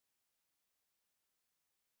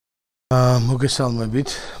მოგესალმებით,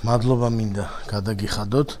 მადლობა მინდა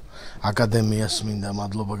გადაგიხადოთ, აკადემიას მინდა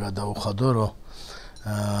მადლობა გადაუხადო, რომ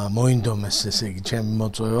მოინდომეს ესე იგი ჩემი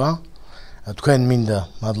მოწვევა. თქვენ მინდა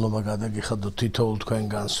მადლობა გადაგიხადოთ თითოეულ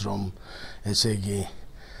თქვენგანს, რომ ესე იგი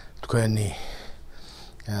თქვენი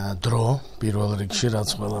დრო პირველ რიგში რაც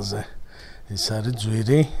ყველაზე ეს არის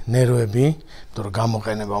ძვირი, ნერვები, იმიტომ რომ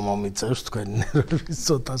გამოყენება მომიწევს თქვენი ნერვების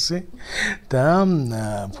ცოტასი და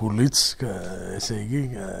ფულიც ესე იგი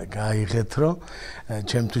გაიღეთ, რომ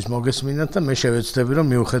ჩემთვის მოგესმინათ და მე შევეცდები, რომ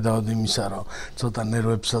მიუხედავად იმისა, რომ ცოტა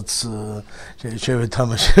ნერვებსაც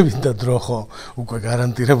შევეთამაშებით და დრო ხო უკვე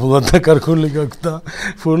გარანტირებულად დაკარგული გაქვს და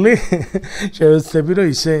ფული შევეცდები, რომ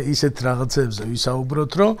ისეთ რაღაცებზე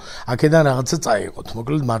ვისაუბროთ, რომ აქედან რაღაცა წაიღოთ.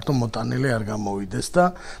 მოკლედ მარტო მოტანილი არ გამოვიდეს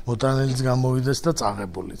და მოტანილიც მოვიდეს და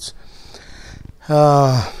წაღებულიც.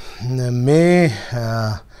 მე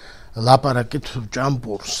ლაპარაკით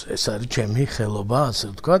ჭამპურს, ეს არის ჩემი ხელობა,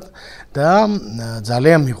 ასე ვთქვათ, და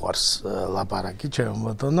ძალიან მიყვარს ლაპარაკი, ჩემო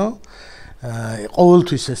ბატონო.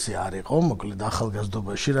 ყოველთვის ესე არ იყო, მოკლედ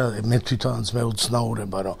ახალგაზრდობაში რა მე თვითონაც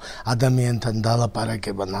მეუცნაურება, რომ ადამიანთან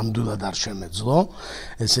დალაპარაკება ნამდვილად არ შემეძლო,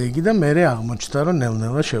 ესე იგი და მე აღმოჩნდა, რომ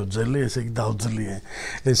ნელ-ნელა შევძელი, ესე იგი დავძლიე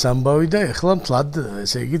ეს ამბავი და ეხლა მთლად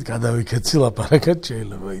ესე იგი გადავიქეცი ლაპარაკად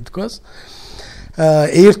შეიძლება ითქვას.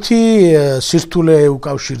 ერთი სირთულე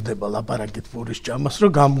უკავშირდება ლაპარაკით პურის ჭამას,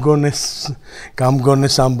 რომ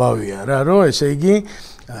გამგონეს ამბავია რა, რომ ესე იგი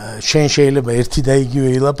შენ შეიძლება ერთი და იგივე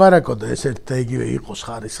ილაპარაკო და ეს ერთი და იგივე იყოს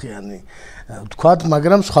ხარისხიანი ვთქვათ,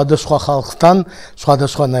 მაგრამ სხვადასხვა ხალხთან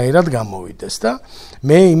სხვადასხვანაირად გამოვიდეს და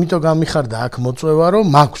მე იმიტომ გამიხარდა აქ მოწვევა, რომ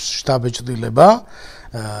მაქვს შთაბეჭდილება,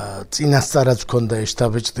 წინასწარაც მქონდა ეს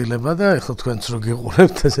შთაბეჭდილება და ეხლა თქვენც რო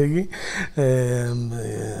გიყურებთ, ესე იგი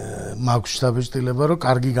მაქვს შთაბეჭდილება, რომ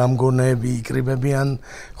კარგი გამგონეები იკრიბებიან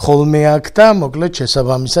ხოლმე აქ და მოკლედ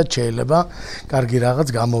შესაბამისად შეიძლება კარგი რაღაც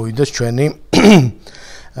გამოვიდეს ჩვენი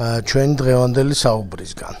დღევანდელი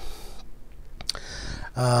საუბრისგან.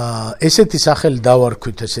 ესეთი სახელი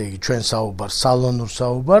დავარქვით, ესე იგი ჩვენ საუბარს, სალონურ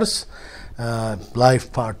საუბარს,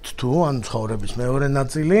 life.part.2, ანუ ცხოვრების მეორე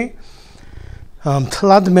ნაწილი.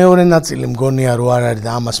 მთლად მეორე ნაწილი მგონია რომ არ არის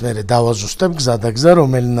და ამას მე დავაზუსტებ გზადაგზა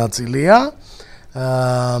რომელი ნაწილია.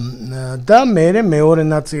 და მე მეორე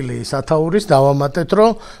ნაწილი სათაურის დავამატეთ,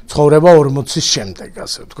 რომ ცხოვრება 40-ის შემდეგ,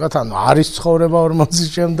 ასე ვთქვათ, ანუ არის ცხოვრება 40-ის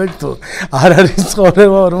შემდეგ თუ არ არის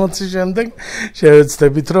ცხოვრება 40-ის შემდეგ,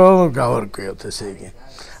 შევეცდებით, რომ გავარკვიოთ, ესე იგი.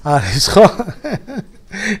 არის ხო?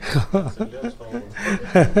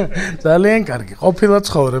 ძალიან კარგი. ყოფილა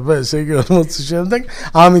ცხოვრება, ესე იგი 40-ის შემდეგ,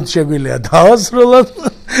 ამით შეგვიძლია დავასრულოთ.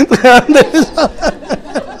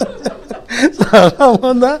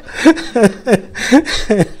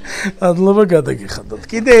 მადლობა გადაგიხადოთ.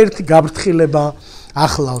 კიდე ერთი გაფრთხილება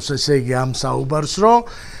ახლავს, ესე იგი ამ საუბარს, რომ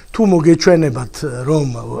თუ მოგეჩვენებათ, რომ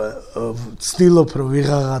ვცდილობ, რომ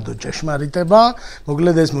ვიღაღადო ჭეშმარიტება,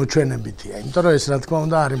 მოკლედ ეს მოჩვენებითია, იმიტომ რომ ეს რა თქმა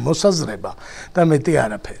უნდა არის მოსაზრება და მეტი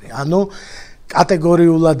არაფერი. ანუ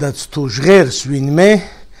კატეგორიულადაც თუ ჟღერს ვინმე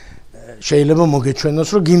შეიძლება მოგეჩვენოს,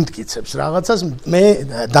 რომ გიმტკიცებს რაღაცას, მე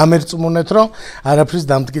დამერწმუნეთ, რომ არაფრის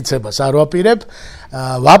დამტკიცებას არ ვაპირებ,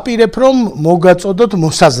 ვაპირებ, რომ მოგაწოდოთ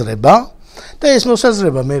მოსაზრება და ეს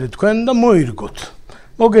მოსაზრება მე თქვენ და მოირგოთ.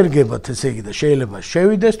 მოგერგებათ, ესე იგი და შეიძლება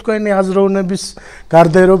შევიდეს თქვენი აზროვნების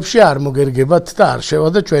გარდერობში, არ მოგერგებათ და არ შევა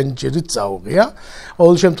და ჩვენი ჭირით წაუღია.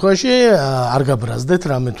 ყოველ შემთხვევაში არ გაბრაზდეთ,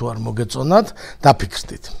 რამე თუ არ მოგეწონათ,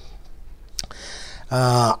 დაფიქრდით.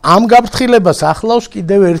 ამ გაფრთხილებას ახლავს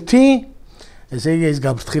კიდევ ერთი, ესე იგი ეს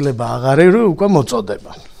გაფრთხილება აღარ არის უკვე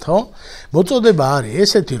მოწოდება, ხო? მოწოდება არის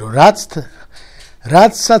ესეთი, რომ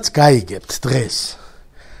რაცაც გაიგებთ დღეს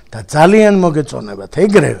და ძალიან მოგეწონებათ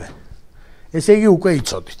ეგრევე, ესე იგი უკვე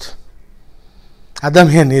იცოდით.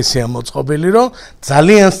 ადამიანი ესეა მოწყობილი, რომ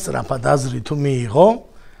ძალიან სწრაფად აზრი თუ მიიღო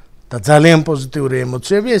და ძალიან პოზიტიური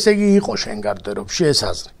ემოციები, ესე იგი იყო შენ გარდერობში ეს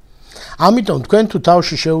აზრი. ამიტომ თქვენ თუ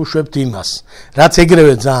თავში შეუშვებთ იმას, რაც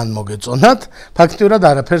ეგრევე ძალიან მოგეწონათ, ფაქტიურად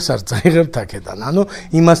არაფერს არ წაიღებთ აქედან. ანუ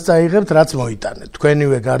იმას წაიღებთ, რაც მოიტანეთ.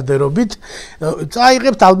 თქვენივე გარდერობით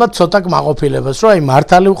წაიღებთ ალბათ ცოტა კმაყოფილებას, რომ აი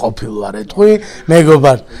მართალი ვყოფილ ვარ, ეტყვი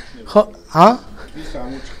მეგობარ.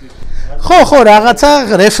 ხო, რაღაცა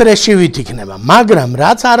რეფრეშივით იქნება, მაგრამ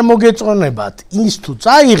რაც არ მოგეწონებათ, ის თუ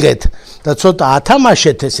წაიღეთ და ცოტა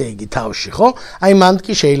ათამაშეთ, ესე იგი თავში, ხო? აი მანდ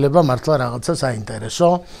კი შეიძლება მართლა რაღაცა საინტერესო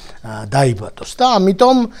დაიბადოს და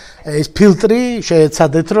ამიტომ ეს ფილტრი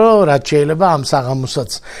შეეცადეთ, რომ რაც შეიძლება ამ საღამოსაც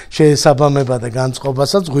შეესაბამება და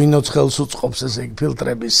განწყობასაც ღვინოც ხელს უწყობს, ესე იგი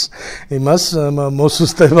ფილტრების იმას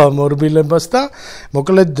მოსუსტება, მორბილებას და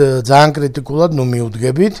მოკლედ ძალიან კრიტიკულად ნუ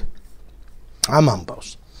მიუდგებით ამ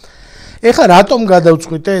ამბავს. ეხლა რატომ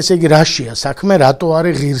გადავწყვიტე, ესე იგი რაშია საქმე, რატო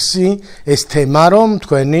არის ღირსი ეს თემა, რომ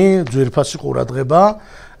თქვენი ძვირფასი ყურადღება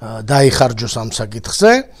დაიხარჯოს ამ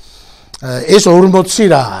საკითხზე. ეს 40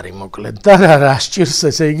 რა არის მოკლედ და რა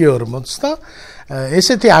სჭირს ესე იგი 40 და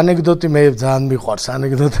ესეთი ანეკდოტი მე ძალიან მიყვარს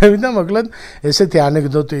ანეკდოტები და მოკლედ ესეთი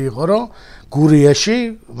ანეკდოტი იყო, რომ გურიაში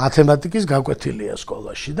მათემატიკის გაკვეთილია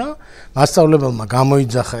სკოლაში და მასწავლებელმა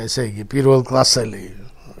გამოიძახა ესე იგი პირველ კლასელი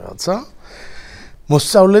რაცა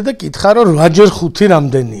მოსწავლე და კითხა, რომ 8 × 5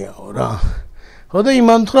 რამდენიაო რა. ხო და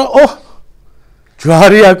იმან თქვა,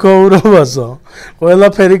 ჯვარი აკოურობასო.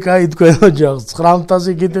 ყველაფერი კაი თქვენ ოჯახს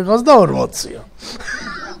 900 გიტიყოს და 40-ია.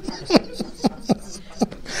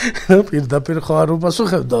 პირდაპირ ხო არ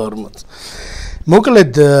უპასუხებდა 40.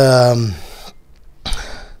 მოკლედ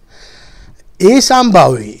ეს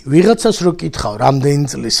ამბავი ვიღაცას რო კითხავ, რამდენი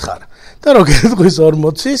წლის ხარ და რო გეტყვის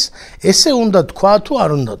 40-ის, ესე უნდა თქვა თუ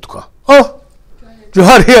არ უნდა თქვა?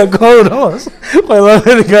 ჯვარი აკოურობას.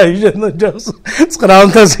 ყველაფერი გაიჟენო ჯავს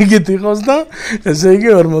 900 გიტიყოს და ესე იგი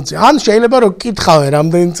 40. ან შეიძლება რომ კითხავე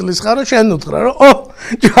რამდენი წლის ხარ, შენ უთხრა რომ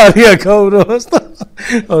ჯვარი აკოურობას და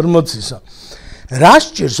 40-ისა. რა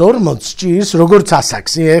სჭირს 40 სჭირს როგორც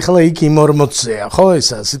ასაქსი, ეხლა იქ იმ 40-ზეა, ხო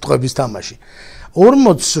ესა სიტყვების თამაში.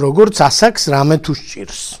 40 როგორც ასაქვს რამე თუ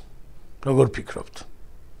სჭირს. როგორ ფიქრობთ?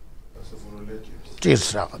 სჭირს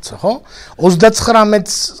რაღაცა, ხო?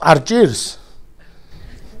 39-ს არ სჭირს?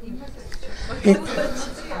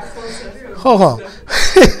 ხო.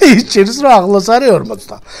 ის სჭირს რომ ახლოს არის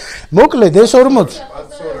 40. მოკლედ ეს 40.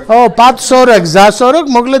 ხო, პატსორე, გზასორე,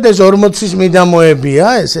 მოკლედ ეს 40-ის მიდამოებია,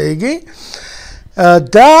 ესე იგი.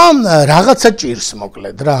 და რაღაცა ჭირს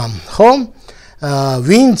მოკლედ რა, ხო?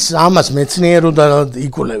 ვინც ამას მეცნიერულად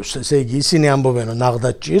იკვლევს, ესე იგი ისინი ამბობენ, რომ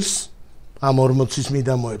ნახდათ ჭირს ამ 40-ის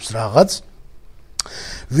მიდამოებს რაღაც.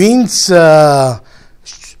 ვინც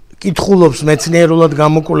კითხულობს მეცნიერულად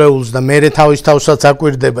გამოკვლეულს და მერე თავის თავსაც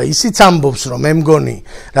აკვირდება, ისიც ამბობს, რომ მე მგონი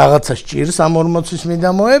რაღაცა ჭირს ამ 40-ის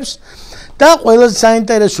მიდამოებს. და ყველაზე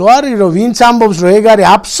საინტერესო არის, რომ ვინც ამბობს, რომ ეგ არის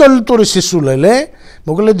აბსოლუტური სისულელე,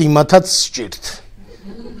 მოკლედ იმათაც სჭირთ.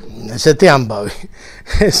 ესეთი ამბავი.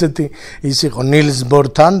 ესეთი ის იყო ნილს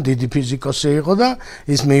ბორთან, დიდი ფიზიკოსი იყო და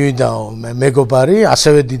ის მივიდაო მეგობარი,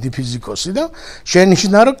 ასევე დიდი ფიზიკოსი და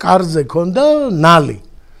შენიშნა, რომ კარზე ქონდა ნალი.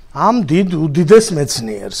 ამ უდიდეს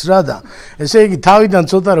მეცნიერს რა და ესე იგი თავიდან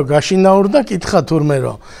ცოტა რომ გაშინაურდა, კითხა თურმე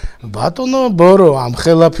რომ ბატონო ბორო, ამ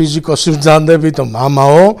ხელა ფიზიკოსი ბრძანდებითო,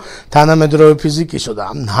 მამაო, თანამედროვე ფიზიკისო და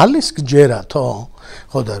ამ ნალის გჯერათო.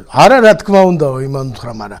 ხო და არა რა თქმა უნდაო, იმან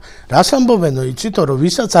უთხრა, მაგრამ რას ამბობენო, იცითო რომ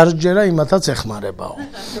ვისაც არ ჯერა, იმათაც ეხმარებაო.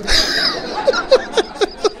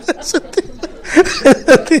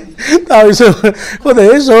 ხო და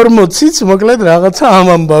ეს 40-იც მოკლედ რაღაცა ამ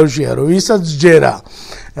ამბავშია, რომ ვისაც ჯერა,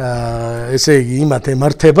 ესე იგი იმათ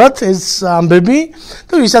ემართებათ ეს ამბები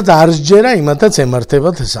და ვისაც არ ჯერა, იმათაც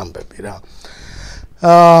ემართებათ ეს ამბები რა.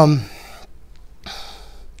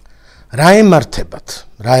 რა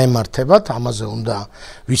ემართებათ, ამაზე უნდა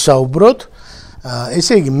ვისაუბროთ.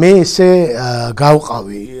 ესე იგი მე ესე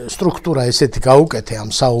გავყავი სტრუქტურა ესეთი გავუკეთე ამ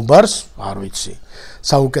საუბარს, არ ვიცი,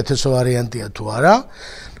 საუკეთესო ვარიანტია თუ არა.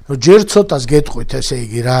 ჯერ ცოტას გეტყვით, ესე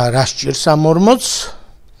იგი რა სჭირს ამ 40-ს,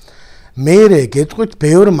 მერე გეტყვით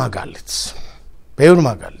ბევრ მაგალითს.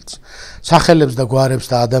 სახელებს და გვარებს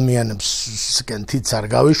და ადამიანებსკენ თითს არ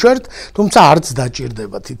გავიშვერთ, თუმცა არც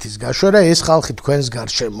დაჭირდება თითის გაშვერა, ეს ხალხი თქვენს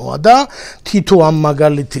გარშემოა და თითო ამ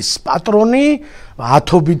მაგალითის პატრონი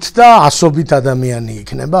 10-ობით და 100-ობით ადამიანი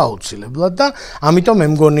იქნება აუცილებლად და ამიტომ მე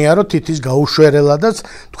მგონია, რომ თითის გაუშვერელადაც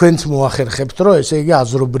თქვენც მოახერხებთ, რომ ესე იგი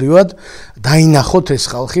აზრობრივად დაინახოთ ეს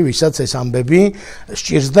ხალხი, ვისაც ეს ამბები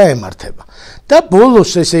სჭირს და ემართება. და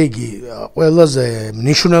ბოლოს ესე იგი ყველაზე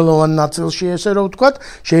მნიშვნელოვან ნაწილში, ესე რომ ვთქვათ,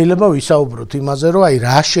 შეიძლება ვისაუბროთ იმაზე, რომ აი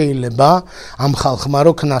რა შეიძლება ამ ხალხმა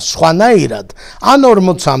რო ქნას სხვანაირად, ან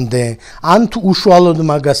 40-მდე, ან თუ უშუალოდ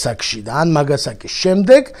მაგასაკში და ან მაგასაკის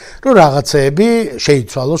შემდეგ, რომ რაღაცეები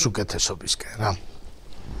შეიცვალოს უკეთესობისკენ რა.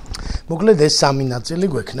 მოკლედ ეს სამი ნაწილი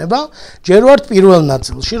გვექნება. ჯერ ვართ პირველ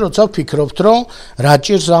ნაწილში, როცა ვფიქრობთ, რომ რა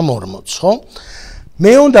ჭირს ამ 40-ს, ხო?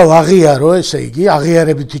 მე უნდა ვაღიარო, ესე იგი,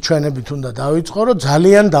 აღიარებითი ჩვენებით უნდა დავიწყო, რომ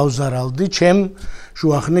ძალიან დავზარალდი ჩემ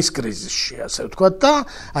შუახნის კრიზისში, ასე ვთქვათ და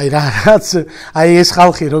აი რაც აი ეს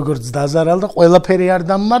ხალხი როგორც დაზარალდა, ყველაფერი არ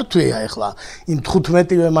დამმართვია ახლა. იმ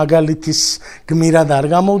 15-ვე მაგალითის გმირად არ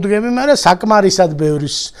გამოვდგები, მაგრამ საკმარისად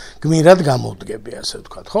ბევრის გმირად გამოვდგები, ასე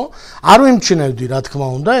ვთქვათ, ხო? არ ვიმჩნევდი, რა თქმა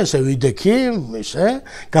უნდა, ესე ვიდექი, ისე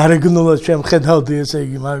გარეგნულად შემხედავდი, ესე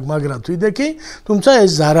იგი, მაგრად ვიდექი, თუმცა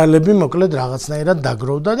ეს ზარალები მოკლედ რაღაცნაირად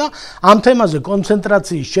დაგროვდა და ამ თემაზე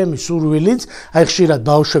კონცენტრაციის ჩემი სურვილიც, აი ხშირად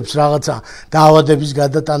ბავშვებს რაღაცა დაავადების კურსების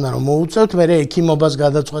გადატანა რომ მოუწევთ, მე ექიმობას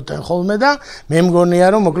გადაწყვეტენ ხოლმე და მე მგონია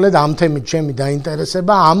რომ მოკლედ ამ თემით ჩემი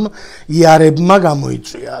დაინტერესება ამ იარებმა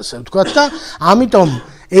გამოიწვია, ასე ვთქვათ და ამიტომ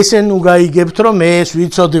ესე ნუ გაიგებთ რომ მე ეს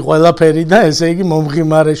ვიცოდი ყველაფერი და ესე იგი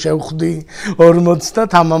მომღიმარე შევხვდი 40 და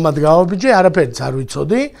თამამად გავაბიჯე, არაფერიც არ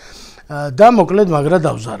ვიცოდი. და მოკლედ მაგრა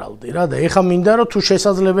დავზარალდი რა და ეხა მინდა რომ თუ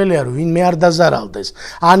შესაძლებელია რომ ვინმე არ დაზარალდეს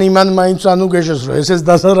ან იმან მაინც ანუ გეშოს რომ ესეც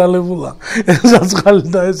დაზარალებულა საწყალი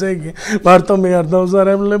და ესე იგი მარტო მე არ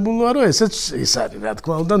დავზარალებულა რომ ესეც ის არის რა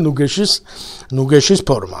თქმა უნდა ნუგეშის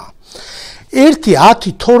ფორმა 1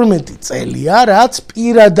 10 12 წელია რაც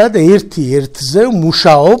პირადად ერთ-ერთზე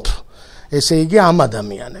მუშაობ ესე იგი ამ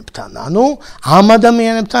ადამიანებთან. ანუ ამ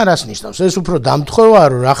ადამიანებთან რას ნიშნავს? ეს უფრო დამთხევაა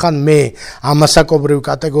რომ რახან მე ამასაკობრივ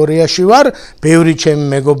კატეგორიაში ვარ, ბევრი ჩემი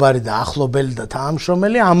მეგობარი და ახლობელი და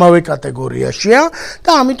თანამშრომელი ამავე კატეგორიაშია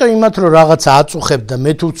და ამიტომ იმათ რომ რაღაცა აწუხებ და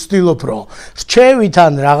მე თუ ვცდილობ რომ რჩევით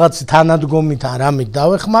ან რაღაც თანადგომით ან რამით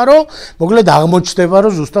დავეხმარო, მოკლედ აღმოჩნდება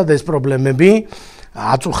რომ ზუსტად ეს პრობლემები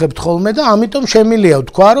აწუხებთ ხოლმე და ამიტომ შემიძლია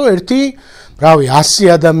ვთქვა რომ ერთი რავი 100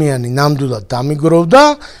 ადამიანი ნამდვილად დამიგროვდა,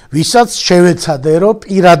 ვისაც შევეცადე რომ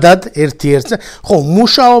პირადად ერთ-ერთზე, ხო,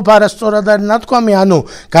 მუშაობ არასწორად არის ნათქვამი, ანუ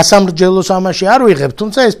გასამრჯელოს ამაში არ ვიღებ,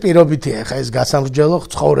 თუმცა ეს პირობითია, ხა ეს გასამრჯელო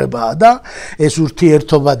ცხოვრებაა და ეს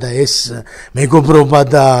ურთიერთობა და ეს მეგობრობა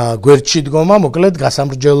და გვერდში დგომა, მოკლედ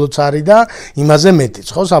გასამრჯელოც არის და იმაზე მეტიც,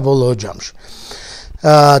 ხო, საბოლოო ჯამში.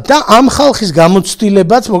 და ამ ხალხის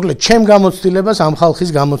გამოცდილებაც, მოკლედ ჩემ გამოცდილებას ამ ხალხის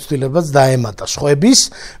გამოცდილებაც დაემატა სხვების,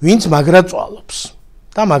 ვინც მაგრა წვალობს.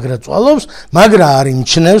 და მაგრა წვალობს, მაგრა არ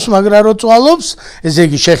იმჩნევს, მაგრა რო წვალობს,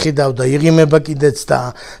 ესე იგი შეხედავ და იღიმება კიდეც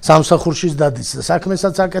და სამსახურშიც დადის და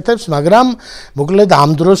საქმესაც აკეთებს, მაგრამ მოკლედ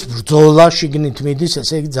ამ დროს ბრძოლა შიგნით მიდის,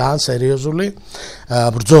 ესე იგი ძალიან სერიოზული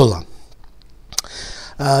ბრძოლა.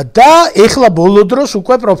 და ეხლა ბოლო დროს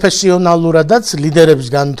უკვე პროფესიონალურადაც ლიდერების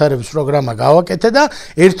განვითარების პროგრამა გავაკეთე და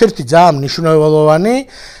ერთ-ერთი ძალიან მნიშვნელოვანი,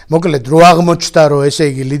 მოკლედ რო აღმოჩნდა რომ ესე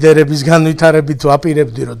იგი ლიდერების განვითარებით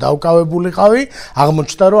ვაპირებდი რომ დავკავებულიყავი,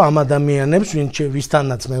 აღმოჩნდა რომ ამ ადამიანებს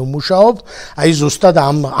ვისთანაც მე ვმუშაობ, აი ზუსტად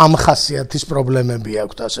ამ ხასიათის პრობლემები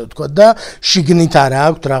აქვთ, ასე ვთქვათ და შიგნით არა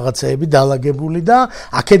აქვთ რაღაცეები დალაგებული და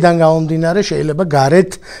აქედან გამომდინარე შეიძლება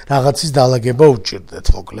გარეთ რაღაცის დალაგება უჭირდეთ,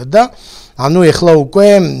 მოკლედ და ანუ ეხლა უკვე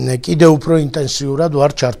კიდე უფრო ინტენსიურად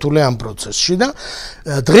ვარ ჩართული ამ პროცესში და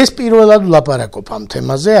დღეს პირველად ვლაპარაკობ ამ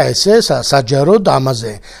თემაზე, ესე საჯაროდ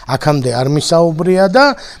ამაზე აქამდე არ მისაუბრია და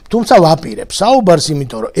თუმცა ვაპირებ საუბარს,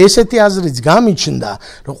 იმიტომ რომ ესეთი აზრიც გამიჩნდა,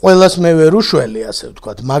 რომ ყველას მე ვერ უშველი, ასე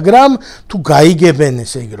ვთქვათ, მაგრამ თუ გაიგებენ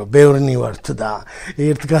ესე იგი რომ ბევრნი ვართ და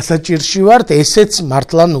ერთ გასაჭირში ვართ, ესეც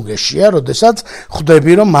მართლა ნუგეშია, როდესაც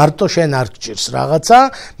ხვდები რომ მარტო შენ არ გჭირს რაღაცა,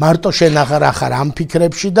 მარტო შენ ახარ ამ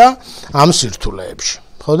ფიქრებში და ამ სირთულეებში,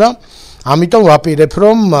 ხო და? ამიტომ ვაპირებ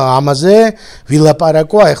რომ ამაზე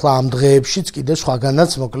ვილაპარაკო, ახლა ამ დღეებშიც კიდე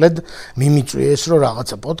სხვაგანაც მოკლედ მიმიწვიეს რომ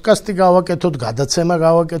რაღაცა პოდკასტი გავაკეთოთ, გადაცემა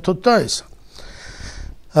გავაკეთოთ და ეს.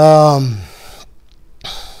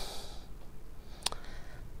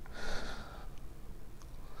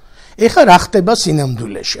 ეხლა რა ხდება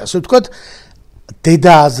სინამდვილეში, ასე ვთქვათ,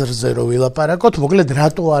 დედა აზრზე რო ვილაპარაკოთ, მოკლედ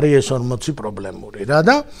რატო არის ეს 40 პრობლემური რა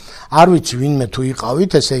და არ ვიცი ვინმე თუ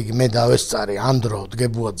იყავით, ესე იგი მე დავესწარი ანდრო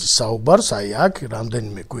დგებუაძის საუბარს, აი აქ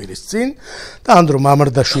რამდენიმე კვირის წინ და ანდრო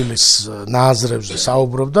მამარდაშვილის ნააზრებზე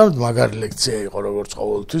საუბრობდა, მაგარი ლექცია იყო როგორც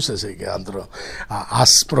ყოველთვის, ესე იგი ანდრო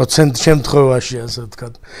 100% შემთხვევაში, ასე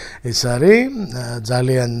ვთქვათ, ეს არის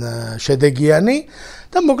ძალიან შედეგიანი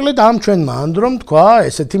და მოკლედ ამ ჩვენმა ანდრომ თქვა,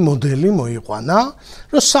 ესეთი მოდელი მოიყვანა,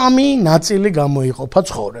 რომ 3 ნაწილი გამოიყოფა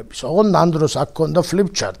ცხოვრების. ოღონდ ანდროს აქ ქონდა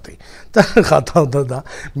ფლიპჩარტი და ხატავდა და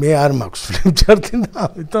მე არ მაქვს ფლიპჩარტი და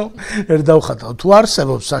ამიტომ ვერ დავხატავ. თუ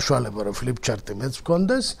არსებობს საშუალება რომ ფლიპჩარტი მეც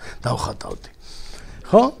მქონდეს, დავხატავდი.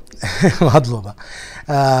 ხო? მადლობა.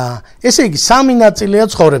 ესე იგი 3 ნაწილია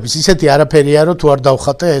ცხოვრების. ისეთი არაფერია რომ თუ არ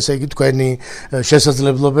დავხატე, ესე იგი თქვენი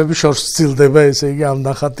შესაძლებლობები შორს ცილდება, ესე იგი ამ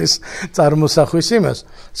ნახატის წარმოსახვის იმას.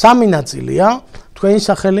 3 ნაწილია, თქვენი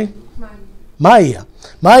სახელი? მაია.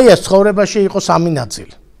 მაიას ცხოვრებაში იყო 3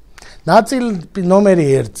 ნაწილი. ნაწილ ნომერი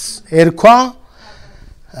 1-ს ერქვა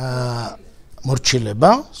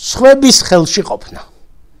მორჩილება, სხვების ხელში ყოფნა.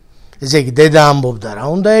 ესე იგი დედა ამბობდა რა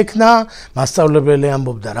უნდა ექნა, მასწავლებელი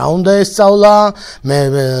ამბობდა რა უნდა ესწავლა, მე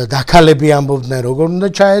დაქალები ამბობდნენ როგორ უნდა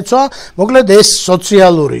ჩაეცვა, მოკლედ ეს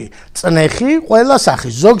სოციალური წნეხი ყველა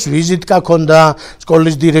სახის, ზოგს ვიზიტკა ქონდა,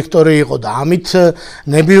 სკოლის დირექტორი იყო და ამით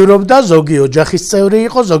ნებიურობდა, ზოგი ოჯახის წევრი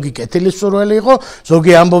იყო, ზოგი კეთილისმსურველი იყო,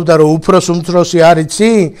 ზოგი ამბობდა რომ უფროს უმცროსი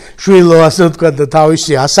არიცი, შვილო, ასე ვთქვათ და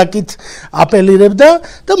თავისი ასაკით აპელირებდა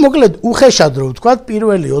და მოკლედ უხეშად რომ ვთქვათ,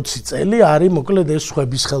 პირველი 20 წელი არის მოკლედ ეს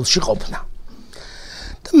სხვების ხელში ყოფნა.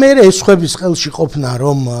 და მე ეს ხვების ხელში ყოფნა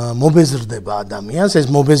რომ მობეზრდება ადამიანს, ეს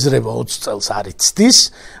მობეზრება 20 წელს არ იცდის,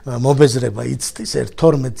 მობეზრება იცდის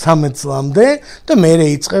 12-13 წლამდე და მე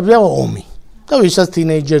იწყება ომი. და ვისაც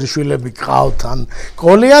თინეიჯერი შვილები გყავთ ან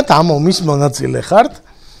კოლიათ, ამ ომის მონაწილე ხართ.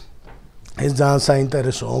 ეს ძალიან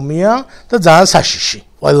საინტერესო ომია და ძალიან საშიში.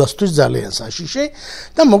 ყველასთვის ძალიან საშიში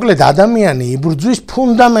და მოკლედ ადამიანი იბრძვის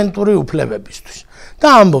ფუნდამენტური უფლებებისთვის.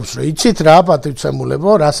 და ამბობს რომ იცით რა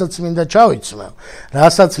პატივცემულებო, რასაც მინდა ჩავიცმევ,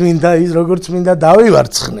 რასაც მინდა ის როგორც მინდა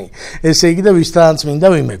დავივარცხნი, ესე იგი და ვისთანაც მინდა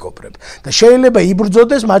ვიმეგობრებ. და შეიძლება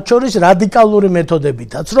იბრძოდეს მათ შორის რადიკალური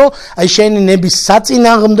მეთოდებითაც, რომ აი შენი ნების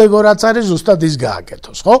საწინააღმდეგო რაც არის, ზუსტად ის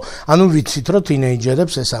გააკეთოს, ხო? ანუ ვიცით რომ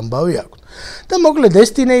თინეიჯერებს ეს ამბავი აქვთ. და მოკლედ ეს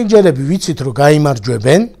თინეიჯერები ვიცით რომ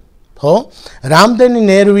გაიმარჯვებენ, ხო? რამდენი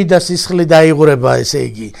ნერვი და სისხლი დაიღურება, ესე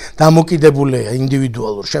იგი, დამოკიდებულია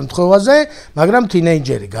ინდივიდუალურ შემთხვევაზე, მაგრამ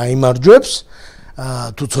თინეიჯერი გაიმარჯვებს,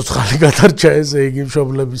 თუ ცოცხალი გადარჩა, ესე იგი,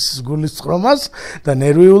 მშობლების გულისწყრომას და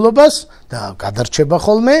ნერვიულობას და გადარჩება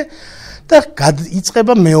ხოლმე და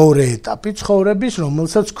იწყება მეორე ეტაპი ცხოვრების,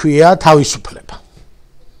 რომელსაც ქვია თავისუფლება.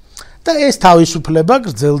 და ეს თავისუფლება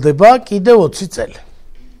გრძელდება კიდევ 20 წელი.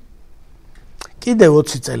 კიდევ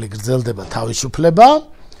 20 წელი გრძელდება თავისუფლება.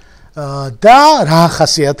 და რა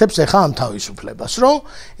ახასიათებს ახლა ამ თავისუფლებას, რომ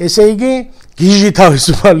ესე იგი გიჟი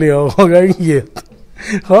თავისუფალია, ხო გაიგიათ?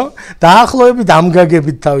 ხო? დაახლოებით ამ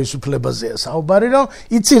გაგებით თავისუფლებაზეა საუბარი, რომ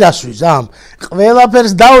იცი რას ვიზამ?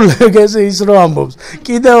 ყველაფერს დავლებ, ესე ის რომ ამბობს.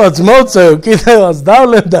 კიდევაც მოწევ, კიდევაც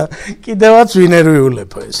დავლებ და კიდევაც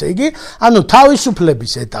ვინერვიულებო, ესე იგი. ანუ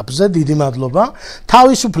თავისუფლების ეტაპზე, დიდი მადლობა,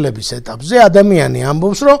 თავისუფლების ეტაპზე ადამიანი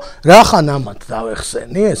ამბობს, რომ რახან ამათ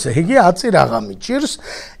დავეხსენი, ესე იგი, აწი რაღა მიჭირს.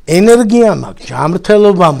 ენერგია მაქვს,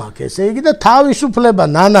 ჯანმრთელობა მაქვს, ესე იგი და თავისუფლება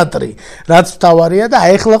ნანატრი, რაც მთავარია და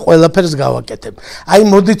ახლა ყველაფერს გავაკეთებ. აი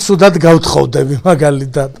მოდით სუდად გავთხოვდები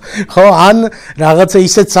მაგალითად. ხო, ან რაღაცა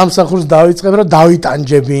ისეთ სამსახურს დავიწყებ, რომ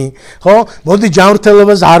დავიტანჯები, ხო? მოდი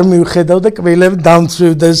ჯანმრთელობას არ მივხედავ და კბილები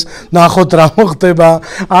დამცვივდეს, ნახოთ რა მოხდება,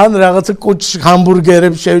 ან რაღაცა კუჩს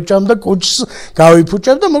ჰამბურგერებს შევჭამ და კუჩს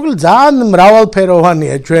გავიფუჭებ და მოკლედ ძალიან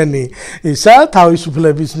მრავალფეროვანია ჩვენი ისა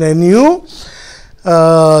თავისუფლების მენიუ.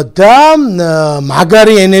 და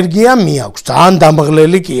მაგარი ენერგია მიაქვს, ძალიან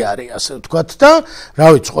დამღლელი კი არის, ასე ვთქვათ და რა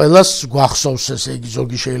ვიცი, ყველას გვახსოვს, ესე იგი,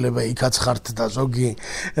 ზოგი შეიძლება იქაც ხართ და ზოგი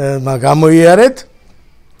გამოიარეთ.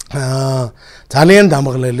 ძალიან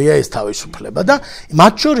დამღლელია ეს თავისუფლება და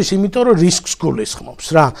მათ შორის იმიტომ რომ რისკს გულისხმობს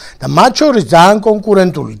რა და მათ შორის ძალიან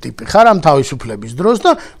კონკურენტული ტიპი ხარ ამ თავისუფლების დროს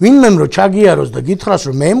და ვინმემ რო ჩაგიაროს და გითხრას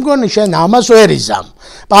რომ მე მგონი შენ ამას ვერ იზამ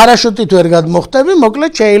პარაშუტით ვერ გადმოხტები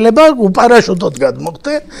მოკლედ შეიძლება უპარაშუტოდ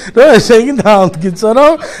გადმოხტე რომ ესე იგი დაამტკიცო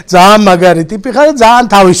რომ ძალიან მაგარი ტიპი ხარ და ძალიან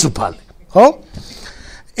თავისუფალი ხო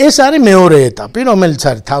ეს არის მეორე ეტაპი, რომელიც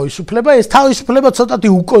არის თავისუფლება. ეს თავისუფლება ცოტათი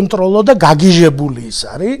უკონტროლო და გაგიჟებული ის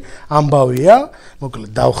არის, ამბავია.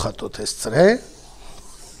 მოკლედ დავხატოთ ეს წრე.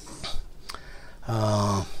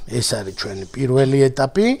 ეს არის ჩვენი პირველი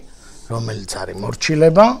ეტაპი, რომელიც არის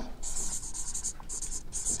მორჩილება.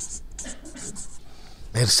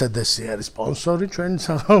 Mercedes-ი არის სპონსორი ჩვენი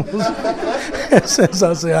საღამოს. ეს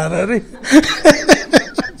ასე არ არის.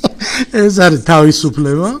 ეს არის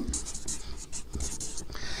თავისუფლება.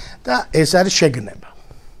 და ეს არის შეგნება.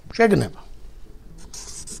 შეგნება.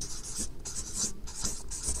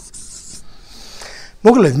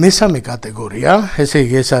 მოკლედ მესამე კატეგორია, ესე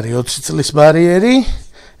იგი ეს არის 20 წლის ბარიერი,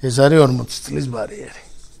 ეს არის 40 წლის ბარიერი.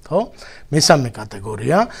 ხო? მესამე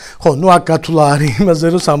კატეგორია. ხო, ნუ აქ გათვლა არის იმაზე,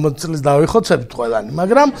 რომ 60 წლის დავიხოცებთ ყველანი,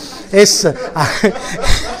 მაგრამ ეს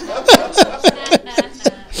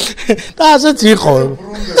და ასეც იყო.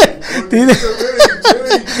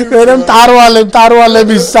 ვერემ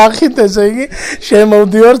ტარვალების სახით ესე იგი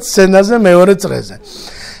შემოვდივარ სცენაზე მეორე წრეზე.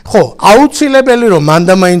 ხო, აუცილებელი რომ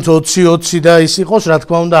მანდამაინც 20-20 და ის იყოს, რა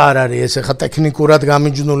თქმა უნდა არ არის, ეს ახლა ტექნიკურად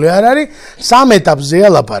გამიჯნული არ არის, სამ ეტაპზეა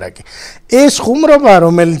ლაპარაკი. ეს ხუმრობა,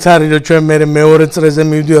 რომელიც არის, რომ ჩვენ მეორე წრეზე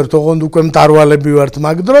მივდივართ, ოღონდ უკვე მტარვალები ვართ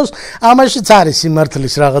მაგ დროს, ამაშიც არის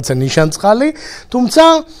სიმართლის რაღაცა ნიშანწყალი, თუმცა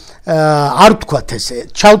არ თქვათ ესე.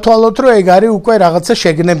 ჩავთვალოთ, რომ ეგ არის უკვე რაღაცა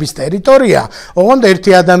შეგნების ტერიტორია. ოღონდ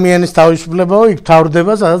ერთი ადამიანის თავისუფლებაა იქ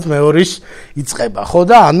თავდება, სადაც მეორის იწყება, ხო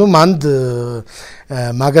და ანუ მან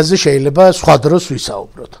მაგაზე შეიძლება სხვა დროს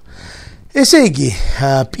ვისაუბროთ. ესე იგი,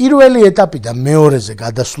 პირველი ეტაპიდან მეორეზე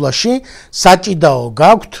გადასვლაში საჭიდაო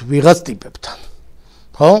გაქვთ ვიღაც ტიპებთან.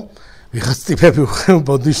 ხო? ვიღაც ტიპები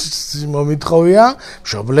ბოდიშ მომითხოვია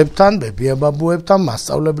მშობლებთან, ბებია-ბაბუებთან,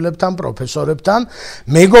 მასწავლებლებთან, პროფესორებთან,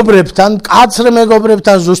 მეგობრებთან, კაცრ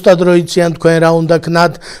მეგობრებთან ზუსტად რო იციან თქვენ რა უნდა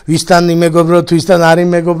ქნათ, ვისთან იმეგობროთ, ვისთან არ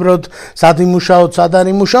იმეგობროთ, სად იმუშაოთ, სად არ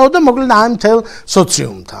იმუშაოთ და მოკლედ ამ მთელ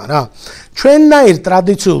სოციუმთან რა. ჩვენნაირ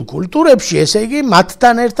ტრადიციულ კულტურებში, ესე იგი,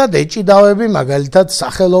 მათთან ერთად ეჭიდავები მაგალითად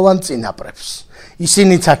სახელოვან წინაპრებს.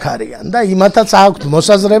 ისინიც აქ არიან და იმათაც აქვთ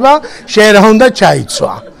მოსაზრება, შენ რა უნდა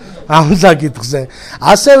ჩაიცვა. ამ საკითხზე.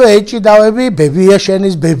 ასევე ეჭიდავები ბებია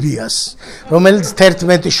შენის ბებიას, რომელიც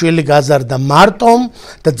 11 შვილი გაზარდა მარტომ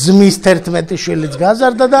და ძმის 11 შვილიც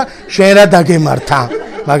გაზარდა და შენ რა დაგემართა.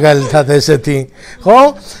 მაგალითად ესეთი, ხო?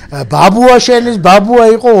 ბაბუა შენის ბაბუა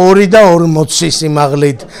იყო 2 და 40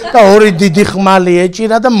 სიმაღლით და 2 დიდი ხმალი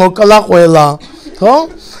ეჭირა და მოკლა ყველა, ხო?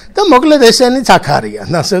 და მოკლედ ესენიც აქ არიან,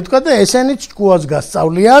 ასე ვთქვა და ესენიც ჭკუას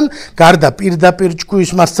გასწავლიან, გარდა პირდაპირ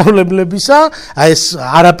ჭკუის მასწავლებლებისა, აი ეს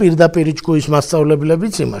არაპირდაპირ ჭკუის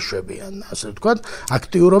მასწავლებლებიც იმაშვებიან, ასე ვთქვა,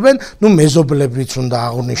 აქტიურობენ, ნუ მეზობლებიც უნდა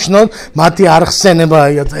აღვნიშნოთ, მათი არხსენება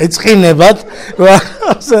ეწყინებათ,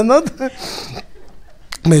 ასენოთ.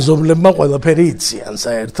 მეზობლებმა ყველაფერი იციან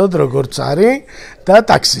საერთოდ როგორც არის და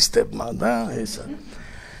ტაქსისტებმა და ესა.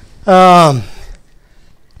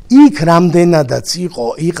 იქ რამდენადაც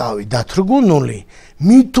იყავი დათრგუნული,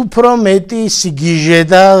 მით უფრო მეტი სიგიჟე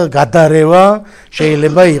და გადარევა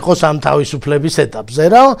შეიძლება იყოს ამ თავისუფლების ეტაპზე,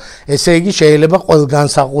 რა. ესე იგი შეიძლება ყველგან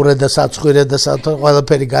საყურე და საცხვირე და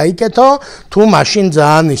ყველაფერი გაიკეთო, თუ მაშინ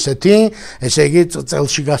ძალიან ისეთი, ესე იგი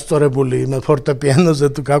წელში გასწორებული ფორტეპიანოზე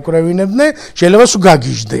თუ გაკვრევინებდნენ, შეიძლება სულ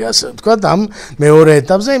გაგიჟდე, ასე ვთქვა, ამ მეორე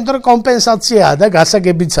ეტაპზე, იმიტომ რომ კომპენსაციაა და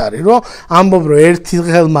გასაგებიც არის, რომ ამბობ რომ ერთი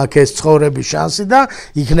ხელმა აქვს ცხოვრების შანსი და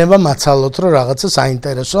იქნება მაცალოთ, რომ რაღაცა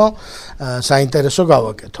საინტერესო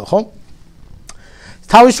გავაკეთო, ხო?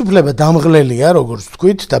 თავისუფლება დამღლელია, როგორც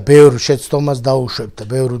ვთქვით, და ბევრ შეცდომას დაუშვებთ და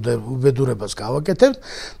ბევრ უბედურებას გავაკეთებთ,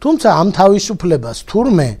 თუმცა ამ თავისუფლებას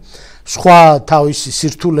თურმე სხვა თავისი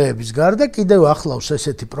სირთულეების გარდა კიდევ ახლავს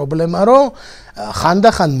ესეთი პრობლემა, რომ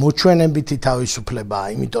ხანდახან მოჩვენებითი თავისუფლებაა,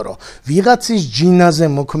 იმიტომ რომ ვიღაცის ჯინაზე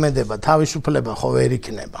მოქმედება თავისუფლება ხო ვერ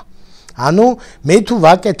იქნება. ანუ მე თუ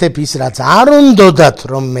ვაკეთებ ის რაც არ უნდათ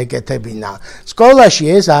რომ მეკეთებინა, სკოლაში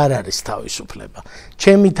ეს არ არის თავისუფლება.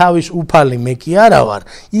 ჩემი თავის უფალი მე კი არა ვარ,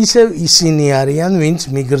 ისევ ისინი არიან, ვინც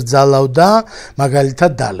მიგრძალავდა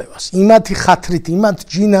მაგალითად დალევას. იმათი ხათრით, იმათ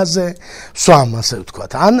ჯინაზე სვამ, ასე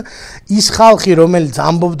ვთქვათ. ან ის ხალხი, რომელიც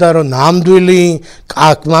ამბობდა, რომ ნამდვილი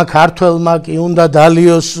ქართველმა კი უნდა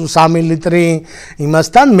დალიოს 3 ლიტრი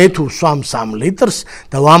იმასთან, მე თუ სვამ 3 litrს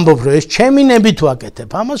და ვამბობ, რომ ეს ჩემი ნებით ვაკეთებ,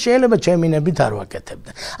 ამას შეიძლება ჩემი ნებით არ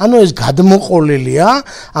ვაკეთებდე. ანუ ეს გადმოყოლილია,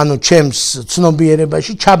 ანუ ჩემს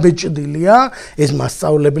ცნობიერებაში ჩაბეჭდილია ეს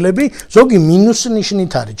მასწავლებლები, ზოგი მინუს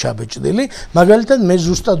ნიშნით არის ჩაბეჭდილი, მაგალითად მე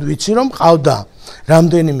ზუსტად ვიცი რომ ყავდა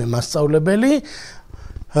რამდენიმე მასწავლებელი,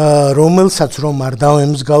 რომელსაც რომ არ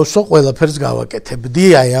დავემსგავსო, ყველაფერს გავაკეთებდი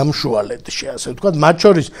აი ამ შუალედში, ასე ვთქვათ, მათ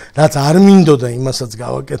შორის რაც არ მინდოდა იმასაც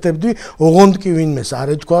გავაკეთებდი, ოღონდ კი ვინმეს არ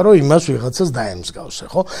ეთქვა, რომ იმას ვიღაცას დაემსგავსე,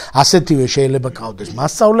 ხო? ასეთივე შეიძლება ყავდეს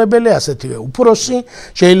მასწავლებელი, ასეთივე უფროსი,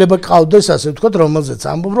 შეიძლება ყავდეს, ასე ვთქვათ, რომელზეც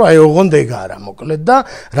ამბობ, რომ აი ოღონდ ეგ არა, მოკლედ და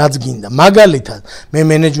რაც გინდა. მაგალითად, მე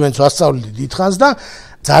მენეჯმენტს ვასწავლდი დიდხანს და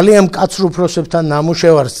ძალიან მკაცრ უფროსებთან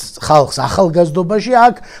ნამუშევარს ხალხს ახალგაზრდობაში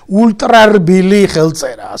აქ ულტრარბილი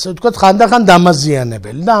ხელწერა, ასე ვთქვათ, ხანდახან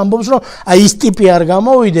დამაზიანებელი და ამბობს, რომ აი ის ტიპი არ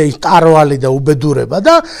გამოვიდა, ის ტარვალი და უბედურება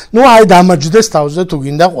და ნუ აი დამაჯდეს თავზე თუ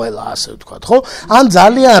გინდა ყველა, ასე ვთქვათ, ხო? ან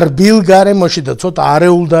ძალიან რბილ გარემოში და ცოტა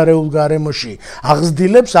არეულ გარემოში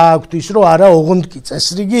აღზრდილებს აქვთ ის, რომ არა ოღონდ კი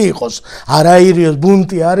წესრიგი იყოს, არაირიოს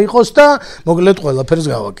ბუნტი არ იყოს და მოკლედ ყველაფერს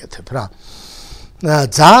გავაკეთებ რა.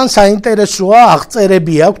 ძალიან საინტერესოა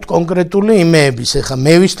აღწერები აქვს კონკრეტული იმეების. ეხლა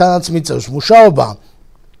მე ვისთანაც მიწევს მუშაობა,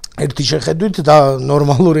 ერთი შეხედვით და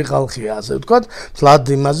ნორმალური ხალხია, ასე ვთქვათ, თლად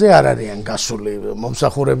იმაზე არ არიან გასული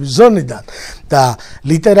მომსახურების ზონიდან და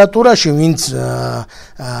ლიტერატურაში ვინც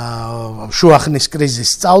შუახნის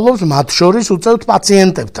კრიზისს სწავლობს, მათ შორის უწევთ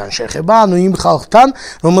პაციენტებთან შეხება, ანუ იმ ხალხთან,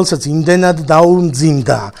 რომელსაც იმდენად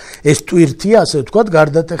დაუმძიმდა ეს ტვირთი, ასე ვთქვათ,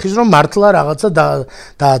 გარდატეხის, რომ მართლა რაღაცა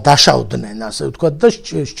დაშავდნენ, ასე ვთქვათ, და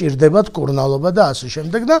სჭირდებათ კურნალობა და ასე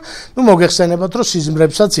შემდეგ და ნუ მოგეხსენებათ, რომ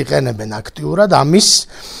სიზმრებსაც იყენებენ აქტიურად ამის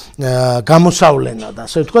გამოსავლენად,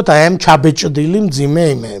 ასე ვთქვათ, აი ამ ჩაბეჭდილი მძიმე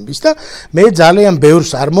იმეების და მე ძალიან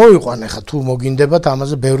ბევრს არ მოვიყვან, ეხლა თუ მოგინდებათ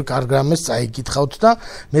ამაზე ბევრ კარგ რამეს წაიკითხავთ და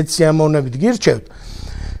მეც სიამოვნებით გირჩევთ.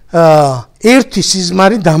 ერთი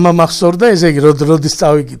სიზმარი დამამახსოვრდა, ესე იგი, როდის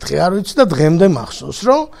წავიკითხე, არ ვიცი და დღემდე მახსოვს,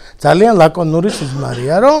 რომ ძალიან ლაკონური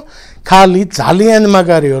სიზმარია, რომ ქალი ძალიან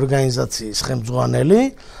მაგარი ორგანიზაციის ხელმძღვანელი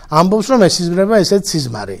ამბობს, რომ ესიზმრება ესეთ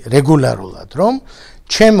სიზმარი რეგულარულად, რომ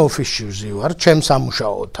ჩემ ოფისში ვზივარ, ჩემ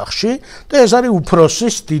სამუშაო ოთახში და ეს არის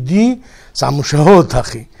უფროსის დიდი სამუშაო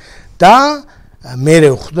ოთახი და მე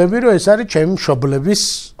ვხვდები, რომ ეს არის ჩემი მშობლების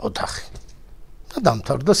ოთახი. და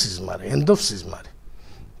დამთავრდა სიზმარი, end of სიზმარი.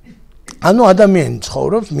 ანუ ადამიანი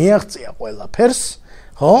ცხოვრობს, მიაღწია ყველაფერს,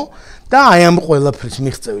 ხო? და აი ამ ყველაფრის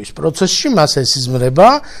მიღწევის პროცესში მას ესიზმრება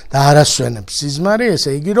და არასვენებს სიზმარი,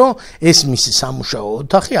 ესე იგი, რომ ეს მისი სამუშაო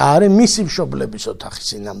ოთახი არის მისი მშობლების ოთახი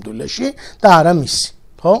სინამდვილეში და არა მისი.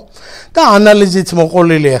 ხო? და ანალიზით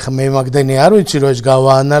მოყოლილია, ხა მე მაგდენი არ ვიცი, რომ ეს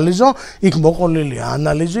გავაანალიზო, იქ მოყოლილია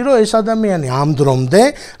ანალიზი, რომ ეს ადამიანი ამ დრომდე,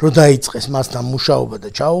 რომ დაიწყეს მასთან მუშაობა და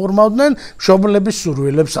ჩაუღრმავდნენ მშობლების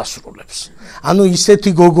სურვილებს ასრულებს. ანუ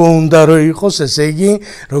ისეთი გოგო უნდა რომ იყოს, ესე იგი,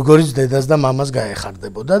 როგორც დედას და მამას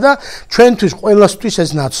გაეხარდებოდა და ჩვენთვის ყველასთვის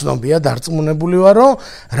ეს ნაცნობია, დარწმუნებული ვარ, რომ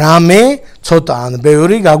რამე ცოტა ან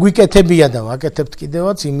ბევრი გაგვიკეთებია და ვაკეთებთ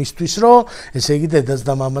კიდევაც იმისთვის, რომ ესე იგი დედას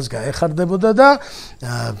და მამას გაეხარდებოდა და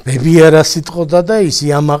ბებიარა სიტყოდა და ის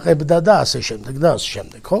იამაყებდა და ასე შემდეგ და ასე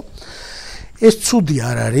შემდეგ, ხო? ეს ცუდი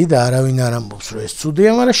არ არის და არავინ არ ამბობს, რომ ეს ცუდია,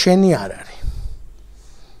 მაგრამ შენი არ არის.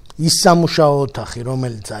 ის სამუშაო ოთახი,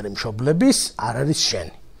 რომელიც არის მშობლების, არ არის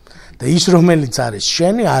შენი. და ის, რომელიც არის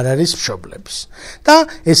შენი, არ არის მშობლების. და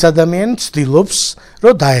ეს ადამიანი ცდილობს,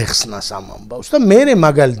 რომ დაეხსნას ამ ამბავს. და მე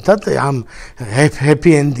მაგალითად ამ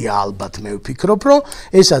happy end-ია ალბათ მე ვფიქრობ, რომ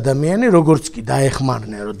ეს ადამიანი როგორც კი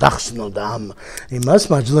დაეხმარნა, რომ დახსნოდა ამ იმას,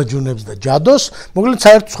 მაჯლაჯუნებს და ჯადოს, მოკლედ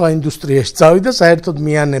საერთოდ სხვა ინდუსტრიაში წავიდა, საერთოდ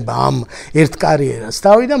მიანება ამ ერთ კარიერას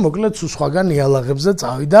წავიდა, მოკლედ სხვაგან იალაღებზე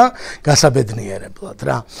წავიდა გასაბედნიერებლად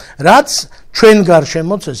რა. რაც ჩვენ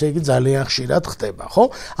გარშემოც ესე იგი ძალიან ხშირად ხდება, ხო?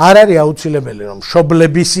 არ არის აუცილებელი რომ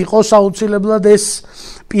მშობლების იყოს აუცილებლად ეს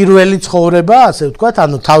პირველი ცხოვრება, ასე ვთქვათ,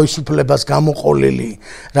 ანუ თავისუფლებას გამოყოლილი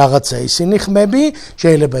რაღაცა ისინი ხმები,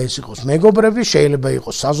 შეიძლება ეს იყოს მეგობრები, შეიძლება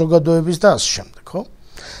იყოს საზოგადოების და ასე შემდეგ, ხო?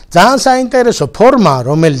 ძალიან საინტერესო ფორმა,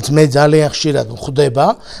 რომელიც მე ძალიან ხშირად ვხვდება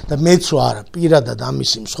და მეც ვარ პირადად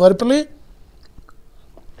ამისი მსხვერპლი,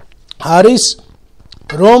 არის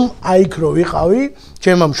რომ აიქ რო ვიყავი,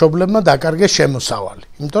 ჩემმა მშობლებმა დაკარგეს შემოსავალი.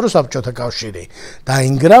 იმიტომ რომ საბჭოთა კავშირი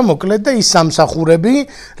დაინგრა, მოკლედ და ის სამსახურები,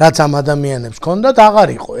 რაც ამ ადამიანებს ჰქონდათ, აღარ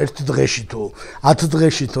იყო ერთ დღეში თუ 10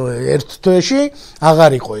 დღეში თუ ერთ თვეში,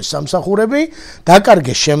 აღარ იყო ეს სამსახურები,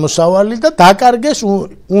 დაკარგეს შემოსავალი და დაკარგეს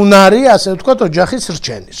უნარი, ასე ვთქვათ, ოჯახის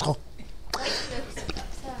რჩენის, ხო?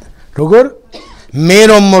 როგორ? მე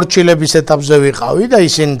რომ მორჩილების ეტაპზე ვიყავი და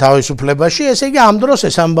ისინი თავისუფლებაში, ესე იგი ამ დროს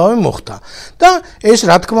ეს ამბავი მოხდა. და ეს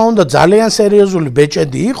რა თქმა უნდა ძალიან სერიოზული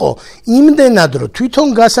ბეჭედი იყო, იმდენად რომ თვითონ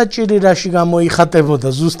გასაჭირი რაში გამოიხატებოდა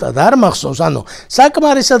ზუსტად არ მახსოვს, ანუ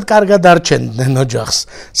საკმარისად კარგად არჩენდნენ ოჯახს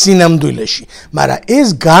სინამდვილეში, მაგრამ ეს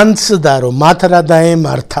განცდა რომ მათ რა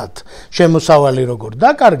დაემართათ შემოსავალი როგორ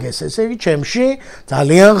დაკარგეს, ესე იგი ჩემში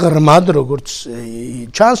ძალიან ღრმად როგორც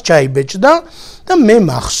ჩანს ჩაიბეჭდა და მე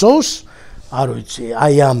მახსოვს არ ვიცი,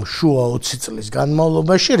 აი ამ შუა 20 წლის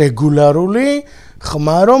განმავლობაში რეგულარული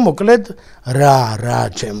ხმა რომ მოკლედ რა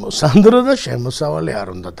ჩემო ანდრო და შემოსავალი არ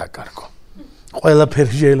უნდა დაკარგო.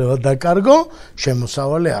 ყველაფერი შეიძლება დაკარგო,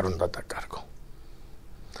 შემოსავალი არ უნდა დაკარგო.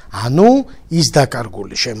 ანუ ის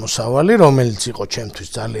დაკარგული შემოსავალი, რომელიც იყო ჩემთვის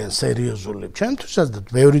ძალიან სერიოზული, ჩემთვისაც და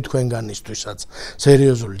ბევრი თქვენგანისთვისაც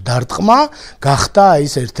სერიოზული დარტყმა, გახდა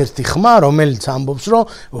ის ერთ-ერთი ხმა, რომელიც ამბობს, რომ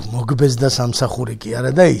მოგბეზდა სამსახური კი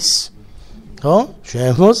არა და ის. ხო?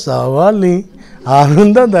 შემოსავალი არ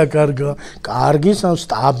უნდა დაკარგო. კარგი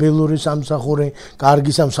სტაბილური სამსახური,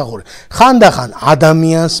 კარგი სამსახური. ხანდახან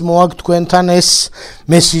ადამიანს მოაქვს თქვენთან ეს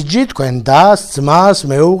მესიჯი, თქვენ დას, ძმას,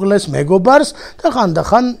 მეუღლეს, მეგობარს და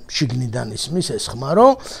ხანდახან შიგნიდან ისმის ეს ხმა,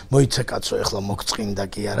 რომ მოიცე კაცო, ეხლა მოგწყინდა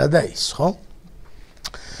კი არა და ის, ხო?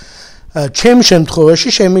 ჩემ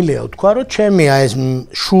შემთხვევაში შემიძლია ვთქვა, რომ ჩემი ეს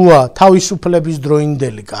შუა თავისუფლების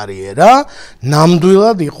დროინდელი კარიერა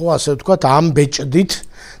ნამდვილად იყო, ასე ვთქვათ, ამ ბეჭდით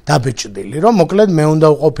დაბეჭდილი, რომ მოკლედ მე უნდა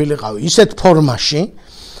ვყოფილიყავი ისეთ ფორმაში,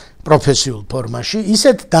 პროფესიულ ფორმაში,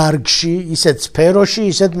 ისეთ დარგში, ისეთ სფეროში,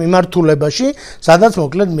 ისეთ მიმართულებაში, სადაც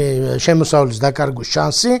მოკლედ შემოსავლის დაკარგვის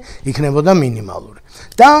შანსი იქნებოდა მინიმალური.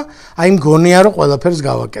 და აი მგონია რომ ყველაფერს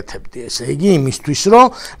გავაკეთებდი, ესე იგი იმისთვის რომ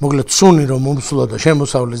მოკლედ სუნი რომ მომსვლოდა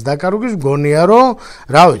შემოსავლის დაკარგვის, მგონია რომ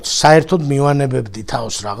რა ვიცი, საერთოდ მივანებებდი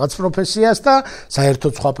თავს რაღაც პროფესიას და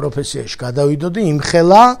საერთოდ სხვა პროფესიაში გადავიდოდი,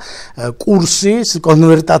 იმხელა კურსის,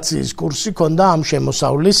 კონვერტაციის კურსი ქონდა ამ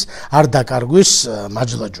შემოსავლის არ დაკარგვის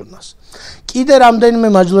მაჯლაჯუნას. კიდე რამდენიმე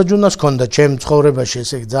მაჯლაჯუნას ქონდა ჩემ ცხოვრებაში,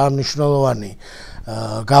 ესე იგი ძალიან მნიშვნელოვანი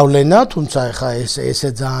გავლენა, თუმცა ეხა ესე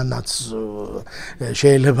ძალიანაც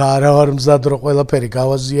შეიძლება არა ვარ მზად რომ ყველაფერი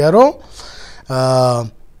გავაზიარო.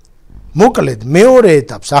 მოკლედ მეორე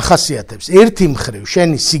ეტაპს ახასიათებს ერთი მხრივ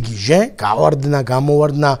შენი სიგიჟე, გავარდნა,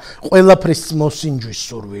 გამოვარდნა, ყველაფრის მოსინჯვის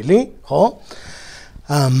სურვილი, ხო?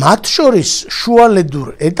 მათ შორის შუალედურ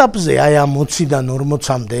ეტაპზე, აი ამ 20-დან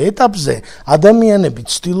 40-მდე ეტაპზე ადამიანები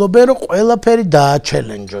ცდილობენ რომ ყველაფერი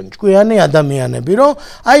დააჩელენჯონ. ჭკვიანი ადამიანები რომ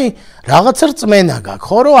აი რაღაცა რწმენა გაქვს,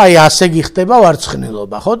 ხო, რომ აი ასე გიხდება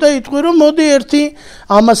ვარცხნილობა, ხო და იტყვი რომ მოდი ერთი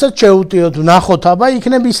ამასაც შევუტიოთ, ვნახოთ, აბა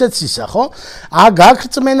იქნებ ისეც ისა, ხო? გაქვს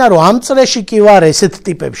რწმენა რომ ამ წრეში კი ვარ ესეთ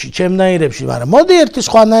ტიპებში, ჩემნაირებში, მაგრამ მოდი ერთი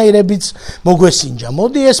სხვანაირებიც მოგვესინჯა,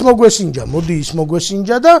 მოდი ეს მოგვესინჯა, მოდი ის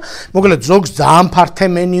მოგვესინჯა და მოკლედ ზოგს ძალიან ფართე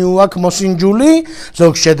მენიუ აქვს მოსინჯული,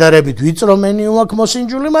 ზოგს შედარებით ვიწრო მენიუ აქვს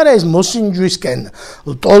მოსინჯული, მაგრამ ეს მოსინჯვისკენ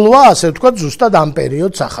ტოლვა, ასე ვთქვათ, ზუსტად ამ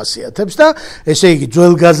პერიოდს ახასიათებს და ესე იგი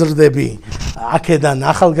ძველგაზრდები აქედან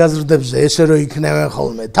ახალგაზრდებზე ესე რომ იქნევენ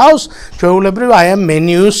ხოლმე თავს, ჩვეულებრივ აი ამ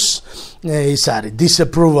მენიუს ის არის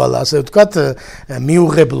disapproval, ასე ვთქვათ,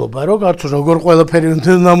 მიუღებლობა, როგორ ყველაფერი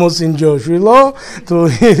უნდა მოსინჯო შვილო, თუ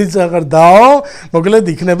ის აღარ დაო, მოკლედ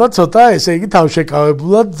იქნება ცოტა, ესე იგი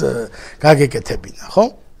თავშეკავებულად გაგეკეთებინა, ხო?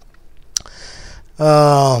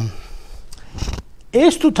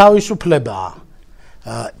 ეს თუ თავისუფლებაა,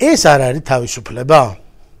 ეს არ არის თავისუფლება?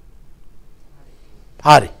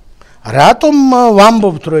 არის. რატომ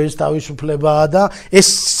ვამბობთ რომ ეს თავისუფლებაა და ეს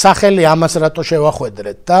სახელი ამას რატო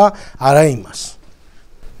შევახვედრეთ და არა იმას?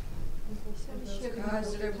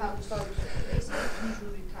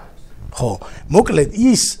 ხო, მოკლედ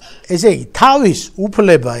ის, ესე იგი თავის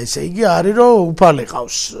უფლება, ესე იგი არის რომ უფალი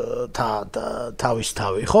ყავს თავის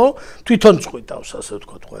თავი, ხო? თვითონ წყვიტავს, ასე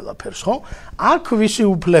ვთქვათ, ყველაფერს, ხო? აქ ვისი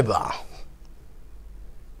უფლებაა?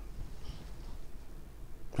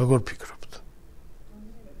 როგორ ფიქრობ?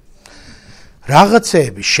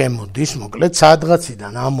 რაღაცეები შემოდის, მოკლედ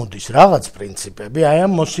სადღაციდან ამოდის რაღაც პრინციპები, აი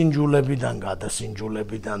ამ მოსინჯულებიდან,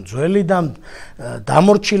 გადასინჯულებიდან, ძველიდან,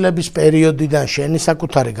 დამორჩილების პერიოდიდან შენი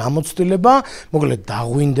საკუთარი გამოცდილება, მოკლედ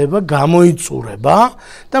დაღვინდება, გამოიწურება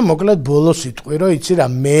და მოკლედ ბოლოს იტყვი, რომ იცი რა,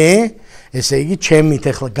 მე, ესე იგი, ჩემით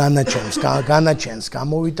ახლა განაჩენს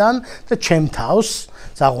გამოვიდან და ჩემ თავს,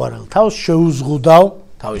 საყვარელ თავს შეუზღუდავ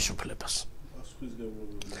თავისუფლებას.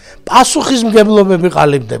 პასუხისმგებლობები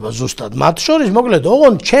ყალიბდება ზუსტად მათ შორის, მოკლედ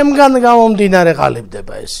ოღონდ ჩემგან გამომდინარე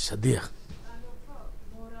ყალიბდება ეს ისა, დიახ.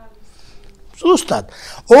 ზუსტად.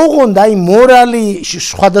 ოღონდ აი მორალი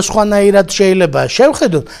სხვადასხვანაირად შეიძლება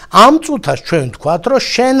შევხედოთ, ამ წუთას ჩვენ ვთქვათ, რომ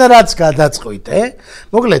შენ რაც გადაწყვიტე,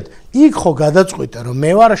 მოკლედ იქ ხო გადაწყვიტე, რომ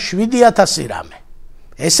მე ვარ 7000 რამე.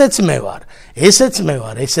 ესეც მე ვარ, ესეც მე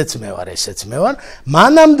ვარ, ესეც მე ვარ, ესეც მე ვარ.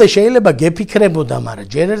 მანამდე შეიძლება გეფიქრებოდა, მაგრამ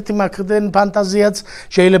ჯერ ერთი მაგდენ ფანტაზიაც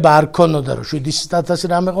შეიძლება არ ქონოდა, რომ 7000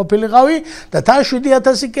 რამე ყოფილიყავი და თან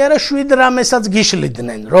 7000 კი არა 7 რამესაც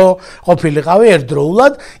გიშლიდნენ, რომ ყოფილიყავი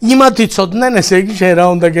ერთდროულად, იმათ იცოდნენ, ესე იგი შენ რა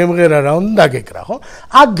უნდა გემღერა, რა უნდა დაგეკრა, ხო?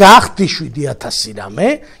 აქ გახდი 7000 რამე,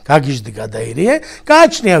 გაგიჟდი გადაირიე,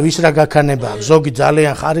 გააჩნია ვის რა გაქანება აქვს, ზოგი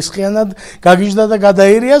ძალიან ხარისხიანად გაგიჟდა და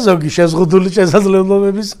გადაირია, ზოგი შეზღუდული შესაძლებლობებით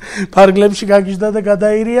ფარგლებში გაგიჟდა და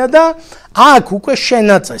გადაირია და აქ უკვე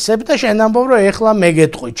შენაწესებ და შენ ამბობ რომ ეხლა მე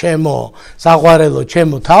გეტყვი ჩემო საყვარელო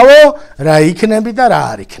ჩემო თავო რა იქნები და რა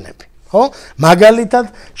არ იქნები, ხო? მაგალითად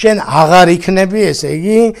შენ აღარ იქნები, ესე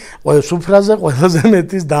იგი სუფრაზე ყველაზე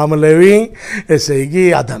მეტის დამლევი, ესე იგი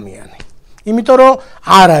ადამიანი. იმიტომ რომ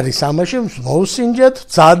არ არის ამაში მოусინჯეთ,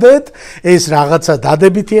 წადეთ, ეს რაღაცა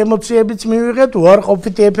დადებითი ემოციებიც მივიღეთ,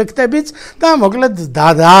 უარყოფითი ეფექტებიც და მოკლედ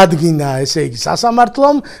დაადგინა, ესე იგი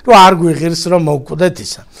სასამართლომ, რომ არ გვიღირს რომ მოვკვდეთ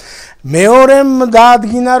ისა. მეორემ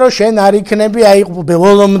დაადგინა რომ შენ არ იქნები აი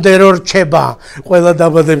ბოლომდე რო რჩება ყველა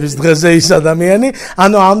დაბადების დღეზე ის ადამიანი,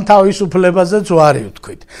 ანუ ამ თავისუფლებაზეც უარი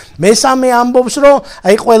ვთქვით. მესამე ამბობს რომ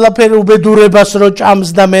აი ყველაფერი უბედურებას რო ჭამს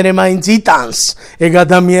და მე მაინც იტანს, ეგ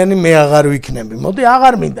ადამიანი მე აღარ ვიქნები. მოდი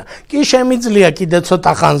აღარ მინდა. კი შემიძლია კიდე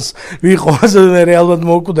ცოტა ხანს ვიყო, მე რეალურად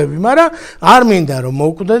მოვკვდები, მაგრამ არ მინდა რომ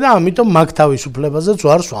მოვკვდე და ამიტომ მაგ თავისუფლებაზეც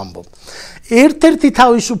უარს ვამბობ. ერთ-ერთი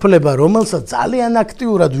თავისუფლება, რომელსაც ძალიან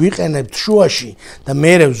აქტიურად ვიყენებთ შუაში და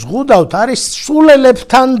მერე ვზღუდავთ, არის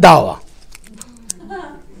სულელებთან დავა.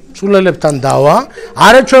 სულელებთან დავა,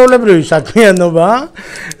 არაჩვეულებრივი საქმიანობა,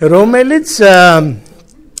 რომელიც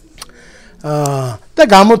და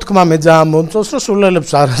გამოთქმა მე ძალიან მომწონს, რომ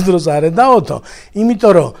სულელებს არასდროს არ ედაოთო,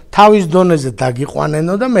 იმიტომ რომ თავის დონეზე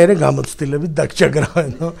დაგიყვანენო და მერე გამოცდილებით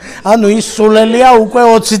დაგჭაგრავენო. ანუ ის სულელია უკვე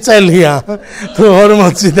 20 წელია, თუ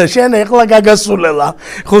 40 და შენ ეხლა გაგასულელა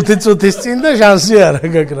 5 წუთის წინ და შანსი არა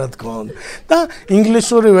გაქვს რა თქმა უნდა. და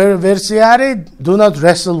ინგლისური ვერსია არის do not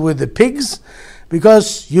wrestle with the pigs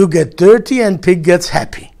because you get dirty and pig gets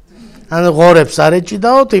happy. ანუ ღორებს არ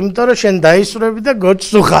ეჭიდაოთ, იმიტომ რომ შენ დაისვრები და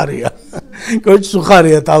გოჩს უხარია. გოჩს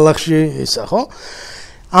უხარია ტალახში ისა, ხო?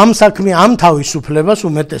 ამ საქმე ამ თავისუფლებას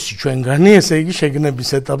უმეტესი ჩვენგანი, ესე იგი შეგნების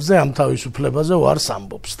ეტაპზე ამ თავისუფლებაზე ვარს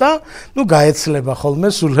ამბობს და გაეცლება ხოლმე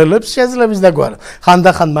სულელებს შეძლების დაგვარად.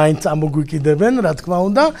 ხანდახან მაინც ამოგვიკიდებენ, რა თქმა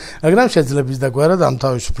უნდა, მაგრამ შეძლების დაგვარად ამ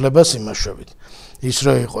თავისუფლებას იმაშვებით. ის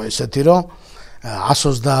რო იყო ესეთი, რომ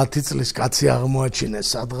 130 წლის კაცი აღმოაჩინეს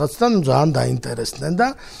სადღაც და ძალიან დაინტერესდნენ და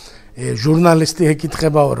ჟურნალისტი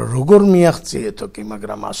ეკითხებაო, რომ როგორ მიაღწიეთო კი,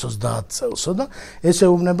 მაგრამ 130 წელსო და ესე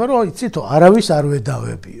უუბნება, რომ იცითო, არავის არ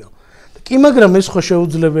ვედავებიო. კი, მაგრამ ეს ხო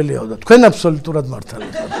შეუძლებელიაო და თქვენ აბსოლუტურად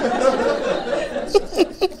მართალია.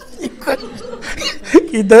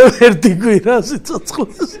 კიდევ ერთი კვირა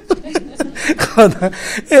სიცოცხლეს.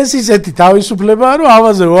 ეს ისეთი თავისუფლებაა, რომ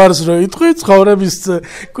ამაზე ვარს რო იტყვი, ცხოვრების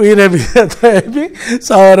კვირები და თვეები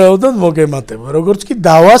სავარაუდოდ მოგემატება. როგორც კი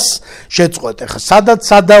დავას შეწყვეტ, ხა სადაც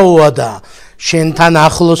სადაოა და შენთან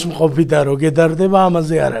ახლოს მყოფი და რო გედარდება,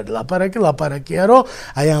 ამაზე არ არის ლაპარაკი, ლაპარაკია, რომ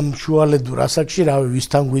აი ამ შუალედურ ასაკში რავი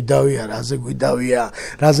ვისთან გვიდავია, რაზე გვიდავია,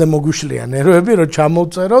 რაზე მოგვიშლია ნერვები, რომ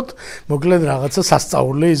ჩამოვწეროთ, მოკლედ რაღაცა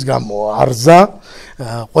სასწაული ის გამოა, არზა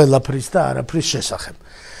ყველაფრის და არაფრის შესახებ.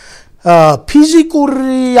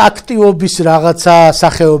 ფიზიკური აქტივობის რაღაცა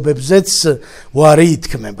სახეობებზეც ვარი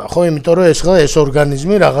ითქმება, ხო? იმიტომ რომ ეს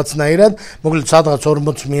ორგანიზმი რაღაცნაირად, მოკლედ სადღაც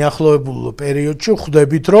 40 მიახლოებულ პერიოდში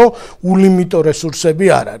ხვდებით, რომ ულიმიტო რესურსები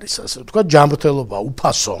არ არის, ასე ვთქვათ, ჯანმრთელობა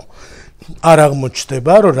უფასო არ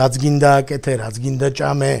აღმოჩნდება, რომ რაც გინდა აკეთე, რაც გინდა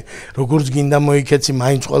ჭამე, როგორც გინდა მოიქეცი,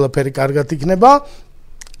 მაინც ყველაფერი კარგად იქნება.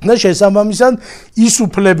 და შესაბამისად ის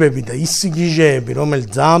უფლებები და ის სიგიჟეები, რომელიც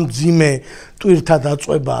ძალიან მძიმე ტვირთა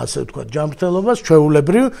დაწყვება, ასე ვთქვათ, ჯანმრთელობას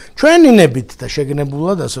ჩვეულებრივ ჩვენინებით და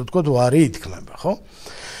შეგნებულად, ასე ვთქვათ, ვარი ითქმება, ხო?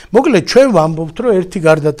 მოკლედ ჩვენ ვამბობთ, რომ ერთი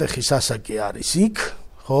გარდატეხის ასაკი არის იქ,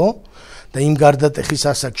 ხო? და იმ გარდატეხის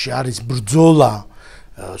ასაკში არის ბრძოლა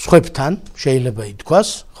სხვებთან, შეიძლება ითქვას,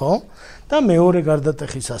 ხო? და მეორე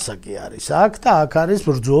გარდატეხის ასაკი არის აქ და აქ არის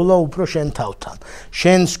ბრძოლა უფრო შენ თავთან,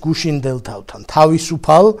 შენს გუშინდელ თავთან,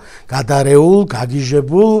 თავისუფალ, გადარეულ,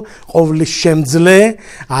 გაგიჟებულ, ყოვლის შემძლე,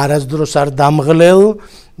 არასდროს არ დამღლელ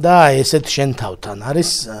და ესეთ შენ თავთან არის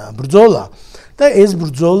ბრძოლა და ეს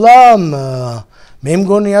ბრძოლა მე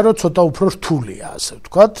მგონია, რომ ცოტა უფრო რთულია, ასე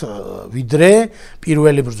ვთქვათ, ვიდრე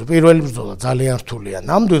პირველი ბრძოლა. პირველი ბრძოლა ძალიან რთულია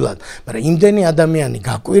ნამდვილად, მაგრამ იმდენი ადამიანი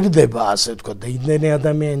გაკვირდება, ასე ვთქვათ, და იმდენი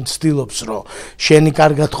ადამიანი ცდილობს, რომ შენი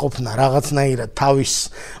კარგად ყოფნა რაღაცნაირად თავის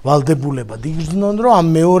ვალდებულებად იგრძნონ, რომ ამ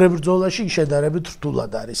მეორე ბრძოლაში შედარებით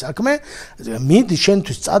რთულად არის საქმე. მიდი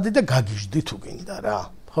შენთვის წადი და გაგიჟდი თუ გინდა რა.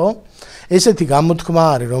 ხო? ესეთი გამოთქმა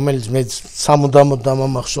არის, რომელიც მე სამუდამოდ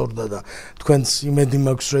დამამახსოვრდა და თქვენს იმედი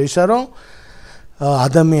მაქვს, რომ ისა რომ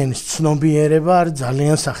ადამიანის ცნობიერება არის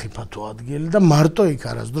ძალიან სახიფათო ადგილი და მარტო იქ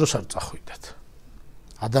არასდროს არ წახვიდეთ.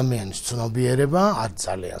 ადამიანის ცნობიერება არის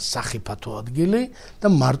ძალიან სახიფათო ადგილი და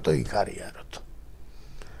მარტო იქ არიაროთ.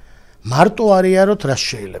 მარტო არიაროთ, რა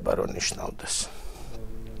შეიძლება რომ ნიშნავდეს?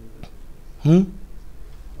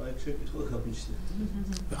 აი შეკითხვა გაბიჭდეთ.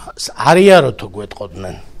 არიაროთო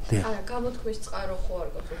გვეტყოდნენ. არა, გამოთქმის წყარო ხო არ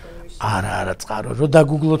გაქვს? არა, წყარო. რო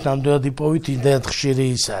დაგუგლოთ ნამდვილად იპოვით, იმდენად ხშირი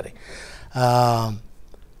ის არის.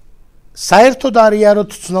 საერთოდ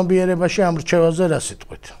არიაროთ ცნობიერებაში ამ რჩევაზე რა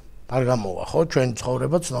სიტყვით? არ გამოვა, ხო? ჩვენი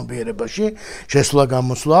ცხოვრება ცნობიერებაში შესვლა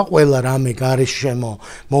გამოსვლა, ყველა რამე გარშემო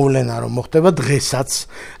მოვლენა რომ მოხდება, დღესაც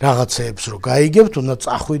რაღაცეებს რო გაიგებთ, უნდა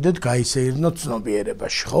წახვიდეთ, გაისეირნოთ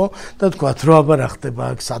ცნობიერებაში, ხო? და თქვათ, რომ აბა რა ხდება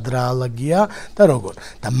აქ, სად რა ალაგია და როგორ.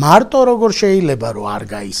 და მარტო როგორ შეიძლება რომ არ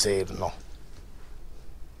გაისეირნო?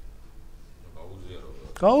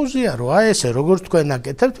 გაუზიარო, აი ესე როგორც თქვენ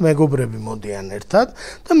აკეთებთ, მეგობრები მოდიან ერთად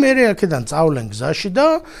და მე აქედან წავლენ გზაში და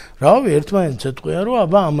რავი, ერთმანეთს ეთყვია, რომ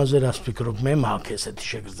აბა ამაზე რას ფიქრობ, მე მაქვს ესეთი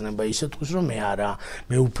შეგრძნება, ისე თქოს, რომ მე არა,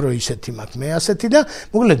 მე უფრო ისეთი მაქვს, მე ასეთი და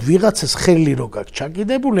მოკლედ ვიღაცას ხელი რო გაქვს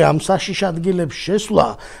ჩაკიდებული, ამ საშიშ ადგილებში შესვლა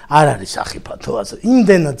არ არის სახიფათო, ასე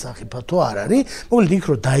იმდენად სახიფათო არ არის, მოკლედ იქ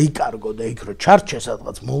რო დაიკარგო და იქ რო ჩარჩე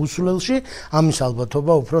სადღაც მოუსვლელში, ამის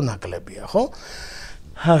ალბათობა უფრო ნაკლებია, ხო?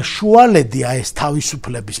 შუალედი ეს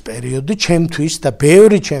თავისუფლების პერიოდი ჩემთვის და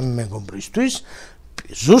ბევრი ჩემი მეგობრისთვის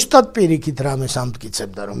ზუსტად პირიქით რამეს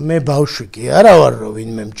ამტკიცებდა, რომ მე ბავშვი კი არა ვარ, რომ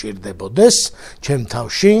ვინმე მჭირდებოდეს ჩემ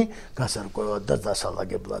თავში გასარკვევად და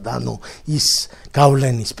დასალაგებლად. ანუ ის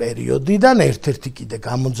გავლენის პერიოდიდან ერთ-ერთი კიდე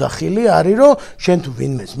გამოძახილი არის, რომ შენ თუ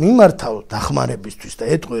ვინმეს მიმართავ დახმარებისთვის და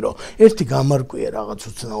ეტყვი, რომ ერთი გამარკვია რაღაც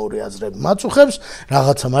უცნაური აზრები მაწუხებს,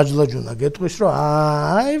 რაღაცა მაჯლაჯუნა გეტყვის, რომ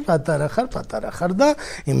აი პატარა ხარ და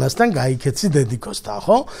იმასთან გაიქეცი დედიკოსთან,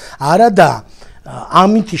 ხო? არა და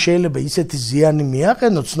ამით შეიძლება ისეთი ზიანი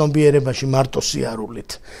მიაყენო ცნობიერებაში მარტო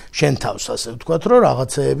სიარულით შენ თავს, ასე ვთქვათ, რომ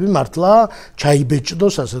რაღაცეები მართლა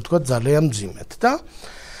ჩაიბეჭდოს, ასე ვთქვათ, ძალიან მძიმედ და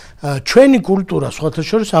ჩვენი კულტურა სხვათა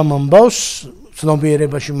შორის ამ ამბავს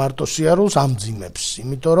ცნობიერებაში მარტო სიარულს ამძიმებს,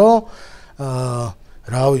 იმიტომ რომ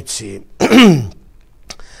რა ვიცი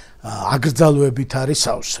აგრძალვებით არის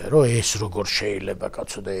სავსე, რომ ეს როგორ შეიძლება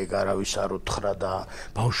კაცო და ეგ არავის არ უთხრა და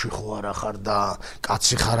ბავშვი ხო არა ხარ და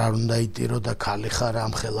კაცი ხარ არ უნდა იტირო და ქალი ხარ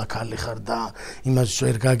ამხელა ქალი ხარ და იმას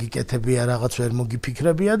ვერ გაგიკეთებია რაღაც ვერ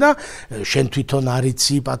მოგიფიქრებია და შენ თვითონ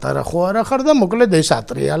არიცი პატარა ხო არა ხარ და მოკლედ ეს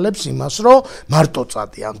ატრიალებს იმას რომ მარტო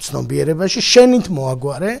წადი ამ ცნობიერებაში შენით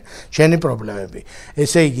მოაგვარე შენი პრობლემები.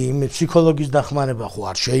 ესე იგი იმ ფსიქოლოგის დახმარება ხო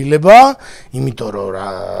არ შეიძლება, იმიტომ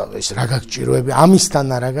რომ ეს რა გაგჭიროები ამისთან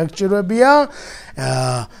რა ჭირვებია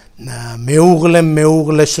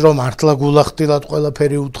მეუღლეს რომ მართლა გულახდილად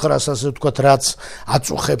ყველაფერი უთხრას ასე ვთქვათ რაც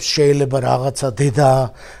აწუხებს შეიძლება რაღაცა დედა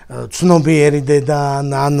ცნობიერი დედა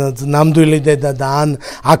ან ნამდვილი დედა და ან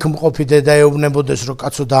აქ მყოფი დედა ეუბნებოდეს რომ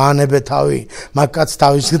კაცო დაანებე თავი მაგ კაცს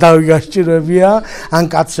თავის თავი გასჭირვებია ან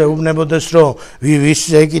კაცს ეუბნებოდეს რომ ვის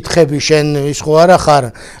ეკითხები შენ ის ხო არა ხარ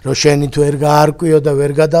რომ შენით ვერ გაარკვიო და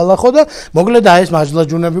ვერ გადალახო და მოკლედ აი ეს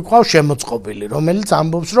მაჟლაჯუნები ყავს შემოწყობილი რომელიც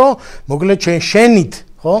ამბობს რომ მოკლედ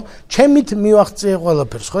შენით ხო? ჩემით მივახციე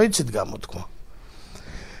ყველაფერს, ხო იცით გამოთქმა?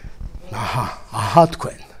 აჰა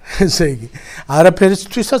თქვენ. ესე იგი,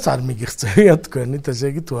 არაფერისთვისაც არ მიგიღწევია თქვენით, ესე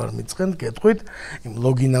იგი თუ არ მიწყენთ, გეტყვით, იმ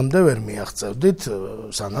ლოგინამდე ვერ მიაღწევდით,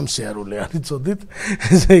 სანამ სიარული არ იცოდით,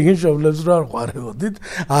 ესე იგი, მშობლებს რო არ ყვარებოდით,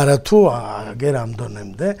 არა თუ აგერ ამ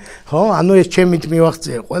დონემდე, ხო? ანუ ეს ჩემით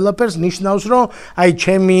მივახციე ყველაფერს, ნიშნავს, რომ აი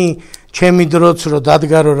ჩემი დროც რო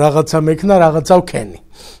დადგა რომ რაღაცა მექნა, რაღაცა ვქენი.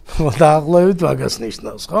 დაახლოებით მაგას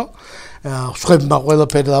ნიშნავს, ხო? სხვებმა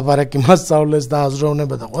ყველაფერი ლაპარაკი მასწავლეს და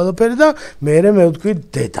აზროვნება და ყველაფერი და მე ვთქვი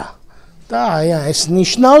დედა. და აი ეს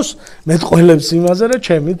ნიშნავს მეტყველებს იმაზე, რომ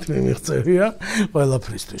ჩემით მიმიღწევია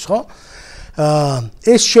ყველაფრისთვის, ხო?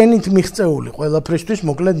 ეს შენით მიღწეული ყველაფრისთვის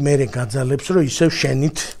მოკლედ მე გაძალებს, რომ ისევ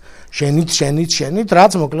შენით,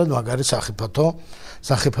 რაც მოკლედ მაგარი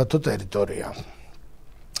სახიფათო ტერიტორია.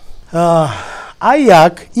 აი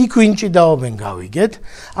აქ იქ ვინ ჭიდაობენ გავიგეთ,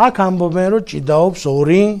 აქ ამბობენ რომ ჭიდაობს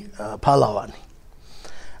ორი ფალავანი.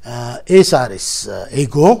 ეს არის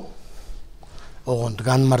ეგო, ოღონდ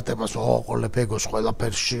განმარტებას მოვაყოლებ ეგოს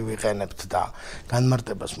ყველაფერში ვიყენებთ და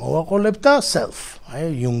განმარტებას მოვაყოლებ და self, აი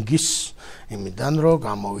იუნგის იმიდან რომ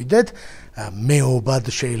გამოვიდეთ, მეობად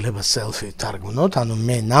შეიძლება self-ი თარგმნოთ, ანუ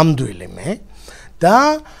მე ნამდვილი მე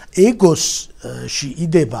და ეგოსში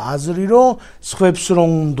იდება აზრი რომ სხვებს რომ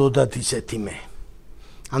უნდოდათ ისეთი მე.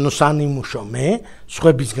 ანუ სანიმუშო მე,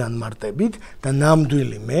 სხვების განმარტებით და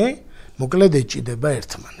ნამდვილი მე, მოკლედ ეჭიდება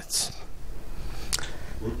ერთმანეთს.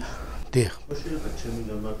 დიახ. შეიძლება ჩემი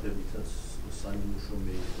განმარტებითაც სანიმუშო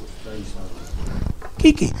მე იყოს და ის არ არის.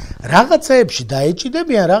 კი, რაღაცაებში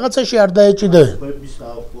დაეჭიდებიან, რაღაცაში არ დაეჭიდებიან. სხვების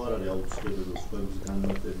აუხო არ არის აუცილებელი სხვების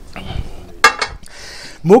განმარტებით.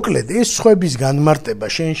 მოკლედ ეს სხვების განმარტება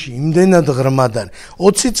შენში იმდენად ღრმად არის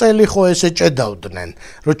 20 წელი ხო ესე ჭედავდნენ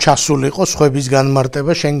რომ ჩასულიყო სხვების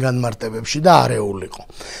განმარტება შენ განმარტებებში და არეულიყო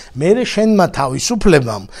მერე შენმა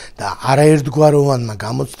თავისუფლებამ და არაერთგვაროვანმა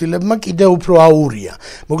გამოცდილებმა კიდევ უფრო აურია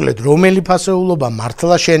მოკლედ რომელი ფასეულობა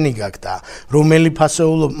მართლა შენი გაქვს და რომელი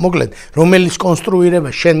ფასეულობა მოკლედ რომელის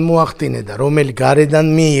კონსტრუირება შენ მოახდინე და რომელი გარედან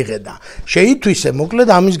მიიღე და შეითვისე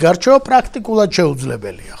მოკლედ ამის გარჩევა პრაქტიკულად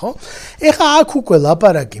შეუძლებელია ხო ეხა აქ უკვე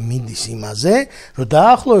ლაპარაკი მიდის იმაზე, რომ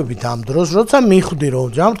დაახლოებით ამ დროს, როცა მიხვდი, რომ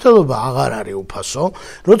ჯანმრთელობა აღარ არის უფასო,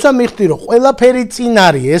 როცა მიხვდი, რომ ყველაფერი წინ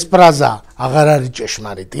არის, ეს ფრაზა აღარ არის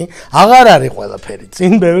ჭეშმარიტი, აღარ არის ყველაფერი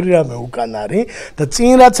წინ, ბევრი რამე უკან არის და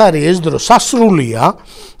წინ რაც არის ეს დრო სასრულია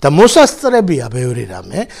და მოსასწრებია ბევრი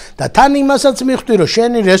რამე და თან იმასაც მიხვდი, რომ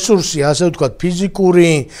შენი რესურსი, ასე ვთქვათ,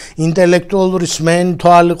 ფიზიკური, ინტელექტუალური სმენი,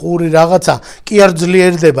 თვალი, ყური რაღაცა კი არ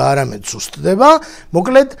ძლიერდება, არამედ სუსტდება,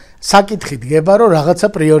 მოკლედ საკითხი დგება, რომ რაღაცა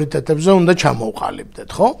პრიორიტეტებზე უნდა ჩამოვყალიბდეთ,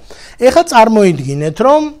 ხო? ეხლა წარმოიდგინეთ,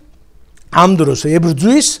 რომ ამ დროს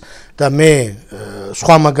ებრძვის და მე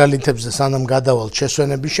სხვა მაგალითებზე სანამ გადავალ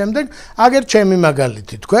შესვენების შემდეგ, აგერ ჩემი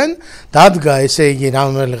მაგალითი თქვენ, დადგა ესე იგი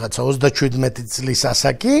რომელიღაცა 37 წლის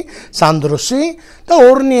ასაკი, სანდროსი და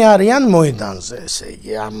ორნი არიან მოედანზე, ესე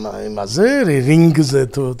იგი ამ იმაზე, რინგზე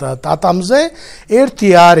თუ ტატამზე, ერთი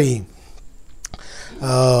არის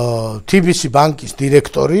TBC ბანკის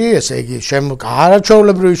დირექტორი, ესე იგი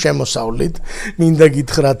არაჩვეულებრივი შემოსავლით, მინდა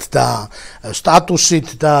გითხრათ და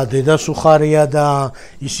სტატუსით და დედას უხარია და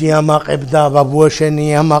ის იამაყებდა, ბაბუა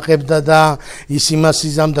შენი იამაყებდა და ის იმას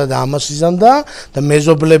იზამდა და ამას იზამდა და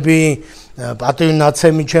მეზობლები პატივი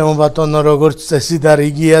ნაცემი ჩემო ბატონო როგორც წესი და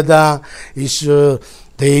რიგია და ის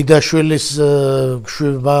დეიდაშვილის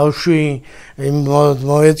ბავშვი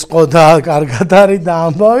მოეწყო და კარგად არის და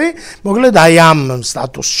ამბავი, მოკლედ აი ამ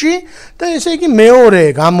სტატუსში და ესე იგი მეორე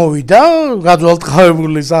გამოვიდა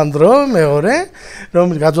გაძვალტყავებული ანდრო მეორე,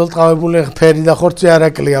 რომელიც გაძვალტყავებული ფერი და ხორცი არ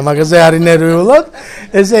აკლია, მაგაზე არის ნერვიულად,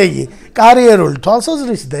 ესე იგი კარიერული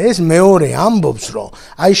თვალსაზრისით და ეს მეორე ამბობს, რომ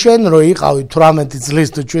აი შენ რო იყავი 18 წლის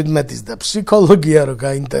თუ 17-ის და ფსიქოლოგია რო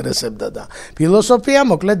გაინტერესებდა და ფილოსოფია,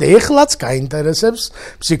 მოკლედ ეხლაც გაინტერესებს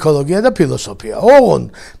ფსიქოლოგია და ფილოსოფია.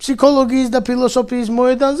 ოღონდ ფსიქოლოგიის და ფილოსოფიის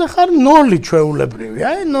მოედანზე ხარ 0 ჩვეულებრივი,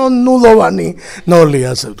 აი ნულოვანი 0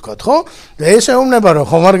 ასე ვთქვათ, ხო? და ეს ეუბნება რომ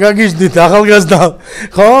ხომ არ გაგიჟდით ახალგაზრდა,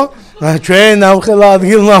 ხო? ჩვენ ამხელა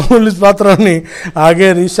ადგილმამულის პატრონი,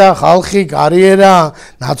 აგერ ისა ხალხი, კარიერა,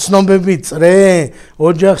 ნაცნობები, წრე,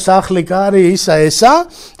 ოჯახ, სახლი, კარი, ისა ესა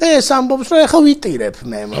და ეს ამბობს რომ ეხა ვიტირებ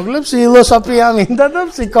მე, მოკლედ ფილოსოფია მინდა და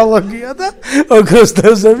ფსიქოლოგია და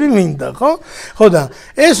ოქროსდევზები მინდა, ხო? ხო და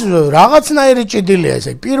ეს რაღაცნაირი ჭიდილია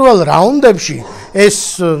ესე. პირველ რაუნდებში ეს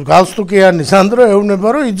გალსტუკიანი ანდრო ეუბნება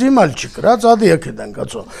რომ იძიმალჩიკ რა წადი აქედან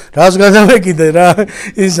კაცო. რას გადავეკიდე რა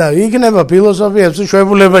ისა იქნება ფილოსოფიას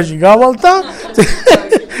შვებულებაში გავალთა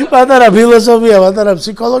პატარა ფილოსოფია, პატარა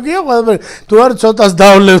ფსიქოლოგია, ყველაფერი თუ არ ცოტას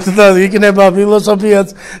დავლევთ და იქნება ფილოსოფიაც,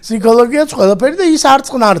 ფსიქოლოგიაც, ყველაფერი და ის არ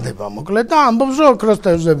წყნარდება, მოკლედ და ამბობს რომ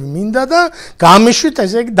ოქროსდევზები მინდა და გამიშვით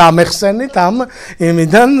ესე იგი დამეხსენით ამ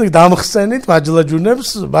იმიდან, დამხსენით მაჯლაჯუნებს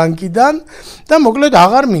ბანკიდან და მოკლედ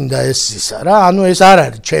აღარ მინდა ეს ისა რა, ანუ ეს არ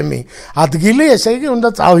არის ჩემი ადგილი, ესე იგი უნდა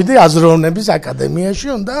წავიდე აზროვნების აკადემიაში,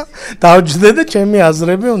 უნდა დავჯდე და ჩემი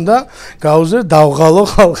აზრები უნდა გავუზრდე, დავღალო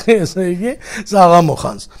ხალხი, ესე იგი საღამო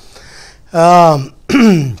ხანს.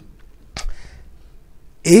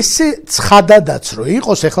 ესე ცხადადაც რო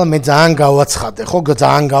იყოს, ეხლა მე ძალიან გავაცხადე, ხო,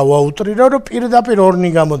 ძალიან გავაუტრირო, რომ პირდაპირ ორნი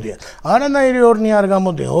გამოდიან. არანაირი ორნი არ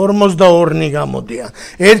გამოდიან, 42 გამოდიან.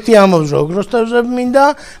 ერთი ამბობს რომ ოქროსდევზები მინდა,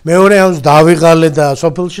 მეორე ამბობს დავიღალე და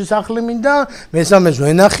სოფელში სახლი მინდა, მესამეს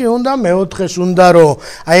ვენახი უნდა, მეოთხეს უნდა რომ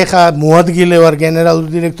აი ხა მოადგილე ვარ გენერალური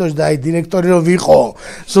დირექტორი და აი დირექტორი რო ვიყო,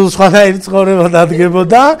 სულ სხვანაირი ცხოვრება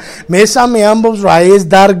დადგებოდა. მესამე ამბობს რომ აი ეს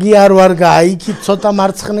დარგი არ ვარ და აი იქით ცოტა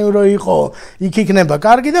მარცხნივ რო იყო, იქ იქნება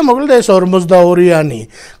კარგი და მოკლედ ეს 42-იანი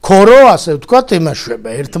ქორო ასე ვთქვათ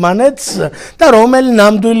იმაშვება ერთმანეთს და რომელი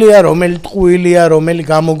ნამდვილია, რომელი ტყუილია, რომელი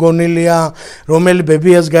გამოგონილია, რომელი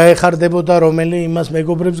ბებიას გაეხარდებოდა, რომელი იმას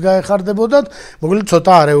მეგობრებს გაეხარდებოდათ, მოკლედ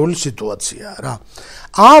ცოტა არეული სიტუაციაა რა.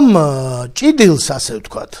 ამ ჭიდილს ასე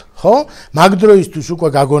ვთქვათ, ხო? მაგ დროისთვის უკვე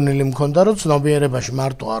გაგონილი მქონდა რომ ცნობიერებაში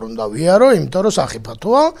მარტო არ უნდა ვიარო, იმიტომ რომ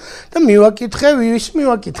სახიფათოა და მივაკითხე, ვის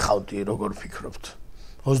მივაკითხავდი, როგორ ფიქრობთ?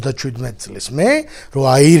 37 წლის მე, რომ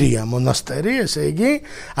აირია მონასტერი, ესე იგი,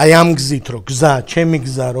 აი ამ გზით რომ გზა, ჩემი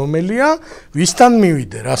გზა რომელია, ვისთან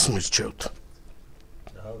მივიდე, რას მისჩევთ?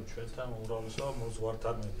 ჩვენთან უბრალესო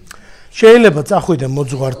მოძღვართან მიდის. შეიძლება წახვიდე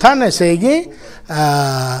მოძღვართან, ესე იგი,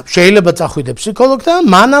 შეიძლება წახვიდე ფსიქოლოგთან,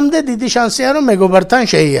 მანამდე დიდი შანსია რომ მეგობართან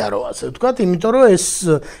შეიარო, ასე ვთქვათ, იმიტომ რომ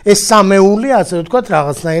ეს სამეული, ასე ვთქვათ,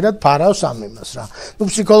 რაღაცნაირად ფარავს ამ იმას რა. ნუ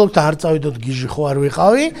ფსიქოლოგთან არ წავიდოთ, გიჟი ხო არ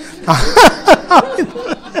ვიყავი.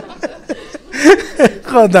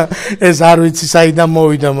 ხო და ეს არ ვიცი საიდან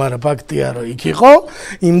მოვიდა, მაგრამ ფაქტია რომ იქ იყო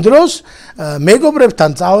იმ დროს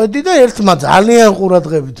მეგობრებთან წავედი და ერთმა ძალიან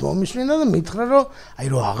ყურადღებით მომისმინა და მითხრა რომ აი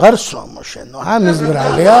რომ აღარ სვამო შენო, ამის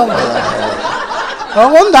ბრალია.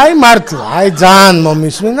 ოღონდ აი მართლა, აი ძალიან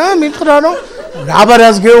მომისმინა, მითხრა რომ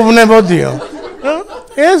რაბარას გეუბნებოდიო.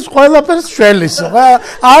 ეს ყველაფერს შველის,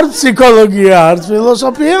 არ ფსიქოლოგია, არ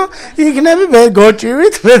ფილოსოფია, იქნები მე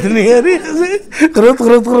გოჭივით, ბედნიერი,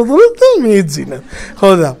 ღრუთ და მიიძინა.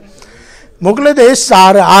 ხო და მოკლედ ეს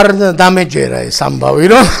არ დამეჯერა ეს ამბავი,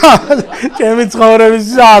 რომ ჩემი ცხოვრების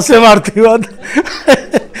ასე მარტივად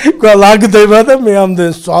გვალაგდება და მე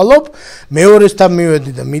ამდენ სწავლობ. მეორესთან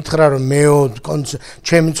მივედი და მითხრა რომ მეო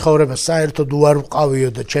ჩემი ცხოვრება საერთოდ უარ ვყავიო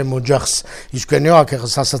და ჩემ ოჯახს ისქენიო, აქ ახლა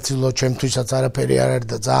სასაცილო ჩემთვისაც არაფერი არ არის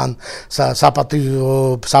და ძალიან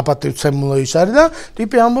საპატივცემულო ის არის და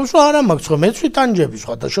ტიპი ამბობს რომ არა მაქვს ხო მეც ვიტანჯები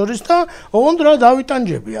სხვათა შორის და ოღონდ რა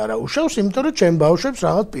დავიტანჯები არა უშავს, იმიტომ რომ ჩემ ბავშვებს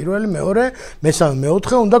რაღაც პირველი, მეორე, მესამე,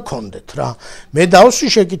 მეოთხე უნდა კონდეთ რა. მე დავსვი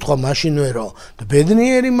შეკითხვა მაშინვე რომ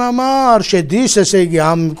ბედნიერი მამა არ შედის, ესე იგი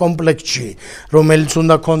ამ კომპლექტში, რომელიც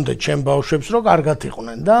უნდა კონდეთ ჩემ ბავშვებს რომ კარგად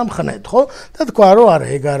იყვნენ და მხნეთ, ხო? და თქვა რომ არა,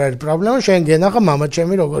 ეგ არ არის პრობლემა, შენ გენახა მამა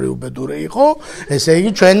ჩემი როგორი უბედური იყო, ესე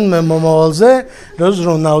იგი ჩვენ მომავალზე რო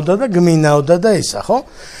ზრუნავდა და გმინავდა და ისა, ხო?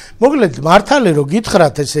 მოკლედ მართალი რომ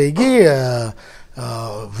გითხრათ, ესე იგი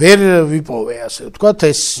ვერ ვიპოვე, ასე ვთქვათ,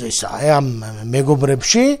 ეს ამ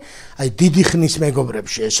მეგობრებში, აი დიდი ხნის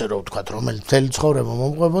მეგობრებში ესე რომ ვთქვათ, რომელიც მთელი ცხოვრება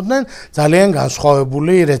მომყვებოდნენ, ძალიან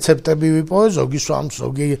განსხვავებული რეცეპტები ვიპოვე, ზოგი swams,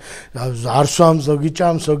 ზოგი არ swams, ზოგი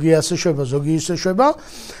ჭამს, ზოგი ასე შვება, ზოგი ისე შვება.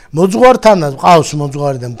 მოძღვართანაც ყავს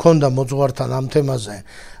მოძღვარი და მქონდა მოძღვართან ამ თემაზე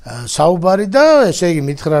საუბარი და ესე იგი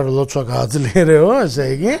მითხრა რომ ლოცვა გააძლიერეო, ესე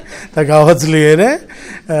იგი და გავაძლიერე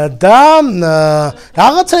და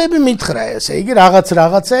რაღაცეები მითხრა, ესე იგი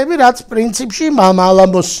რაღაცეები, რაც პრინციპში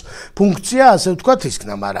მამალამბოს ფუნქცია, ასე ვთქვათ,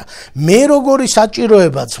 ისქნა, მაგრამ მე როგორი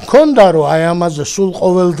საჭიროებაც მქონდა, რომ აი ამაზე სულ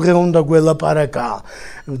ყოველ დღე უნდა გველაპარაკა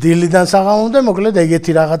დილიდან საღამომდე, მოკლედ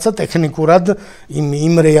ეგეთი რაღაცა ტექნიკურად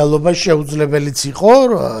იმ რეალობაში შეუძლებელიც იყო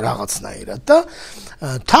რაღაცნაირად და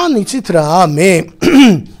თან იცით რა, მე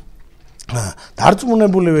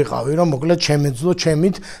დარწმუნებული ვიყავი, რომ მოკლედ შემეძლო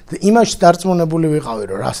ჩემით, იმაში დარწმუნებული ვიყავი,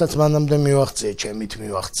 რომ რასაც მანამდე მივახციე, ჩემით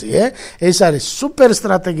მივახციე, ეს არის სუპერ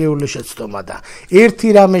სტრატეგიული შეცდომა და ერთი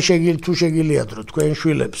რამე თუ შეგიძლიათ, რომ თქვენ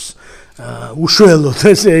შვილებს უშველოთ,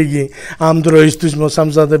 ესე იგი, ამ დროისთვის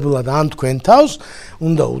მოსამზადებლად ან თქვენ თავს,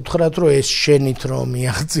 უნდა უთხრათ, რომ ეს შენით რომ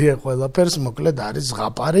მიაღწიე ყველაფერს, მოკლედ არის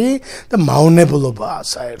ზღაპარი და მავნებლობაა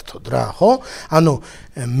საერთოდ რა, ხო? ანუ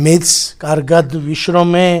მეც კარგად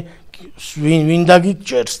ვიშრომე ვინ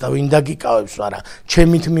დაგიჭერს და ვინ დაგიკავებს, მაგრამ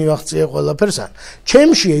ჩემით მივახციე ყველაფერს, ან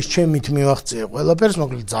ჩემში ეს ჩემით მივახციე ყველაფერს,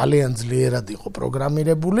 მოკლედ ძალიან ძლიერად იყო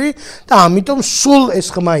პროგრამირებული და ამიტომ სულ ეს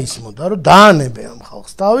ხმა ისმოდა, რომ დაანებე ამ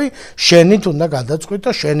ხალხს თავი, შენით უნდა გადაწყვიტო,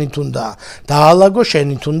 შენით უნდა დაალაგო,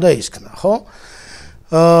 შენით უნდა ისქნა, ხო?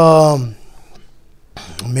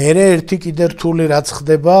 მერე ერთი კიდე რთული რაც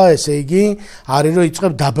ხდება, ესე იგი, არის რომ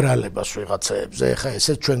იწყებ დაბრალებას ვიღაცეებზე. ეხა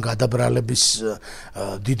ესე ჩვენ გადაბრალების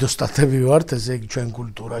დიდოსტატები ვართ, ესე იგი ჩვენ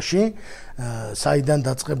კულტურაში, საიდან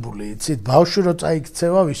დაწყებული იცით? ბავშვი რო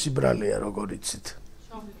წაიქცევა, ვისი ბრალია, როგორ იცით?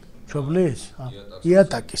 მშობლის?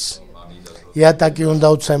 იატაკის. იატაკი უნდა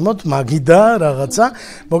უცემოთ, მაგიდა რაღაცა,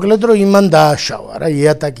 მოკლედ რომ იმან დააშავა რა,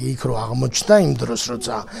 იატაკი იქ რო აღმოჩნდა იმ დროს,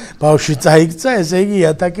 როცა ბავშვი წაიქცა, ესე იგი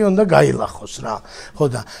იატაკი უნდა გაილახოს რა. ხო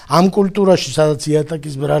და ამ კულტურაში, სადაც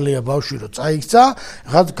იატაკის ბრალია ბავშვი რო წაიქცა,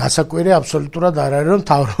 ხა გასაკვირი აბსოლუტურად არ არის, რომ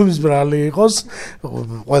თავრობის ბრალი იყოს,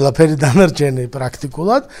 ყველაფერი დანარჩენი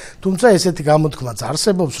პრაქტიკულად, თუმცა ესეთი გამოთქმაც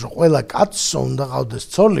არსებობს, რომ ყველა კაცსო უნდა ყავდეს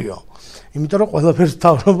ცოლიო, იმიტომ რომ ყველაფერს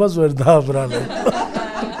თავრობას ვერ დააბრალებ.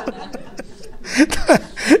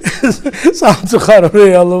 სამწუხარო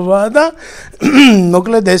რეალობაა და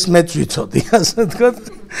მოკლედ ეს მეც ვიცოდი, ასე ვთქვათ,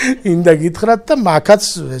 ინდა გითხრათ და მაგაც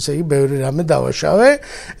ესე იგი ბევრი რამე დავაშავე,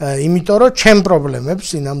 იმიტომ რომ ჩემ პრობლემებს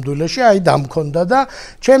სინამდვილეში აი დამქონდა და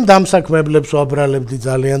ჩემ დამსაქმებლებს ვაბრალებდი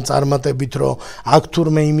ძალიან წარმატებით, რომ აქ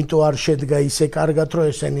თურმე იმიტომ არ შედგა ისე კარგად, რომ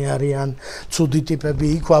ესენი არიან ცუდი ტიპები,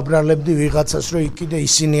 იქ ვაბრალებდი ვიღაცას, რომ იქ კიდე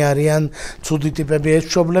ისინი არიან ცუდი ტიპები, ეს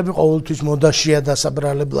მშობლები ყოველთვის მოდაშია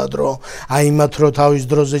დასაბრალებლად, რომ აიმათ რომ თავის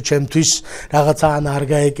დროზე ჩემთვის რაღაცა ან არ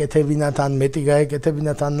გაეკეთებინათ, ან მეტი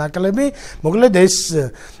გაეკეთებინათ, ან ნაკლები, მოკლედ ეს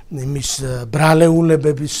იმის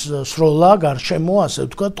ბრალეულებების სროლა გარშემო, ასე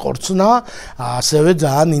ვთქვათ, ყორცნა, ასევე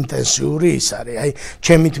ძალიან ინტენსიური ის არის. აი,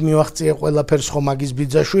 ჩემით მივახციე ყველაფერს ხომ მაგის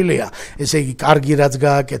ბიძაშვილია, ესე იგი, კარგი რაც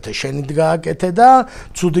გააკეთე, შენით გააკეთე და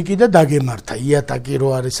ცუდი კიდე დაგემართა. იატაკი რო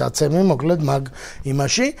არის აცემი, მოკლედ მაგ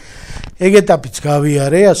იმაში ეგ ეტაპიც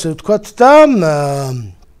გავიარე, ასე ვთქვათ და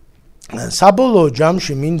საბოლოო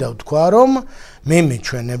ჯამში მინდა ვთქვა, რომ მე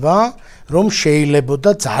მეჩვენება, რომ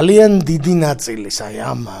შეიძლებოდა ძალიან დიდი ნაწილის აი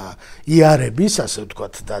ამ იარების, ასე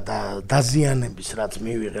ვთქვათ, და დაზიანების, რაც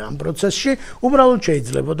მივიღე ამ პროცესში, უბრალოდ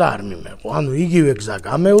შეიძლებოდა არ მიმეყო. ანუ იგივე გზა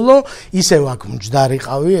გამევლო, ისევ აქ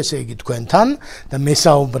მჯდარიყავი, ესე იგი თქვენთან და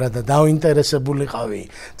მესაუბრა და დავინტერესებულიყავი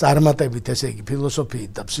წარმატებით, ესე იგი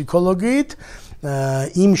ფილოსოფიით და ფსიქოლოგიით.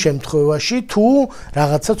 იმ შემთხვევაში თუ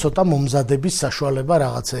რაღაცა ცოტა მომზადების საშუალება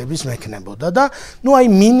რაღაცეების მექნებოდა და ნუ აი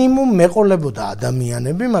მინიმუმ მეყოლებოდა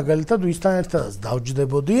ადამიანები, მაგალითად ვისთან ერთადაც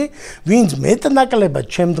დავჯდებოდი, ვინც მეტნაკლებად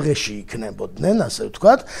ჩემ დღეში იქნებოდნენ, ასე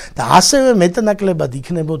ვთქვათ, და ასევე მეტნაკლებად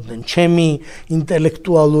იქნებოდნენ ჩემი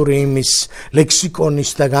ინტელექტუალური იმის ლექსიკონის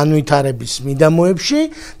და განვითარების მიდამოებში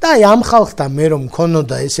და აი ამ ხალხთან მე რომ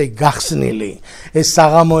მქონოდა ესე გახსნილი ეს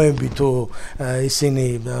საღამოები თუ ისინი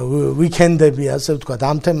ვიკენდები, ასე ვთქვათ,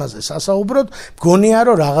 ამ თემაზე სასაუბროდ, მგონია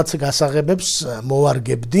რომ რაღაც გასაღებებს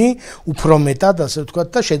მოვარგებდი უფრო მეტად, ასე ვთქვათ,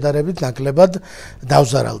 და შედარებით ნაკლებად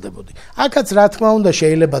დავზარალდებოდი. აქაც რა თქმა უნდა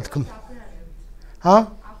შეიძლება თქმა.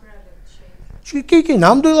 კი,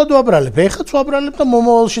 ნამდვილად ვაბრალებ, ეხაც ვაბრალებ და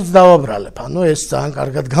მომავალშიც დავაბრალებ. ანუ ეს ძალიან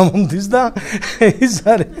კარგად გამომდის და ის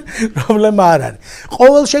არის პრობლემა არ არის.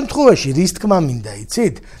 ყოველ შემთხვევაში რის თქმა მინდა,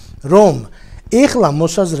 იცით, რომ ეხლა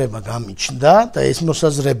მოსაზრება გამიჩნდა და ეს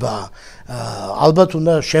მოსაზრება ალბათ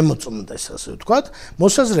უნდა შემოწმდეს, ასე ვთქვათ,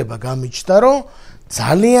 მოსაზრება გამიჩნდა, რომ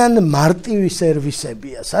ძალიან მარტივი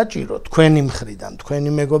სერვისებია საჭირო თქვენი მხრიდან, თქვენი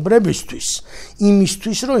მეგობრებისთვის,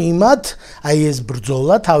 იმისთვის, რომ იმათ აი ეს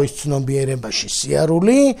ბრძოლა თავის ცნობიერებაში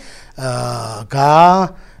სიარული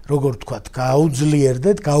როგორ ვთქვათ,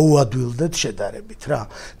 გაუძლიერდეთ, გაუადვილდეთ შედარებით რა.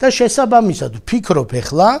 და შესაბამისად ვფიქრობ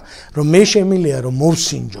ახლა, რომ მე შემიძლია რომ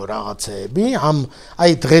მოვსინჯო რაღაცეები,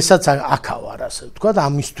 აი დღესაც აქა ვარ, ასე ვთქვათ,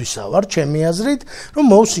 ამისთვისა ვარ, ჩემი აზრით, რომ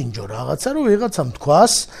მოვსინჯო რაღაცა, რომ ვიღაცამ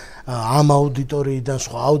თქვას ამ აუდიტორიიდან,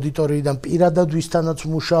 სხვა აუდიტორიიდან პირადად ვისთანაც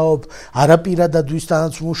ვმუშაობ, არაპირადად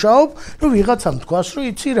ვისთანაც ვმუშაობ, რომ ვიღაცამ თქვას, რომ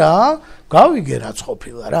იცი რა, გავიგე რაც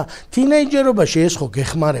ყოფილა რა. თინეიჯერობაში ეს ხო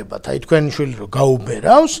გეხმარებათ, აი თქვენი შვილი რომ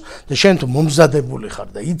გაუბერავს და შენ თუ მომზადებული ხარ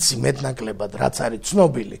და იცი მეტნაკლებად რაც არის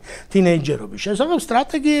ცნობილი თინეიჯერობის შესახებ,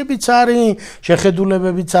 სტრატეგიებიც არის,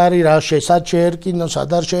 შეხედულებებიც არის, რა შესაძ შეერკინო,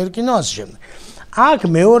 სად არ შეერკინო, ასე შემდეგ. აქ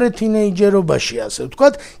მეორე თინეიჯერობაში, ასე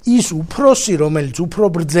ვთქვათ, ის უფროსი, რომელიც უფრო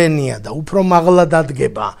ბრძენია და უფრო მაღლა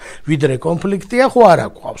დადგება, ვიდრე კონფლიქტია, ხო არ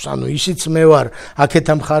აკვავს. ანუ ისიც მე ვარ,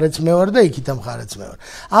 აქეთა მხარეც მე ვარ და იქითა მხარეც მე ვარ.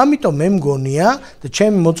 ამიტომ მე მგონია და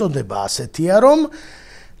ჩემი მოწოდება ასეთია, რომ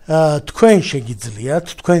თქვენ შეგიძლიათ,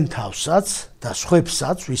 თქვენ თავსაც და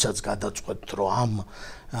სხვებსაც, ვისაც გადაწყვეტთ, რომ ამ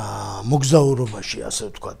მოგზაურობაში, ასე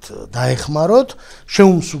ვთქვათ, დაეხმაროთ,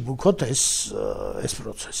 შეუმსუბუქოთ ეს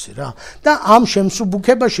პროცესი რა. და ამ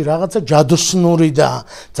შემსუბუქებაში რაღაცა ჯადოსნური და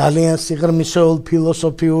ძალიან სიღრმისეული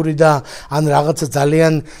ფილოსოფიური და ან რაღაცა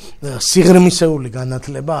ძალიან სიღრმისეული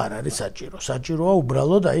განათლება არ არის საჭირო. საჭიროა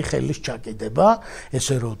უბრალოდ აი ხელის ჩაკიდება,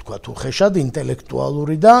 ესე რომ ვთქვათ, უხეშად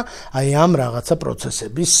ინტელექტუალური და აი ამ რაღაცა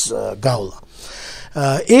პროცესების გავლა.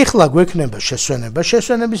 ეხლა გვექნება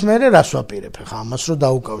შესვენების მერე რას ვაპირებ ხა ამას რომ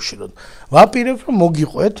დაუკავშიროთ ვაპირებ რომ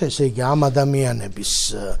მოგიყვეთ ესე იგი ამ ადამიანების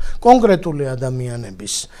კონკრეტული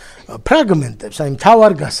ადამიანების ფრაგმენტებს აი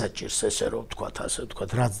მთავარ გასაჭირს ესე რომ ვთქვათ ასე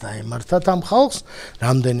ვთქვათ რაც დაემართათ ამ ხალხს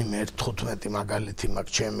რამდენიმე 15 მაგალითი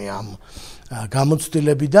მაქვს ჩემი ამ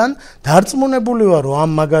გამოცდილებიდან დარწმუნებული ვარ რომ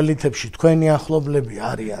ამ მაგალითებში თქვენი ახლობლები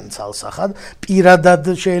არიან ცალსახად პირადად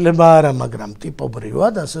შეიძლება არა მაგრამ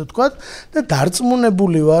ტიპობრივად ასე ვთქვათ და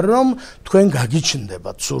დარწმუნებული ვარ რომ თქვენ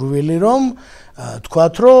გაგიჩნდებათ სურვილი რომ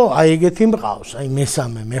თქვათ რომ აი ეგეთი მყავს აი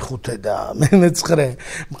მესამე მეხუთე და მე-9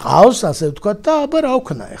 მყავს ასე ვთქვათ და აბა რა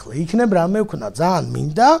ვქნა ახლა იქნებ რამე ვქნა ძალიან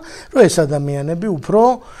მინდა რომ ეს ადამიანები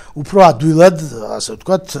უფრო ადვილად ასე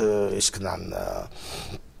ვთქვათ ისქნან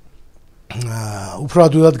უფრო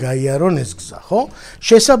ადვილად გაიარონ ეს გზა, ხო?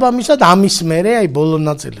 შესაბამისად ამის მერე აი ბოლო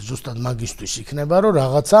ნაწილი ზუსტად მაგისტვის იქნება, რომ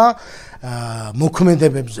რაღაცა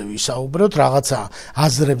მოქმედებებზე ვისაუბროთ, რაღაცა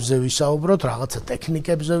აზრებზე ვისაუბროთ, რაღაცა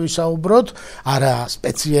ტექნიკებზე ვისაუბროთ, არა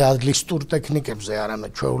სპეციალისტურ ტექნიკებზე,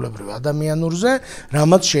 არამედ ჩვეულებრივ ადამიანურზე,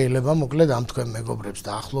 რამაც შეიძლება მოკლედ ამ თქვენ მეგობრებს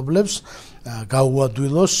და ახლობლებს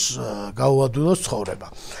გაუადვილოს ცხოვრება.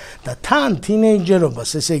 და თან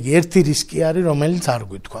თინეიჯერობას, ესე იგი, ერთი რისკი არის, რომელიც არ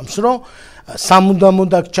გვითქვამს, რომ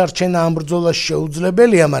სამუდამოდ აქ ჩარჩენა ამ ბრძოლაში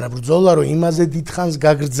შეუძლებელია, მაგრამ ბრძოლა რომ იმაზე დიდხანს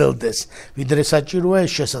გაგრძელდეს, ვიდრე საჭიროა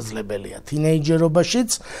ეს შესაძლებელია თინეიჯერობაშიც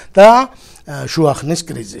და შუახნის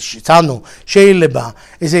კრიზისშიც. ანუ შეიძლება,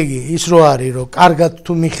 ესე იგი, ის რო არის, რომ კარგად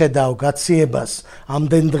თუ მიხედავ გაციებას,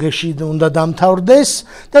 ამდენ დღეში უნდა დამთავრდეს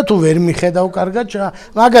და თუ ვერ მიხედავ კარგად,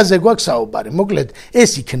 მაგაზე გვაქვს საუბარი. მოკლედ,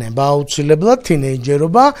 ეს იქნება აუცილებლად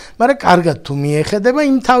თინეიჯერობა, მაგრამ კარგად თუ მიეხედება,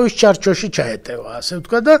 იმ თავის ჩარჩოში ჩაეტევა, ასე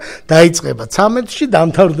ვთქვა და დაიწყება 13-ში,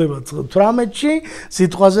 დამთავრდება 18-ში,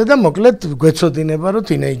 სიტყვაზე და მოკლედ გვეცოდინება, რომ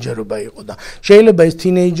თინეიჯერობა იყო და შეიძლება ეს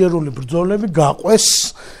თინეიჯერული ბრძოლები გაყვეს,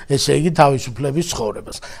 ესე იგი, თავისუფლების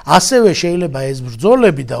ცხოვრებას. ასევე შეიძლება ეს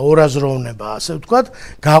ბრძოლები და ორაზროვნება, ასე ვთქვათ,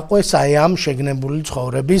 გაყვეს აი ამ შეგნებული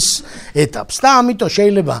ცხოვრების ეტაპს და ამიტომ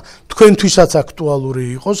შეიძლება თქვენთვისაც აქტუალური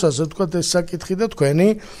იყოს, ასე ვთქვათ, ეს საკითხი და თქვენი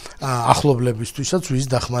ახლობლებისთვისაც ვის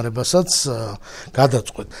დახმარებასაც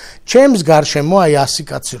გადაწყვეტ. ჩემს გარშემო აი 100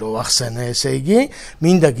 კაცი რო ვახსენე, ესე იგი,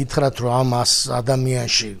 მინდა გითხრათ, რომ ამ 100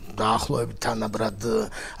 ადამიანში დაახლოებით თანაბრად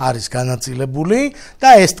არის განაწილებული და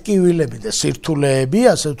ეს ტკივილები და სირთულეები,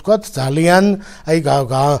 ასე ვთქვათ, ძალიან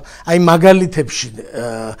აი მაგალითებში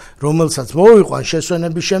რომელსაც მოვიყვან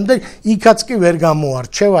შესვენების შემდეგ იქაც კი ვერ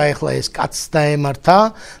გამოარჩევა ახლა ეს კაცს დაემართა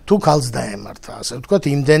თუ ქალს დაემართა ასე ვთქვათ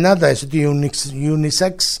იმდენად და ესეთი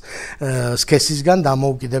unisex სქესისგან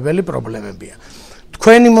დამოუკიდებელი პრობლემებია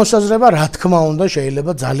თქვენი მოსაზრება რა თქმა უნდა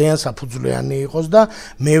შეიძლება ძალიან საფუძვლიანი იყოს და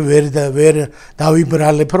მე ვერ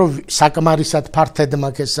დავიბრალებ რომ საკმარისად ფართედ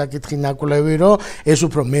მაქვს ეს საკითხი ნაკვლევი რომ ეს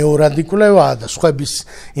უფრო მეორადი კვლევაა და სხვების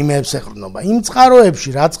იმებს ეყრდნობა იმ წყაროებში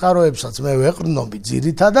რა წყაროებსაც მე ვეყრდნობი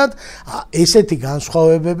ძირითადად ესეთი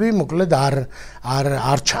განსხვავებები მოკლედ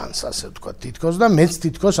არ ჩანს ასე ვთქვათ თითქოს და მეც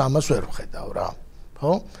თითქოს ამას ვერ ვხედავ რა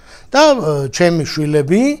ხო? და ჩემი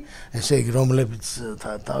შვილები, ესე იგი, რომლებიც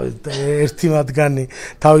ერთი მათგანი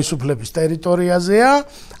თავისუფლების ტერიტორიაზეა,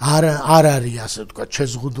 არ არის ასე ვთქვათ,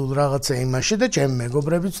 შეზღუდულ რაღაცა იმაში და ჩემი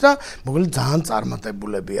მეგობრებიც და მოკლედ ძალიან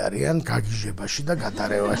წარმატებულები არიან გაგიჟებაში და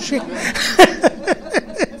გატარევაში.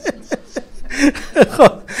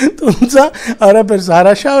 თუმცა არაფერს არ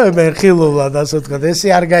აშავებენ ხილულად, ასე ვთქვათ, ესე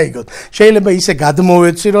არ გაიგოთ. შეიძლება ისე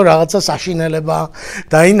გადმოვეცი, რომ რაღაცა საშინელება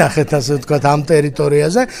დაინახეთ, ასე ვთქვათ, ამ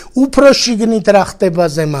ტერიტორიაზე, უფრო შიგნით რა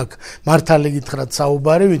ხდებაზე მაქვს მართალი გითხრათ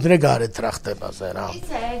საუბარი, ვიდრე გარეთ რა ხდებაზე რა.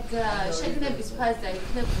 იცი, ეგ შეგნების ფაზა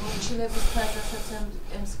იქნებ მომჩილების ფაზასაც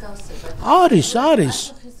ემსგავსება. არის.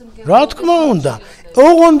 რა თქმა უნდა.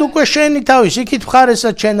 ოღონდ უკვე შენი თავის იქით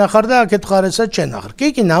მხარესაც შენახარ და აქეთ მხარესაც შენახარ. კი,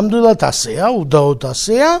 ნამდვილად ასეა, უდაოდ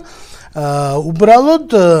ასეა. უბრალოდ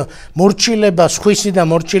მორჩილება, სხვისი და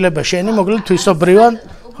მორჩილება შენი მოკლედ თვისობრივად,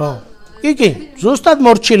 ხო. კი, ზუსტად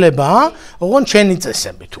მორჩილებაა, ოღონდ შენი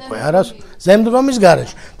წესებით უკვე, არა ზემდგომის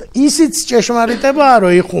გარეშე. ისიც ჭეშმარიტებაა,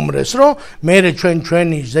 რომ იხუმრეს, რომ მე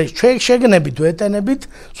ჩვენი შეგნებით ვეტენებით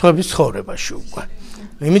სხვების ცხოვრებაში უკვე.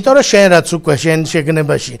 იმიტომ რომ შენ რაც უკვე შენ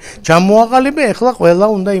შეგნებაში ჩამოაყალიბე, ეხლა ყველა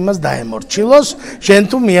უნდა იმას დაემორჩილოს, შენ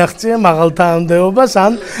თუ მიაღწია მაღალ თანამდებობას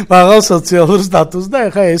ან მაღალ სოციალურ სტატუსს და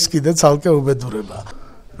ეხლა ეს კიდე ცალკე უბედურებაა.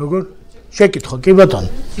 როგორ? შეკითხო, კი ბატონო.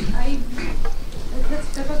 აი, ეს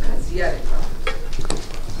ხდება გაზიარება.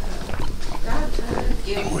 და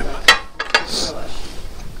გეუბნება.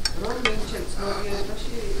 რომ მენჩენ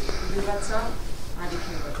ცნობიერებაში ვიღაცა არ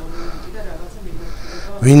იქნება დომინანტი და რაღაცა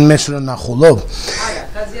მიმართულება. ვინმეს რო ნახულობ?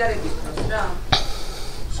 გაზიარების დროს რა.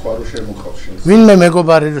 სხვა რო შემოყავს შენ. ვინმე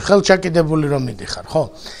მეგობარი ხელჩაკიდებული რომ მიდიხარ, ხო?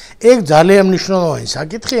 ეგ ძალიან მნიშვნელოვანი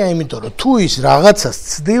საკითხია, იმიტომ რომ თუ ის რაღაცას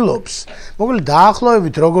ცდილობს, მოკლედ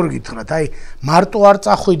დაახლოებით როგორ გითხრათ, აი მარტო არ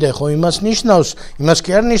წახვიდე ხო იმას ნიშნავს, იმას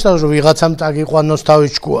კი არ ნიშნავს რომ ვიღაცამ წაგიყვანოს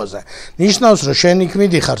თავის ჭკუაზე. ნიშნავს რომ შენ იქ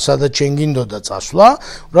მიდიხარ, სადაც შენ გინდოდა წასვლა,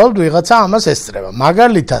 უბრალოდ ვიღაცა ამას ესწრება.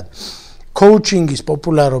 მაგალითად coaching-ის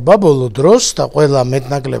პოპულარობა ბოლო დროს და ყველა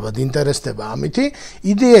მეტნაკლებად ინტერესდება ამითი,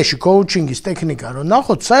 იდეაში coaching-ის ტექნიკა რომ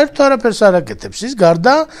ნახოთ, საერთოდ არაფერს არ აკეთებს, ის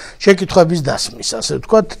გარდა შეკითხვების დასმის, ასე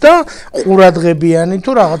ვთქვათ და ყურადღებიანი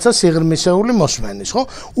თუ რაღაცა სიღრმისეული მოსმენის, ხო?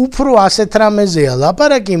 უფრო ასეთ რამეზეა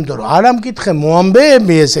ლაპარაკი, იმიტომ რომ არ ამკითხე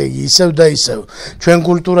მოამბეები, ესე იგი, ისევ და ისევ ჩვენ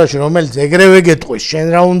კულტურაში, რომელიც ეგრევე გეტყვის, შენ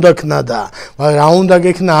რა უნდა ქნა და რა უნდა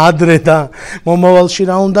გექნა ადრე და მომავალში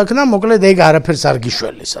რა უნდა ქნა, მოკლედ ეგ არაფერს არ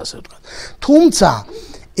გიშველის, ასე ვთქვათ. თუმცა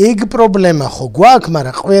ეგ პრობლემა ხო გვაქვს,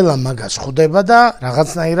 მაგრამ ყველა მაგას ხვდება და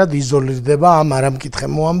რაღაცნაირად იზოლირდება ამ არამკითხე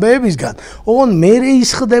მოამბეებისგან. ოღონდ მერე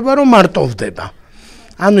ის ხდება, რომ მარტოვდება.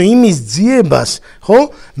 ანუ იმის ძიებას, ხო,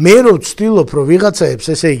 მე რო ვცდილობ, რომ ვიღაცაებს,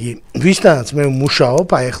 ესე იგი, ვისთანაც მე ვმუშაობ,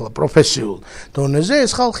 აი ახლა პროფესიულ დონეზე,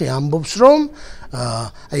 ეს ხალხი ამბობს, რომ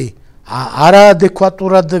აი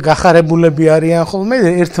არაადეკვატურად გახარებულები არიან ხოლმე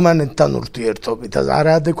ერთმანეთთან ურთიერთობით,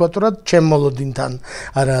 არაადეკვატურად ჩემმოლოდინთან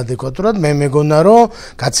არაადეკვატურად, მე მეგონა რომ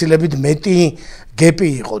გაცილებით მეტი გეპი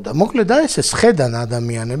იყო და მოკლედ და ესე სხედან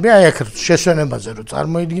ადამიანები, აი აქ შესვენებაზე რომ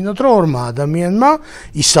წარმოიდგინოთ, რომ ორმა ადამიანმა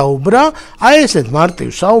ისაუბრა, აი ესეთ მარტივ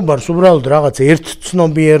საუბარს უბრალოდ რაღაც ერთ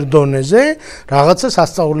ცნობიერ დონეზე რაღაცა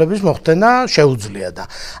სასწაულების მოხდენა შეუძლია და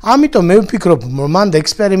ამიტომ მე ვფიქრობ, რომ მანდ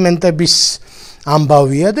ექსპერიმენტების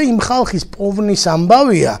ამბავია და იმ ხალხის პოვნის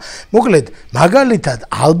ამბავია, მოკლედ მაგალითად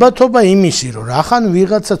ალბათობა იმისი, რომ რახან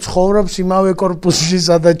ვიღაცა ცხოვრობს იმავე კორპუსში,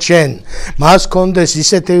 სადაც შენ, მას კონდეს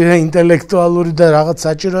ისეთი ინტელექტუალური და რაღაც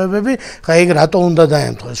საჭიროებები, ხა ეგ რატო უნდა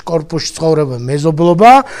დაემთხო, ეს კორპუსში ცხოვრება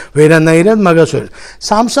მეზობლობა, ვერანაირად მაგას ვერ.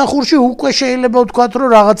 სამსახურში უკვე შეიძლება ვთქვათ, რომ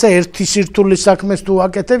რაღაცა ერთი სირთულის საქმეს თუ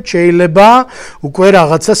აკეთებ, შეიძლება უკვე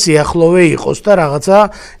რაღაცა სიახლოვე იყოს და რაღაცა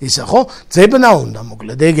ისა, ხო? ძებნა უნდა,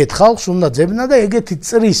 მოკლედ ეგეთ ხალხს უნდა ძებნა და ეგეთი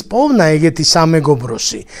წრის პოვნა, ეგეთი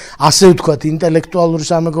სამეგობროსი, ასე ვთქვათ, ინტელექტუალური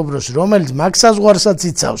სამეგობროსი, რომელიც მაგ საზღვარსაც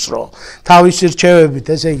იცავს, რომ თავისი რჩევებით,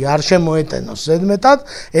 ესე იგი, არ შემოეტენოს ზედმეტად,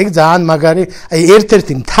 ეგ ძალიან მაგარი, აი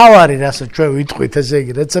ერთ-ერთი მთავარი, რასაც ჩვენ ვიტყვით, ესე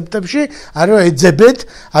იგი, რეცეპტებში, არის რომ ეძებეთ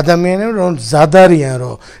ადამიანებს, რომ ზადარიან,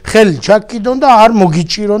 რომ ხელი ჩაკიდონ და არ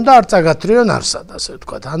მოგიჭირონ და არ წაგათრიონ არსად, ასე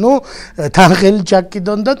ვთქვათ. ანუ თან ხელი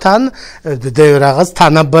ჩაკიდონ და თან რაღაც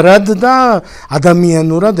თანაბრად და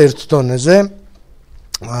ადამიანურად ერთ დონეზე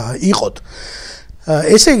იყოთ.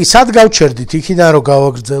 ესე იგი, სად გავჩერდით იქიდან რომ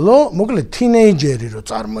გავაგრძელო, მოკლედ თინეიჯერი რო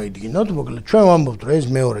წარმოიდგინოთ, მოკლედ ჩვენ ვამბობთ, რომ ეს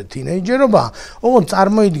მეორე თინეიჯერობა, ოღონდ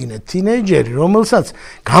წარმოიდგინეთ თინეიჯერი, რომელსაც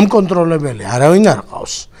გამკონტროლებელი არავინ არ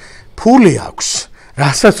ყავს. ფული აქვს.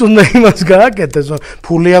 რასაც უნდა იმას გააკეთეს,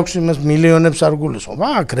 ფული აქვს იმას მილიონებს არ გულისხმობ,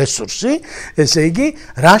 აქვს რესურსი, ესე იგი,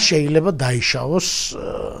 რა შეიძლება დაიშავოს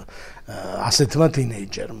ასეთმა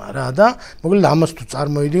თინეიჯერმა რა და მოკლედ ამას თუ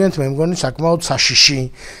წარმოიდგენთ მე მგონი საკმაოდ საშიში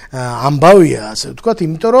ამბავია ასე ვთქვათ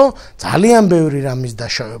იმიტომ რომ ძალიან ბევრი რამის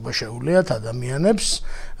დაშავება შეუძლიათ ადამიანებს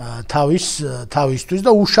თავისთვის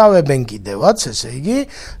და უშავებენ კიდევაც ესე იგი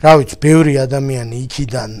რა ვიცი ბევრი ადამიანი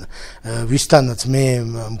იქიდან ვისთანაც მე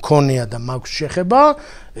მქონია და მაქვს შეხება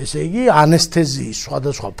ესე იგი ანესთეზიის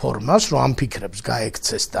სხვადასხვა ფორმას რომ ამ ფიქრებს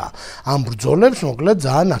გაექცეს და ამ ბრძოლებს მოკლედ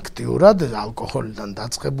ძალიან აქტიურად ალკოჰოლიდან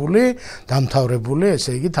დაწყებული დამთავრებული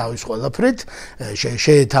ესე იგი თავის ყველაფრით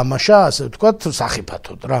შეეთამაშა ასე ვთქვათ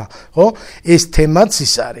სახიფათოდ რა ხო ეს თემაც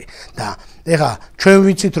ის არის და ეხა ჩვენ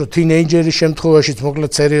ვიცით რომ თინეიჯერის შემთხვევაშიც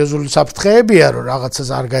მოკლედ სერიოზული საფრთხეებია რომ რაღაცას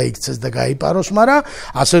არ გაიქცეს და გაიპაროს მაგრამ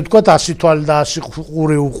ასე ვთქვათ 100 თვალი და 100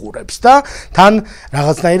 ყური უყურებს და თან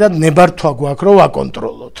რაღაცნაირად ნებართვა გვაქვს რომ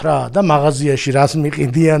ვაკონტროლოთ რა და მაღაზიაში რას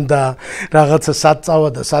მიყიდიან და რაღაცა საწავა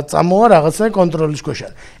და საწამოა რაღაცნაირად კონტროლის ქვეშ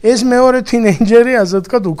არის ეს მეორე თინეიჯერი ასე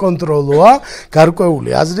ვთქვათ უკონტროლოა გარკვეული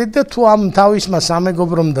აზრით და თუ ამ თავისმა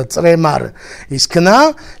სამეგობრომ და წრემარ ისქნა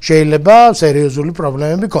შეიძლება სერიოზული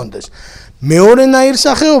პრობლემები გქონდეს მეორენაირ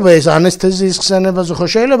სახეობა ეს ანესთეზიის ხსენებაზე ხო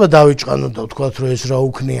შეიძლება დავიჭყანოთ და ვთქვათ რომ ეს რა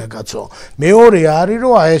უქნია კაცო მეორე არის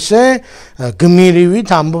რომ აი ესე გმირივით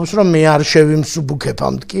ამბობს რომ მე არ შევიმსუბუქებ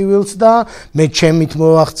ამ ტკივილს და მე ჩემით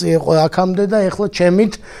მოვაღწიე აქამდე და ეხლა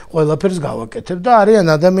ჩემით ყველაფერს გავაკეთებ და არიან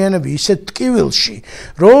ადამიანები ისეთ ტკივილში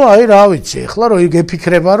რომ აი რა ვიცი ეხლა რომ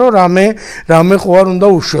იგეფიქრება რომ რამე ხო არ უნდა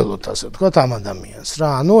უშველოთ ასე ვთქვათ ამ ადამიანს რა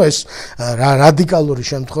ანუ ეს რადიკალური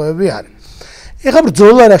შემთხვევები არის ეხლა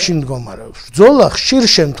ბრძოლა რაში მდგომარეობს? ბრძოლა ხშირ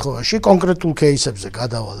შემთხვევაში კონკრეტულ кейსებზე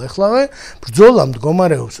გადავალ ეხლავე, ბრძოლა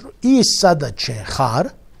მდგომარეობს, რომ ის სადაც შენ ხარ,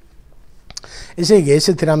 ესე იგი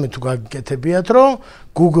ესეთი რამე თუ გაგიკეთებიათ, რომ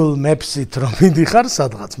Google Maps-ით რომ მიდიხარ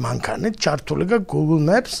სადღაც მანქანით, ჩართული გაქვს Google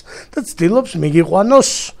Maps და ცდილობს მიგიყვანოს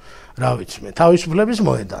რა ვიცი მე თავისუფლების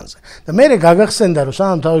მოედანზე და მე გაგახსენდა რომ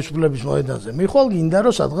სანამ თავისუფლების მოედანზე მიხვალ გინდა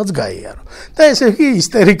რომ სადღაც გაიარო და ესე იგი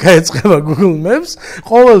ისტერიკა ეწყება Google Maps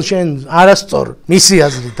ყოველ შენ არასწორ მისი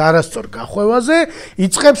აზრით არასწორ გახვევაზე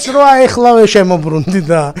იწყებს რომ აი ეხლავე შემოbrunდი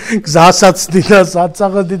და გზასაცდი და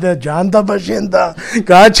საწაღდი და ჯანდაბაშენ და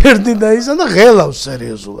გააჩერდი და ისა და ღელავს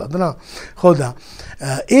სერიოზულად რა ხო და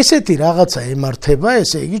ესეთი რაღაცა ემართება,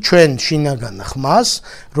 ესე იგი ჩვენ შინაგან ხმას,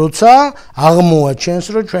 როცა აღმოაჩენს,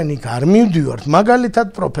 რომ ჩვენ იქ არ მივდივართ მაგალითად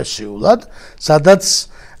პროფესიულად, სადაც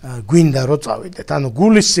გვინდა რომ წავიდეთ. ანუ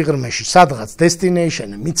გულის სიღრმეში სადღაც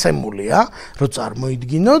destination-ი მიცემულია, რომ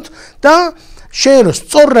წარმოიდგინოთ და შენ რო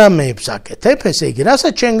სწორ რამეებს აკეთებ, ესე იგი,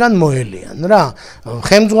 რასაც ჩვენგან მოელიან რა.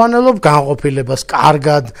 ხელმძღვანელობ განყოფილებას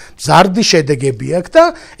კარგად, მზარდი შედეგები აქვს და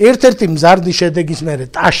ერთ-ერთი მზარდი შედეგის მერე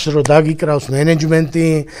ტაშს რო დაგიკრავს მენეჯმენტი,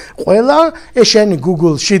 ყველა ეს შენი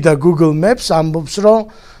Google-ში და Google Maps ამბობს, რომ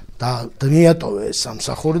მიატოვე ეს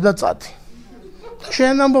სამსახური და წადი.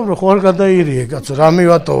 შენ ამბობ რომ ხوار გადაირიე კაცო რა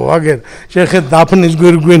მივატოვო აგერ შეხეთ დაფნის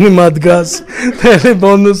გვირგვინი მადგას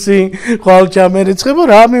ტელეფონუსი ხვალ ჩამერიცხებო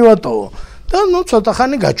რა მივატოვო და ნუ ცოტა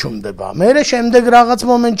ხანი გაჩუმდება მე შემდეგ რაღაც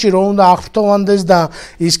მომენტში რომ უნდა აღფრთოვანდეს და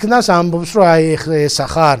ისქნას ამბობს რომ აი ეს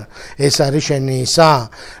ახარ ეს არის შენი ისა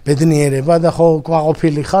ბედნიერება და ხო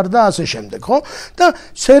ყვაყოფილი ხარ და ასე შემდეგ ხო და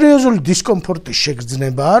სერიოზული დისკომფორტის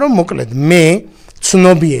შეგრძნებაა რომ მოკლედ მე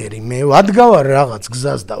ცნობიერი მე ვადგავარ რაღაც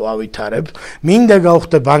გზას და ვავითარებ მინდა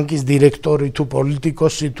გავხდე ბანკის დირექტორი თუ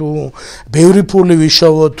პოლიტიკოსი თუ ბევრი ფული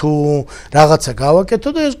ვიშოვო თუ რაღაცა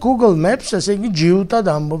გავაკეთო და ეს Google Maps ესე იგი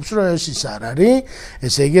ჯიუტად ამბობს რომ ეს ის არ არის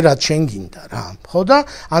ესე იგი რაც შენ გინდა რა ხო და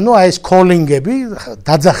ანუ აი ეს კოლინგები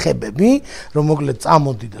დაძახებები რომ მოკლედ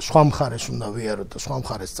წამოდი და სხვა მხარეს უნდა ვიაროთ და სხვა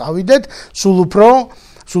მხარეს წავიდეთ სულ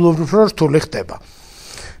უფრო რთული ხდება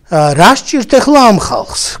რა სჭირთ ახლა ამ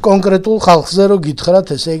ხალხს კონკრეტულ ხალხზე რო გითხრათ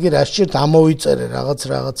ესე იგი რა სჭირთ ამოვიწერე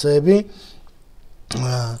რაღაცეები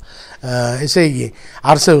ესე იგი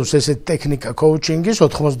არსებობს ესეთი ტექნიკა კოუჩინგის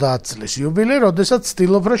 90 წლის იუბილე როდესაც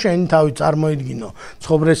ცდილობ რომ შენი თავი წარმოიდგინო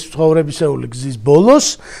ცხოვრებისეული გზის ბოლოს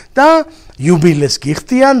და იუბილეს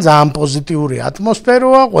გიხდიან ძალიან პოზიტიური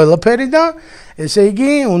ატმოსფეროა ყველაფერი და ესე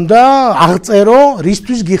იგი უნდა აღწერო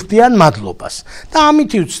რისთვის გიხდიან მადლობას და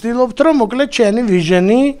ამით ვცდილობთ რომ მოკლედ შენი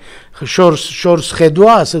ვიჟენი შორს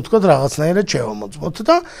ხედვა ასე ვთქვათ რაღაცნაირად შევამოწმოთ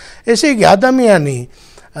და ესე იგი ადამიანი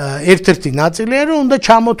ერთ-ერთი ნაწილია რომ უნდა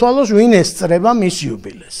ჩამოთვალოს ვინ ესწრება მის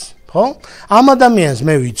იუბილეს ხო ამ ადამიანს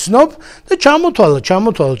მე ვიცნობ და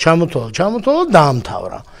ჩამოთვალა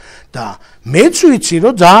დაამთავრა და მეც ვიცი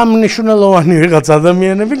რომ ძალიან მნიშვნელოვანი ვიღაც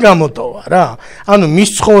ადამიანები გამოტოვა რა ანუ მის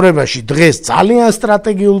ცხოვრებაში დღეს ძალიან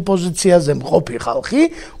სტრატეგიულ პოზიციაზე მყოფი ხალხი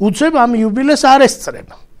უცებ ამ იუბილეს არ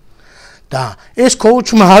ესწრება და ეს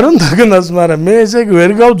კოუჩმა არ უნდა გნას მაგრამ მე ესე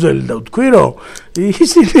ვერ გავძელი და ვთქვი რომ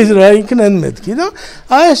ისინი რა იქნენ მეთქი და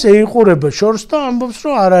აი ესე იყურება შორს და ამბობს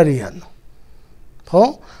რომ არ არიანო ხო?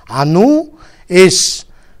 ანუ ეს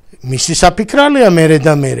მისი საფიქრალია მერე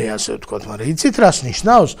და მერე, ასე ვთქვათ, მაგრამ იცით რას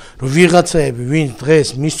ნიშნავს, რომ ვიღაცაები, ვინც დღეს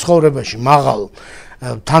მის ცხოვრებაში მაღალ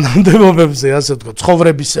თანამდებობებზე, ასე ვთქვათ,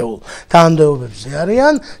 ცხოვრებისეულ თანამდებობებზე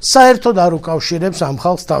არიან, საერთოდ არ უკავშირებს ამ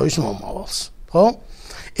ხალხს თავის მომავალს, ხო?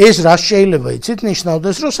 ეს რაც შეიძლება იცით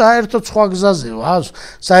ნიშნავდეს, რომ საერთოდ სხვა გზაზეა,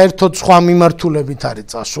 საერთოდ სხვა მიმართულებით არის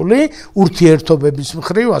წასული, ურთიერთობების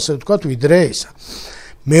მხრივ, ასე ვთქვათ, ვიდრე ესა.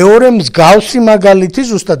 მეორე მსგავსი მაგალითი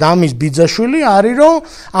ზუსტად ამის ბიძაშვილი არის, რომ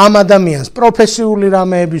ამ ადამიანს პროფესიული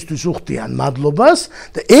რამეებისთვის უხდიან მადლობას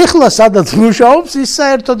და ეხლა სადაც მუშაობს, ის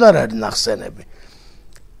საერთოდ არ არის ნახსენები.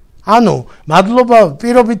 ანუ მადლობა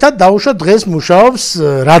პირობითად დაუშვა დღეს მუშაობს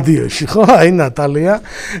რადიოში, ხო? აი ნატალია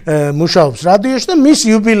მუშაობს რადიოში და მის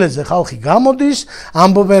იუბილეზე ხალხი გამოდის,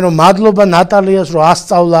 ამბობენ რომ მადლობა ნატალიას რომ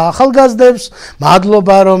ასწავლა ახალგაზრდებს,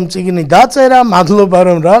 მადლობა რომ წიგნი დაწერა, მადლობა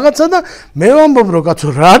რომ რაღაცა და მე ვამბობ რომ კაცო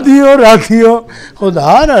რადიო, ხო და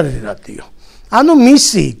არ არის რადიო. ანუ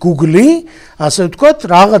მისი Google, ასე ვთქვათ,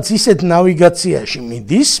 რაღაც ისეთ ნავიგაციაში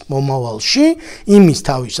მიდის მომავალში, იმის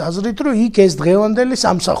თავის აზრით, რომ იქ ეს დღევანდელი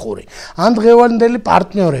სამსახური, ან დღევანდელი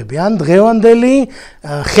პარტნიორები, ან დღევანდელი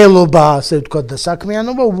ხელობა, ასე ვთქვათ, და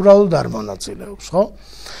საქმიანობა უბრალოდ არ მონაწილეობს, ხო?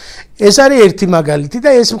 ეს არის ერთი მაგალითი და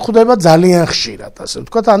ეს ხდება ძალიან ხშირად, ასე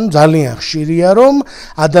ვთქვათ, ანუ ძალიან ხშირია, რომ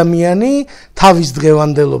ადამიანი თავის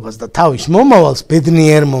დღევანდელობას და თავის მომავალს,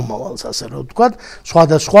 ბედნიერ მომავალს, ასე რომ ვთქვათ,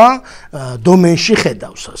 სხვადასხვა დომენში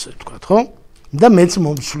ხედავს, ასე ვთქვათ, ხო? და მეც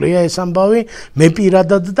მომსვლია ეს ამბავი, მე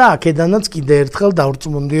პირადად და აქედანაც კიდე ერთხელ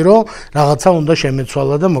დავrწმუნდი, რომ რაღაცა უნდა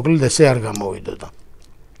შემეცვალა და მოკლედ ესე არ გამოვიდოდა.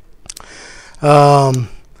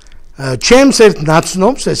 ჩემს ერთ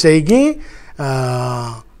ნაცნობს, ესე იგი,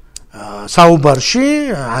 საუბარში,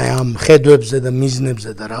 აი ამ ხედვებზე და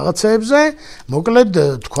მიზნებზე და რაღაცეებზე, მოკლედ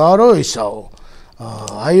თქვა, რომ ისაო,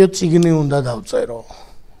 აიო წიგნი უნდა დავწერო,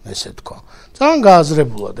 ესე თქვა. ძალიან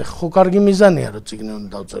გააზრებულად, ხო კარგი მიზანია, რომ წიგნი უნდა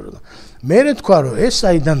დავწერო და მე თქვა, რომ ეს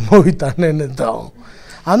საიდან მოვიტანენ დაო.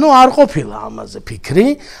 ანუ არ ყოფილა ამაზე ფიქრი,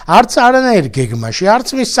 არც არანაირ გეგმაში, არც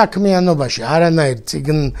მის საქმიანობაში, არანაირ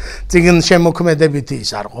წიგნ შემოქმედებითი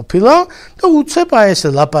ის არ ყოფილა და უცებ აი ეს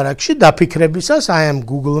ლაპარაკში დაფიქრებისას აი ამ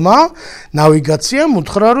Google-მა ნავიგაციამ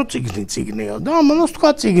უთხრა, რომ წიგნიო და ამანოს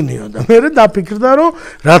თქვა წიგნიო და მე დაფიქრდა, რომ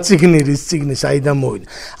რა წიგნი, რის წიგნი საიდან მოვიდა.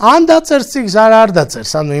 ან დაწერს წიგნს, არ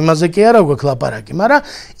დაწერს, ანუ იმაზე კი არა გვაქვს ლაპარაკი, მაგრამ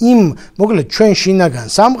იმ მოკლედ ჩვენ შინაგან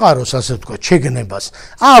სამყაროს, ასე ვთქვათ, შეგნებას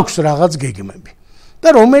აქვს რაღაც გეგმები.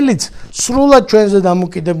 და რომელიც სრულად ჩვენზე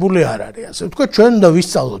დამოკიდებული არ არის, ასე ვთქვათ, ჩვენ უნდა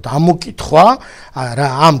ვისწავლოთ ამოკითხვა,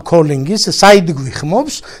 ამ calling-ის საით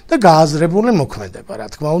გვიხმობს და გააზრებული მოქმედება, რა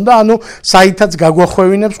თქმა უნდა, ანუ საითაც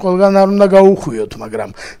გაგვახვევინებს, ყველგან არ უნდა გაუხვიოთ, მაგრამ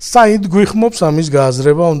საით გვიხმობს, ამის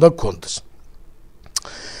გააზრება უნდა გქონდეს.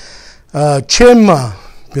 ჩემმა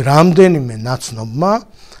რამდენიმე ნაცნობმა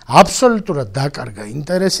აბსოლუტურად დაკარგა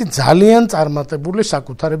ინტერესი ძალიან წარმატებული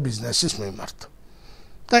საკუთარი ბიზნესის მიმართ.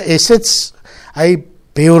 და ესეც აი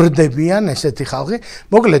ბევრდებიან ესეთი ხალხი,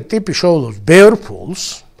 მოკლედ ტიპი შოულობს ბევრ ფულს,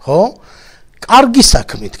 ხო? კარგი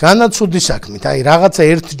საქმით, განაცუდი საქმით, აი რაღაცა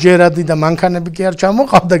ერთჯერადი და მანქანები კი არ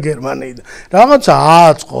ჩამოყავდა გერმანიიდან. რაღაცა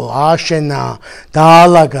ააწყო, ააშენა,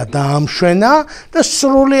 დაალაგა, დაამშვენა და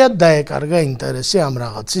სრულიად დაეკარგა ინტერესი ამ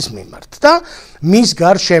რაღაცის მიმართ. და მის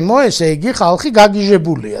გარშემო, ესე იგი, ხალხი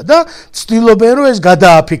გაგიჟებულია და ცდილობენ, რომ ეს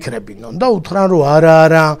გადააფიქრებინონ და უთხრან, რომ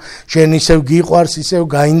არა, შენ ისევ გიყვარს, ისევ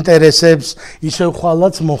გაინტერესებს, ისევ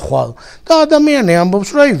ხვალაც მოხვალ. და ადამიანი ამბობს,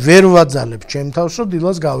 რომ აი ვერ ვაძალებ ჩემ თავს, რომ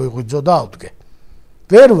დილას გავიღვიძო და ავდგე.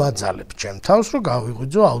 ვერ ვაძალებ ჩემ თავს, რომ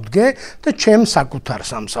გავიღვიძო, ავდგე და ჩემ საკუთარ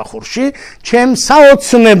სამსახურში, ჩემ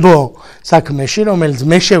საოცნებო საქმეში, რომელიც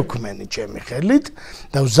მე შევქმენი ჩემი ხელით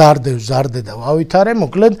და ვზარდე და ვავითარე,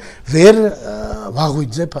 მოკლედ ვერ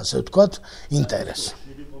ვაღვიძებ, ასე ვთქვათ, ინტერესს.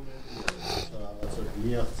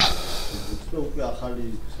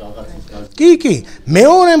 კი,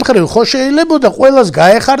 მეორე მხრივ ხო შეიძლებოდა ყველას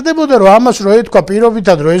გაეხარდებოდა, რომ ამას რო ეთქვა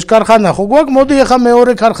პირობითად, რომ ეს ქარხანა ხო გვაქვს, მოდი ახლა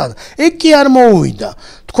მეორე ქარხანა. ეგ კი არ მოუვიდა.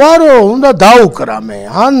 თქვა რომ უნდა დაუკრამე,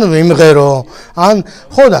 ან ვიმღერო, ან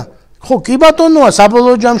ხო კი ბატონოა,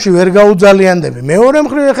 საბოლოო ჯამში ვერ გაუძალიანდები. მეორე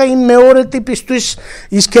მხრივ ახლა იმ მეორე ტიპისთვის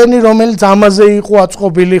ისქენი, რომელიც ამაზე იყო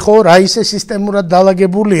აწყობილი, ხო, რა ისე სისტემურად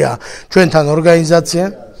დალაგებულია ჩვენთან ორგანიზაცია.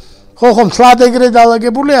 ხო, მთლად ეგრე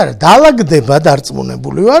დალაგებული არა, დალაგდება,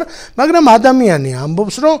 დარწმუნებული ვარ, მაგრამ ადამიანი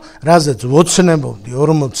ამბობს, რომ რაზეც ვოცნებობდი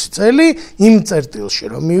 40 წელი, იმ წერტილში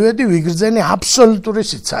რომ მივედი, ვიგრძენი აბსოლუტური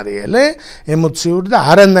სიცარიელე, ემოციური და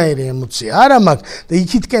არანაირი ემოცია არ მაქვს და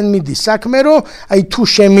იქითკენ მიდის საქმე, რომ აი თუ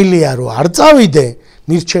შემილია რომ არ წავიდე,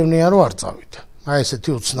 მირჩევნია რომ არ წავიდე. აი ესეთი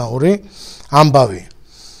უცნაური ამბავია.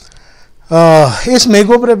 ეს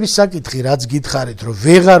მეგობრების საკითხი, რაც გითხარით, რომ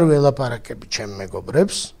ვეღარ ველაპარაკები ჩემ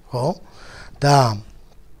მეგობრებს, ხო? და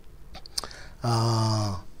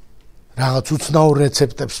რაღაც უცნაურ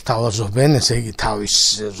რეცეპტებს თავაზობენ, ესე იგი თავის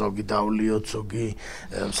ზოგი დავლიოთ, ზოგი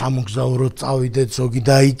სამოგზაუროდ წავიდეთ, ზოგი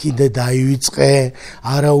დაიკიდე, დაივიწყე,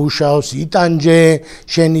 არა უშავს, იტანჯე,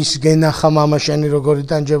 შენის გენახა მამა შენი როგორ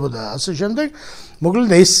იტანჯებოდა, ასე შემდეგ.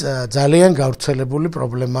 მოკლედ ეს ძალიან გავრცელებული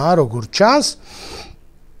პრობლემაა, როგორც ჩანს.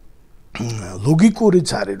 ლოგიკურიც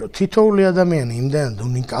არის, რომ თითოეული ადამიანი იმდენად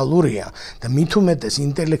უნიკალურია და მით უმეტეს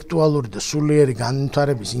ინტელექტუალური და სულიერი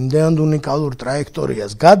განვითარების იმდენად უნიკალურ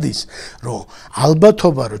ტრაექტორიას გადის, რომ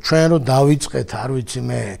ალბათობა, რომ ჩვენ რო დავიწყეთ, არ ვიცი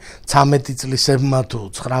მე, 13 წლისებმა თუ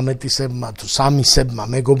 19-ისებმა თუ 3-ისებმა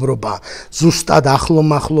მეგობრობა ზუსტად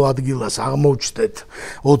ახლო-მახლო ადგილას აღმოჩნდეთ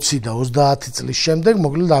 20 და 30 წლის შემდეგ,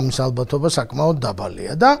 მოკლედ ამის ალბათობა საკმაოდ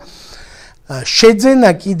დაბალია და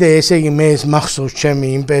შეძენა კიდე ესე იგი მე ეს მახსოვს ჩემი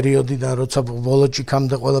იმ პერიოდიდან როცა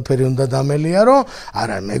ბოლოჭიქამდე ყველაფერი უნდა დამელია რომ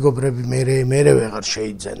არა მეგობრები მე ვეღარ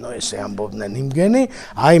შეიძენო ესე ამბობდნენ იმგენი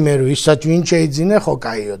აი მე ვისაც ვინ შეიძინე ხო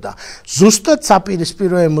კაიო და ზუსტად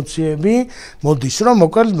საპირისპირო ემოციები მოდის რომ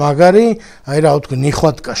მოკლედ მაგარი აი რა ვთქვი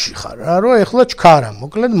ნიხვატკაში ხარ რა რომ ეხლა ჩქარა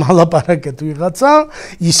მოკლედ მალაპარაკეთ ვიღაცა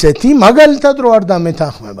ისეთი მაგალითად რო არ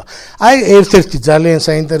დამეთანხმება აი ერთ-ერთი ძალიან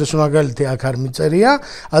საინტერესო მაგალითი აქ არ მიწერია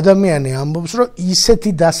ადამიანი ამბობს რომ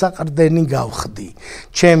ისეთი დასაყრდენი გავხდი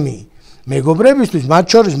ჩემი მეგობრებისთვის მათ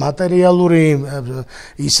შორის მატერიალური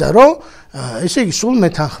ისა რომ ესე იგი სულ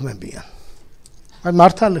მეთანხმებიან აი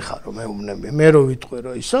მართალი ხარ რომ მეუბნები მე რო ვიტყვი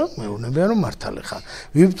რომ ისა მეუბნებიან რომ მართალი ხარ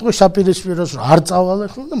ვიტყვი საპირისპიროს რომ არ წავალ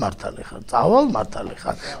ახლა და მართალი ხარ წავალ მართალი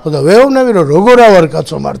ხარ ხო და ვეუბნები რომ როგორ ავარ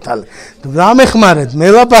კაცო მართალი დამეხმარეთ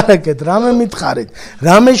მელაპარაკეთ რამე მითხარით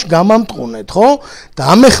რამეში გამამტყუნეთ ხო და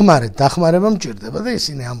ამეხმარეთ დახმარება მჭირდება და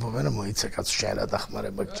ისინი ამბობენ რომ მოიცა კაცო შენ რა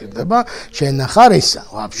დახმარება გჭირდება შენ ახარ ისა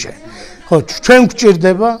ვაფშე ხო ჩვენ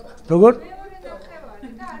გჭირდება როგორ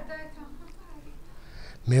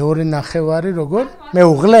მეორე ნახევარი როგორ?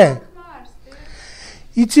 მეუღლე?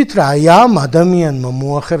 იცით რა, აი ამ ადამიანმა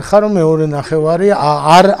მოახერხა რომ მეორე ნახევარი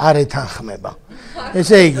არ ეთანხმება.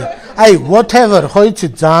 ესე იგი, აი whatever, ხო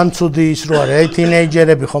იცით ძალიან ცუდი ის რო არის, აი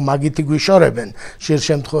თინეიჯერები ხო მაგითი გვიშორებენ შერ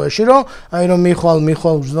შემთხვევაში რომ აი რომ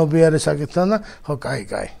მიხვალ გზნობიარე საკითხთან და ხო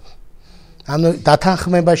კაი. ანუ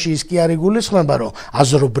დათანხმებაში ის კი არ იგულისხმება რომ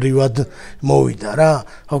აზრობრივად მოვიდა რა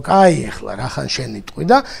ხო კაი ახლა რახან შენიტყვი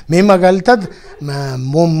და მე მაგალითად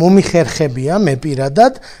მომიხერხებია მე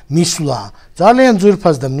პირადად მისვლა ძალიან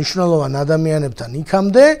ძვირფას და მნიშვნელოვან ადამიანებთან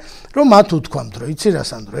იქამდე რომ მათ უთქვამთ რომ იცი რა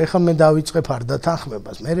სანდრო ეხლა მე დავიწყებ არ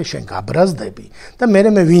დათანხმებას მე შენ გაბრაზდები და მე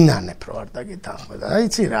ვინანებ რომ არ დაგეთანხმე და აი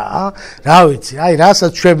იცი რა ვიცი აი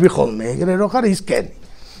რასაც შვები ხოლმე ეგრე რო ხარ ის კენი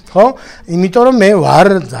ხო იმიტომ რომ მე ვარ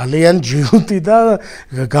ძალიან ჯიუტი და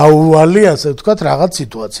გაუვალი ასე ვთქვათ რაღაც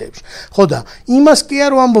სიტუაციებში ხო და იმას კი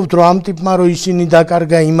არ ვამბობთ რომ ამ ტიპმა რომ ისინი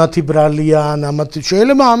დაკარგა იმათი ბრალია ან ამათი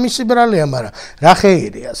შეიძლება ამისი ბრალია მაგრამ რა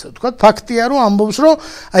ხეირია ასე ვთქვათ ფაქტია რომ ამბობს რომ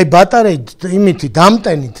აი ბატარეით იმითი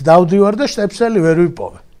დამტენით დავდივარ და შტეფსელი ვერ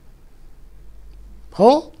ვიპოვე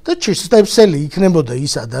ხო და შტეფსელი იქნებოდა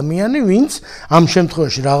ის ადამიანი ვინც ამ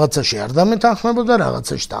შემთხვევაში რაღაცაში არ დამეთანხმებოდა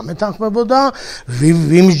რაღაცაში დამეთანხმებოდა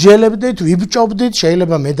ვიმსჯელებდით ვიბჭობდით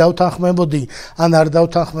შეიძლება მე დავთანხმებოდი ან არ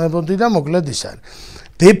დავთანხმებოდი და მოკლედ ის არის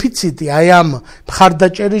დეფიციტი აი ამ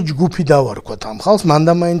მხარდაჭერი ჯგუფი დავარქვათ ამ ხალხს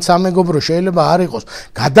მანდამაინც სამეგობრო შეიძლება არ იყოს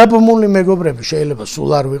გადაბმული მეგობრები შეიძლება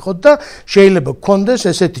სულ არ ვიყოთ და შეიძლება გქონდეს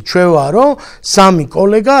ესეთი ჩვევა რომ სამი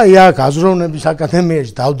კოლეგა აი აქ აზროვნების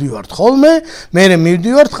აკადემიაში დავდივართ ხოლმე მე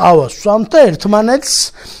მივდივართ ყავას ვსვამთ და ერთმანეთს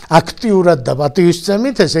აქტიურად და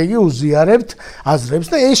პატივისცემით ესე იგი უზიარებთ აზრებს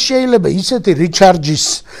და ეს შეიძლება ისეთი რიჩარჯის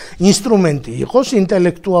ინსტრუმენტი იყოს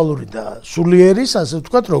ინტელექტუალური და სულიერის ასე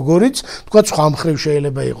ვთქვათ როგორიც ვთქვათ სხვა მხრივ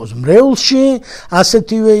შეიძლება იყოს მრევლში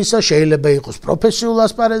ასეთივე ისა შეიძლება იყოს პროფესიულ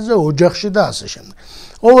ასპარეზზე ოჯახში და ასე შემდეგ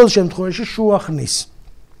ყოველ შემთხვევაში შუახნის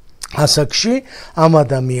ასაკში ამ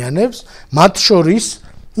ადამიანებს მათ შორის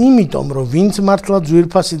იმიტომ რომ ვინც მართლა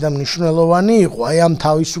ძვირფასი და მნიშვნელოვანი იყო აი ამ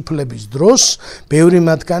თავისუფლების დროს ბევრი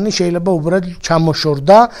მათგანი შეიძლება უბრალოდ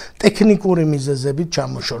ჩამოშორდა ტექნიკური მიზეზებით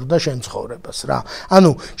ჩამოშორდა შენ ცხოვრებას რა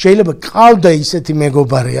ანუ შეიძლება ყავდა ისეთი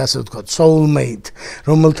მეგობარი ასე ვთქვათ soulmate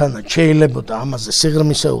რომელთანაც შეიძლებოდა ამაზე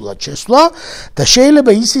სიღრმისეულად შესვლა და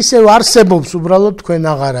შეიძლება ის ისევ არსებობს უბრალოდ თქვენ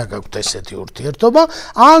აღარ გაქვთ ესეთი ურთიერთობა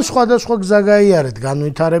ან სხვადასხვა გზა გაიარეთ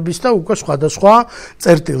განვითარების და უკვე სხვადასხვა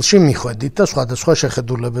წერტილში მიხვედით და სხვადასხვა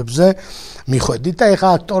შეხედულებებზე მიხვედით და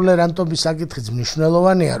ეხლა ტოლერანტობის საკითხიც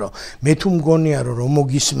მნიშვნელოვანია რომ მე თუ მგონია რომ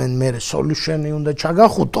მოგისმენ მე სოლუშენი უნდა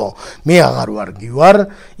ჩაგახუტო მე აღარ ვარ გივარ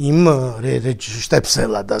იმ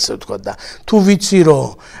შტეფსელად ასე ვთქვა და თუ ვიცი რომ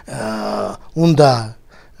უნდა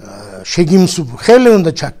ხელი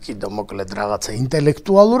უნდა ჩაკიდო მოკლედ რაღაცა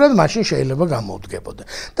ინტელექტუალურად, მაშინ შეიძლება გამოვდგებოდე.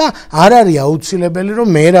 და არ არის აუცილებელი რომ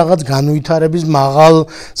მე რაღაც განვითარების მაღალ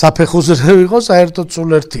საფეხურზე ვიყო, საერთოდ სულ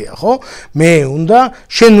ერთია, ხო?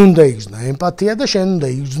 შენ უნდა იგრძნო ემპათია და შენ უნდა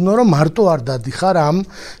იგრძნო რომ მარტო არ დადიხარ ამ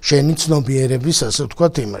შენი ცნობიერების, ასე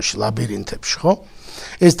ვთქვათ, იმაში, ლაბირინთებში, ხო?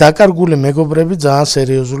 ეს დაკარგული მეგობრები ძალიან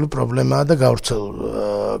სერიოზული პრობლემაა და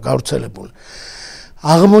გავრცელებული.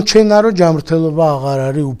 აღმოჩენა რომ ჯანმრთელობა აღარ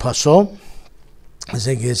არის უფასო.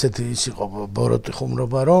 ესე იგი ესეთი ის იყო ბოროტი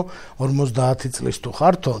ხუმრობა რომ 50 წლის თუ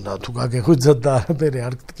ხართო და თუ გაგეღვიძათ და არაფერი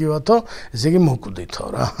არ გტკივათო, ესე იგი მოკვდითო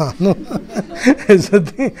რა. ანუ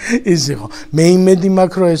ესეთი ის იყო. მე იმედი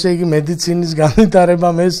მაქვს რომ ესე იგი მედიცინის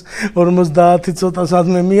განვითარებამ ეს 50 ცოტა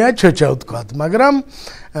სადმე მიაჩოჩა ვთქვათ, მაგრამ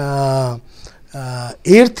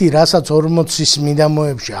ერთი რასაც 40-ის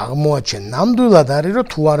მიდამოებში აღმოაჩენ ნამდვილად არის რომ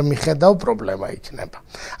თუ არ მიხედავ პრობლემა იქნება.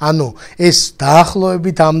 ანუ ეს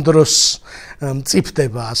დაახლოებით ამ დროს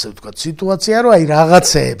მწიფდება, ასე ვთქვათ, სიტუაცია რომ აი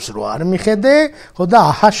რაღაცეებს რო არ მიხედე, ხო და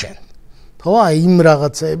აჰა შენ. ხო, აი იმ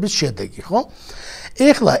რაღაცეების შედეგი, ხო?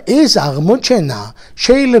 ეხლა ეს აღმოჩენა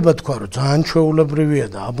შეიძლება თქვა რომ ძალიან ჩვეულებრივია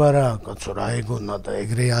და აბა რა კაცო რა ეგონა და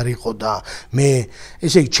ეგრე არისო და მე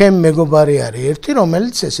ესე იგი ჩემ მეგობარი არის ერთი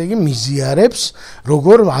რომელიც ესე იგი მიზიარებს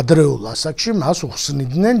როგორ ადრეულ ასაკში მას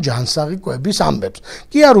უხსნიდნენ ჯანსაღი კვების ამბებს.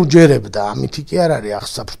 კი არ უჯერებდა, ამითი კი არ არის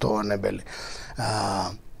აღსაფრთოვანებელი.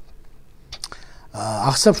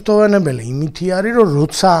 აღსაფრთოვანებელი იმითი არის რომ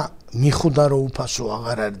როცა მიხვდა რომ უფასო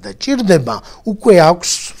აღარ არის და ჭირდება, უკვე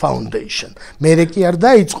აქვს foundation. მერე კი არ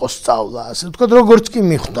დაიწყო სწავლა, ასე ვთქვათ, როგორც კი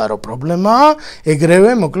მიხვდა რომ პრობლემაა,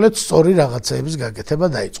 ეგრევე მოკლედ სწორი რაღაცეების გაკეთება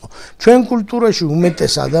დაიწყო. ჩვენ კულტურაში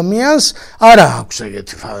უმეტეს ადამიანს არ აქვს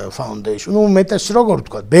ეგეთი foundation. უმეტეს როგორ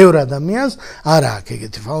ვთქვათ, ბევრ ადამიანს არ აქვს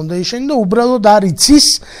ეგეთი foundation და უბრალოდ არ იცის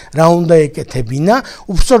რა უნდა ეკეთებინა.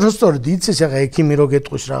 უბრალოდ იცის, ახლა ექიმი რო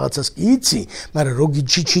გეტყვის რაღაცას კი იცი, მაგრამ რო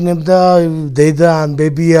გიჩიჩინებდა დედა ან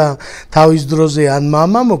ბებია თავის დროზე ან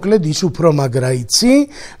მამა, მოკლედ ის უფრო მაგრა იცი,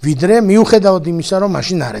 ვიდრე მიუხედავად იმისა, რომ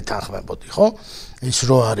მაშინ არ ეთანხმებოდი, ხო? ის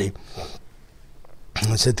რო არის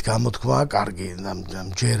ესეთი გამოთქმაა კარგი,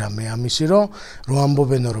 ჯერა მე ამისი რომ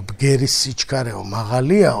ამბობენ რომ ბგერის სიჩქარეო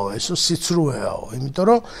მაღალიაო, ესო სიცრუეაო, იმიტომ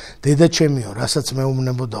რომ დედა ჩემიო, რასაც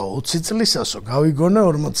მეუბნებოდაო 20 წლისასო, გავიგონე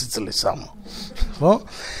 40 წლისამო. ხო?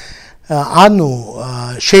 ანუ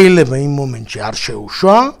შეიძლება იმ მომენტში არ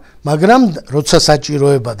შეუშვა, მაგრამ როცა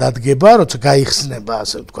საჭიროება დადგება, როცა გაიხსნება,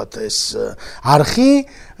 ასე ვთქვათ, ეს არხი,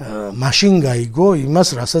 მაშინ გაიგო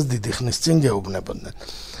იმას, რასაც დიდი ხნის წინ გეუბნებოდნენ.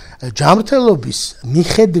 ჯანმრთელობის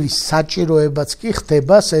მიხედვის საჭიროებაც კი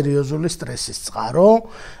ხდება სერიოზული სტრესის წყარო,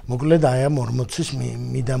 მოკლედ აი ამ 40-ის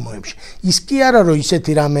მიდამოებში. ის კი არა რომ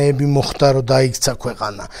ისეთი რამეები მოხდა რომ დაიქცა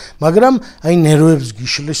ქვეყანა, მაგრამ აი ნერვებს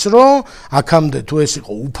გიშლის რომ აქამდე თუ ეს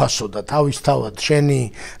იყო უფასო და თავისთავად შენი,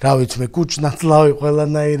 რა ვიცი მე, კუჭნაცლავი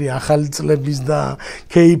ყველანაირი ახალი წლების და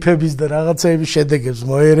кейფების და რაღაცეების შედეგებს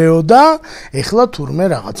მოერეო და ეხლა თურმე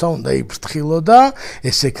რაღაცა უნდა იფრთხილო და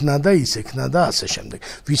ესექნა და ისექნა და ასე შემდეგ.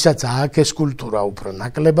 ვისაც აქ ეს კულტურა უფრო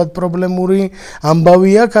ნაკლებად პრობლემური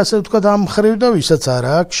ამბავი აქვს, ასე ვთქვათ, ამ ხრივ და ვისაც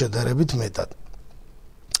არა აქვს შედარებით მეტად.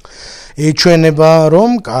 ეჩვენება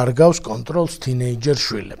რომ კარგავს კონტროლს თინეიჯერ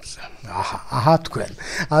შვილებზე. აჰა თქვენ.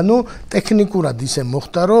 ანუ ტექნიკურად ისე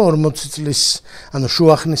მოხდა რომ 40 წლის, ანუ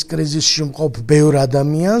შუახნის კრიზისში მყოფ ბევრ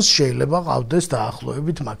ადამიანს შეიძლება ყავდეს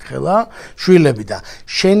დაახლოებით მაგხელა შვილები და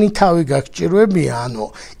შენი თავი გაგჭირვებია, ანუ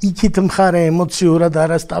იქით მხარე ემოციურად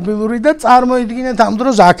არასტაბილური და წარმოიდგინეთ ამ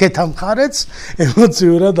დროს აქეთ მხარეც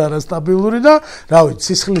ემოციურად არასტაბილური და რა ვიცი,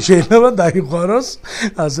 სისხლი შეიძლება დაიღვაროს,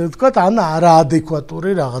 ასე ვთქვათ, ან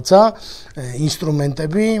არაადეკვატური რაღაცა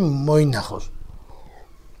ინსტრუმენტები მოინახოს.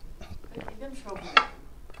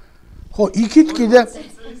 ხო, იქით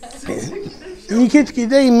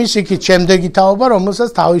კიდე იმის იქით შემდეგი თაობა, რომელსაც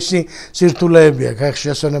თავისი სირთულეები აქვს. ახ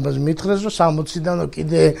შესვენებას მითხრეს, რომ 60-დან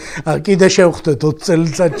კიდე შევხვდეთ 20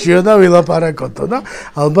 წელიწადშიო და ვილაპარაკოთო და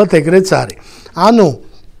ალბათ ეგრეც არის. ანუ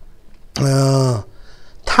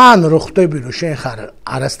თან რო ხვდები რომ შენ ხარ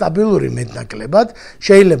არასტაბილური მეტნაკლებად,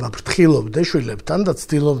 შეიძლება ფრთხილობდე შვილებთან და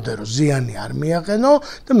ცდილობდე რომ ზიანი არ მიაყენო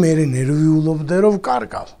და მე ნერვიულობდე რომ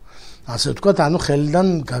ვკარგავ. ასე ვთქვათ, ანუ ხელიდან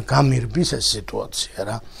გამირბის ეს სიტუაცია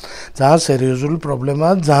რა. ძალიან სერიოზული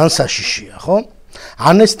პრობლემაა, ძალიან საშიშია, ხო?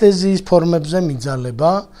 ანესთეზიის ფორმებზე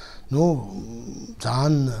მიძალება,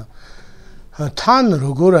 ძალიან თან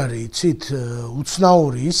როგორ არის, იცით,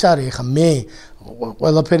 უცნაური ის არის, ხა მე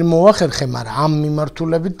ყველაფერი მოვახერხე, მაგრამ ამ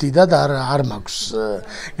მიმართულებით დიდად არ მაქვს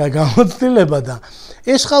გამოცდილება და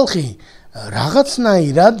ეს ხალხი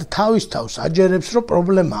რაღაცნაირად თავის თავს აჯერებს, რომ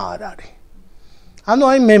პრობლემა არ არის. ანუ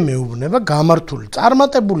აი მე მეუბნება გამართული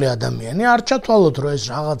წარმატებული ადამიანი არ ჩათვალოთ რომ ეს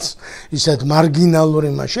რაღაც ისეთ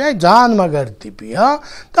მარგინალური მასში აი ძალიან მაგარი ტიპია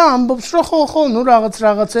და ამბობს რომ ხო ნუ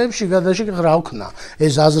რაღაცეებში გადაში რა ვქნა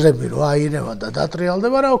ეს აზრები რომ აირევა და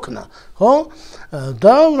დატრიალდება რა ვქნა ხო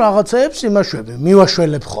და რაღაცეებს იმაშვები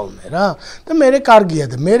მივაშველებ ხოლმე რა და მე კარგია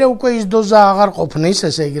და მე უკვე ის დოზა აღარ ყოფნის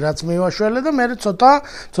ესე იგი რაც მივაშველე და მე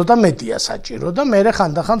ცოტა მეტია საჭირო და მე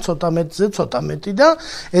ხანდახან ცოტა მეტი და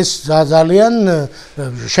ეს ძალიან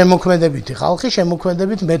შემოქმედებითი ხალხი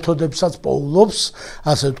შემოქმედებით მეთოდებსაც პოულობს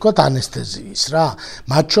ასე ვთქვათ ანესთეზიის რა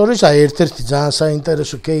მათ შორის აი ერთ-ერთი ძალიან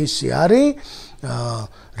საინტერესო кейსი არის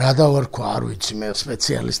რა დავარქვა არ ვიცი მე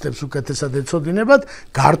სპეციალისტებს უკეთესად ეცოდინებათ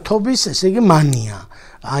გართობის ესე იგი მანია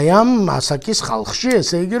აი ამ ასაკის ხალხში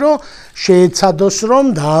ესე იგი რომ შეეცადოს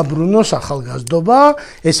რომ დააბრუნოს ახალგაზრდობა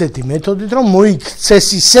ესეთი მეთოდით რომ მოიქცეს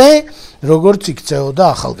ისე როგორც იქცეოდა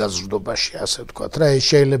ახალგაზრდობაში ასე ვთქვათ რა ეს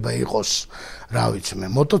შეიძლება იყოს რა ვიცი მე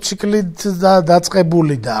მოტოციკლით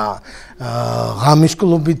დაწყებული და ღამის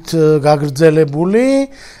კლუბით გაგრძელებული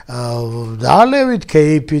დალევით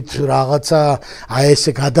კეიფით რაღაცა აი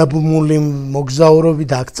ესე გადაბმული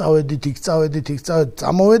მოგზაურობით აქ წავედით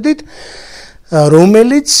წამოვედით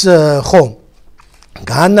რომელიც ხო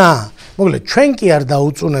განა მოკლედ ჩვენ კი არ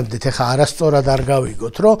დაუწუნებდით ეხა არასწორად არ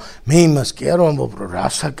გავიგოთ რომ მე იმას კი არ ვამბობ რომ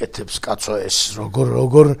რასაკეთებს კაცო ეს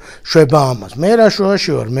როგორ შვება ამას მე რა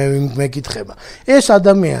შუაში ვარ მე მეკითხება ეს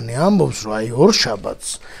ადამიანი ამბობს რომ აი ორ შაბათს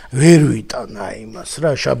ვერ ვიტანა იმას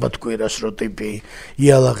რა შაბათკვირას რო ტიპი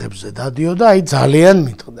იალაღებზე დადიოდა აი ძალიან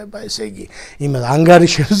მიტყდება ესე იგი იმას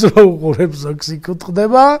ანგარიშებს რო უყურებს ზოგს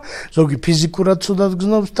იკუთხდება ზოგი ფიზიკურად ცუდად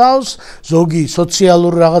გზნობს თავს ზოგი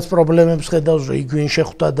სოციალურ რაღაც პრობლემებს ხედავს რომ იქ ვინ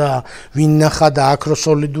შეხვდა და ვინ ნახა და აქრო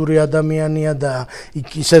სოლიდური ადამიანია და იქ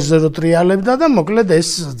ისერზე რო ტრიალებდა და მოკლედ ეს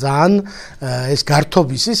ძალიან ეს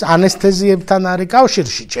გართობის ის ანესთეზიებთან არის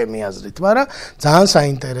კავშირში ჩემი აზრით მაგრამ ძალიან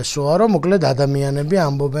საინტერესოა რომ მოკლედ ადამიანები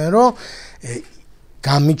ამბობენ რომ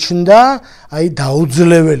გამიჩნდა აი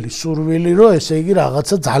დაუძლეველი სურვილი რომ ესე იგი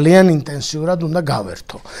რაღაცა ძალიან ინტენსიურად უნდა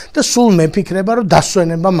გავერთო და სულ მეფიქრება რომ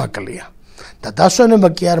დასვენება მაკლია და დასვენება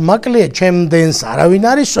კი არ მაკლია ჩემდენს არავინ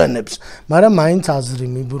არ ისვენებს მაგრამ მაინც აზრი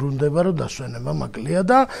მიბრუნდება რომ დასვენება მაკლია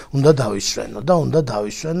და უნდა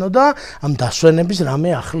დავისვენო და ამ დასვენების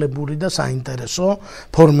რამე ახლებური და საინტერესო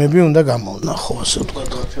ფორმები უნდა გამოვნახო ასე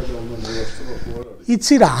ვთქვათ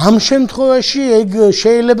იცი რა ამ შემთხვევაში ეგ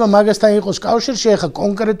შეიძლება მაგასთან იყოს კავშირში ეხა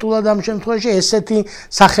კონკრეტულად ამ შემთხვევაში ესეთი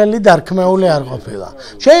სახელი დარქმეული არ ყოფილა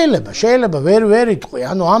შეიძლება ვერ იტყვი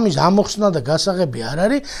ანუ ამის ამოხსნა და გასაღები არ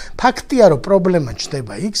არის ფაქტია რომ პრობლემა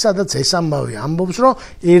ჩდება იქ სადაც ეს ამბავი ამბობს რომ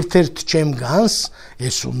ერთ-ერთ ჩემგანს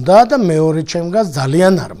ეს უნდა და მეორე ჩემგანს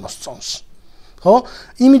ძალიან არ მოსწონს ხო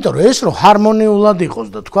იმიტომ რომ ეს რომ ჰარმონიულად იყოს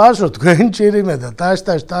და თქვას რომ თქვენ ჭირიმე და ტაშ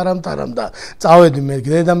ტარამ და წავედი მე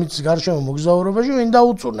დედამიწის გარშემო მოგზაურობაში ვინ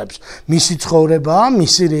დაუწუნებს მისი ცხოვრებაა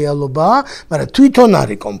მისი რეალობაა მაგრამ თვითონ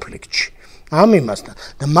არის კონფლიქტში ამ იმასთან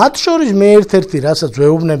და მათ შორის მე ერთ-ერთი რასაც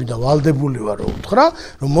ვეუბნები და ვალდებული ვარ რომ უთხრა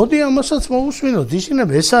რომ მოდი ამასაც მოусმინოთ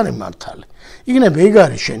ისინები ეს არის მართალი იქნებ ეგ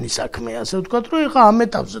არის შენი საქმე ასე ვთქვათ რომ ეხა ამ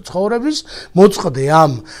ეტაპზე ცხოვრების მოწყდე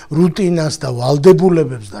ამ რუტინას და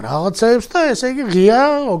ვალდებულებებს და რაღაცეებს და ესე იგი ღია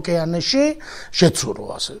ოკეანეში შეცურო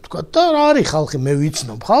ასე ვთქვათ და რა არის ხალხი მე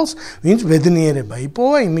ვიცნობ ხალხს ვინც ბედნიერება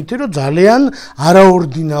იპოვა იმით რომ ძალიან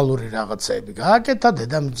არაორდინალური რაღაცეები გააკეთა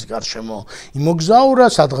დედამიწის გარშემო იმოგზაურა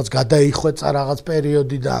სადღაც გადაიხვეწა რაღაც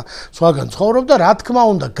პერიოდი და სხვაგან ცხოვრობდა რა თქმა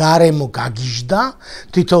უნდა გარემო გაგიჟდა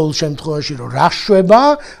თითოეულ შემთხვევაში რომ რა შვება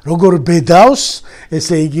როგორ ბედავს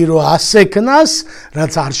ესე იგი რომ ასექნას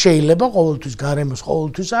რაც არ შეიძლება ყოველთვის გარემოს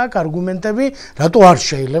ყოველთვის აქვს არგუმენტები რატო არ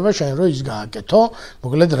შეიძლება შენ რომ ის გააკეთო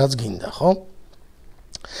მოკლედ რაც გინდა ხო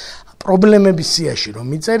პრობლემების სიაში რომ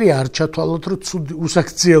მიწერია არ ჩათვალოთ რომ ცუდი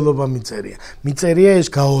უსაქციელობა მიწერია ეს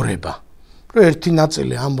გაორება რომ ერთი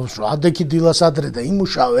ნაწილი ამბობს რომ ადექი დილას ადრე და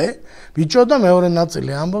იმუშავე ბიჭო და მეორე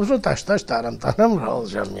ნაწილი ამბობს რომ ტაშ ტარამ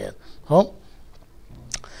მრავალჟამიან ხო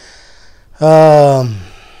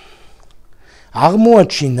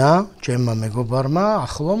აღმოაჩინა ჩემმა მეგობარმა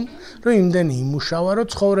ახლომ რომ იმდენი იმუშავა რომ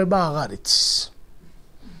ცხოვრება აღარ იცის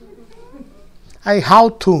აი how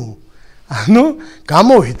to ანუ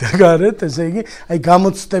გამოვიდა გარეთ ესე იგი აი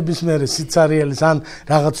გამოცდების მერე სიცარიელის ან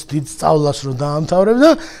რაღაც დიდ სწავლას რო დაამთავრებ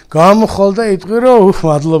და გამხოლდა იტყვი რომ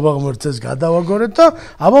მადლობა ღმერთს გადავაგორეთ და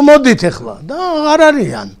აბა მოდით ახლა და აღარ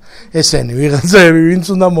არიან ესენი ვიღაცები ვინც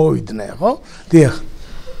უნდა მოვიდნენ ხო დიახ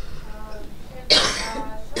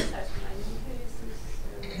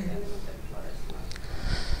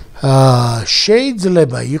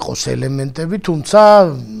შეიძლება იყოს ელემენტები, თუმცა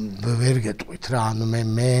ვერ გეტყვით რა, ანუ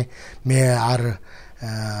მე არ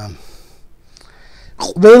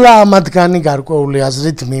ყველა ამათგანი გარკვეული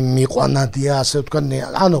აზრით მიყვანადია, ასე ვთქვათ,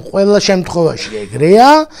 ანუ ყველა შემთხვევაში ეგრეა,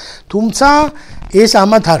 თუმცა ეს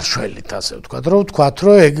ამათ არ შველით, ასე ვთქვათ, რომ ვთქვათ,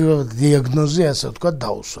 რომ ეგ დიაგნოზი, ასე ვთქვათ,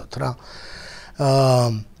 დაუსვათ რა.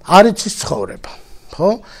 არ იცის ცხოვრება, ხო?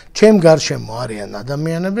 ჩემ გარშემო არიან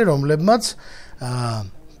ადამიანები, რომლებმაც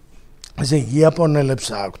ესე იაპონელებს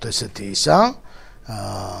აქვთ ესეთი ისა,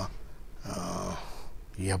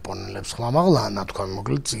 იაპონელებს ხმამაღლა, ნათქვამი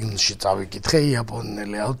მოკლედ წიგნში წავიკითხე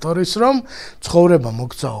იაპონელი ავტორის, რომ ცხოვრება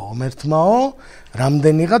მოგცაო ღმერთმაო,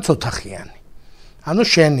 რამდენიღაც ოთახიანი. ანუ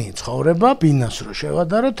შენი ცხოვრება ბინას რო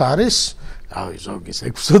შევადაროთ არის, რავი, ზოგის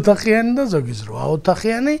 6 ოთახიანი და ზოგის 8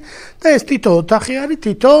 ოთახიანი და ეს თითო ოთახი არის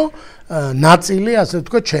თითო ნაწილი, ასე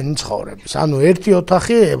ვთქვათ, შენი ცხოვრების. ანუ ერთი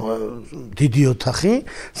ოთახი, დიდი ოთახი,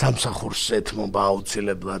 სამსახურს ეთმობა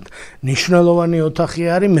აუცილებლად. ნიშნულოვანი ოთახი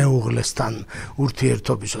არის მეუღლესთან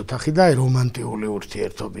ურთიერთობის ოთახი და რომანტიკული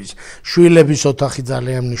ურთიერთობის. შვილების ოთახი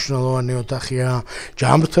ძალიან ნიშნულოვანი ოთახია,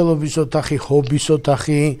 ჯანმრთელობის ოთახი, ჰობის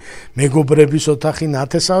ოთახი, მეგობრების ოთახი,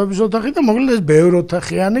 ნათესავების ოთახი და მოკლედ ეს ბევრი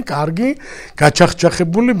ოთახიანი, კარგი,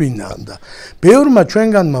 გაჩახჩახებული ბინაა და ბევრმა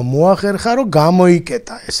ჩვენგანმა მოახერხა, რომ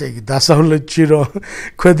გამოიკეტა, ესე იგი დასავლეთში რომ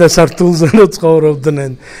ქვედა სართულზე რო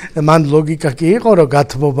ცხოვრობდნენ, მან ლოგიკა კი იყო, რომ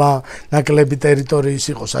გათბობა ნაკლები ტერიტორიის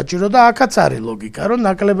იყო საჭირო და აქაც არის ლოგიკა, რომ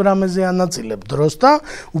ნაკლებ რამეზე ანაწილებ დროს და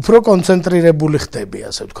უფრო კონცენტრირებული ხდები,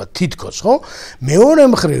 ასე ვთქვათ, თითქოს, ხო? მეორე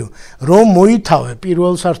მხრივ, რომ მოითავე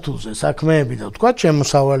პირველ სართულზე საქმეები და ვთქვათ,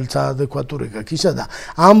 შემოსავალიც ადეკვატური გაქვს ისა და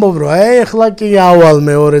ამბობ, რომ ეხლა კი ავალ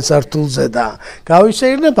მეორე სართულზე და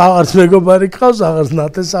გავისეირნებ, აღარც მეგობარი ყავს, აღარც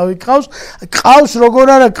ნათესავი ყავს, ყავს როგორ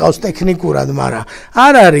არა ყავს ტექნიკურად, მაგრამ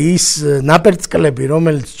არ არის ის ნაპერწკლები,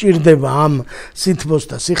 რომელიც ჭირდება ამ სითბოს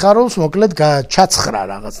და სიხარულს, მოკლედ ჩაცხრა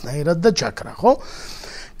რაღაცნაირად და ჩაქრა, ხო?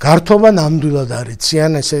 გართობა ნამდვილად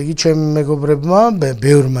არიციან, ესე იგი ჩემი მეგობრებმა,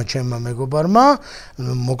 ბევრმა ჩემმა მეგობარმა,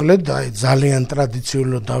 მოკლედ ძალიან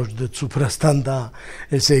ტრადიციულად დავждდეთ სუფრასთან და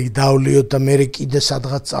ესე იგი დავლიოთ და მე კიდე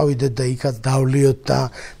სადღაც წავიდეთ და იქაც დავლიოთ და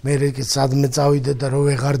მე სადმე წავიდეთ და რო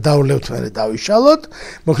ვეღარ დავლევთ, მე დავიშალოთ.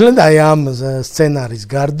 მოკლედ აი ამ სცენარის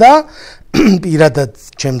გარდა პირადად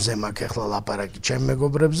ჩემზე მაქვს ახლა ლაპარაკი ჩემ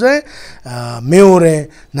მეგობრებზე, მეორე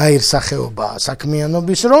ნაირ სახეობა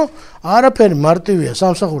საქმიანობის, რომ არაფერი მარტივია,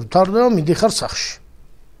 სამსახური თავდება, მიდიხარ სახლში.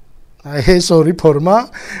 ეს ორი ფორმა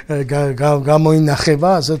გამოინახება,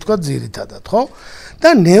 ასე ვთქვათ, ძირითადად, ხო?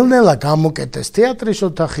 და ნელ-ნელა გამოკეტეს თეატრის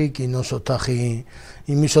ოთახი, კინოს ოთახი,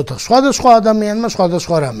 იმის ოთახი, სხვადასხვა ადამიანმა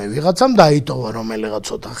სხვადასხვა რამე ვიღაცამ დაიტოვა რომელიღაც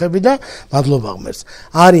ოთახები და მადლობა ღმერთს.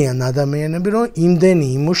 არიან ადამიანები, რომ იმდენი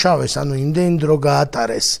იმუშავეს, ანუ იმდენი დრო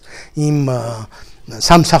გაატარეს იმ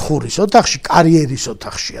სამსახურის ოთახში, კარიერის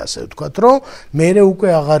ოთახში, ასე ვთქვათ, რომ მერე უკვე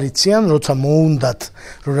აღარ იციან, როცა მოუნდათ,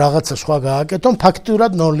 რომ რაღაცა სხვა გააკეთონ,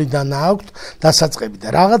 ფაქტურად ნოლიდან აქვთ დასაწყები და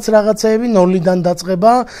რაღაცეები ნოლიდან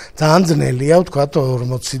დაწყება ძალიან ძნელია, ვთქვათ,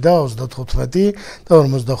 40 და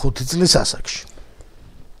 35 და 45 წლის ასაკში.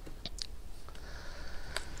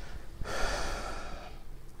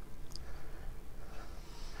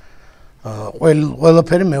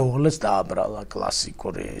 ყველაფერი მეუღლეს დააბრალა,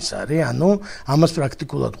 კლასიკური ის არის, ანუ ამას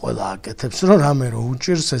პრაქტიკულად ყველა აკეთებს, რომ რამე რო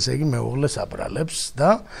უჭირს, ესე იგი მეუღლეს აბრალებს და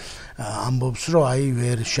ამბობს, რომ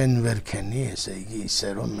აი შენ ვერ ქენი, ესე იგი ისე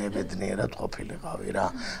რომ მე ბედნიერად ყოფილიყავი რა.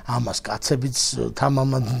 ამას კაცებიც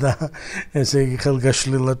თამამად და ესე იგი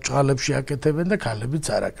ხელგაშლილად ჭყალებში აკეთებენ და ქალებიც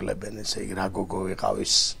არ აკლებენ, ესე იგი რა გოგო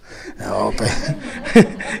ვიყავის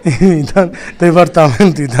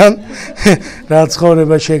დეპარტამენტიდან რა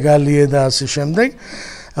ცხოვრება შეგალიე და ასე შემდეგ.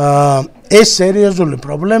 ეს სერიოზული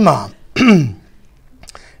პრობლემაა.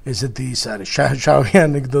 ესეთი ის არის შავი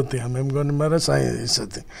ანეკდოტია მე მგონი, მაგრამ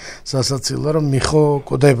ესეთი სასაცილო რომ მიხო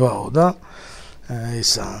კოდებაო და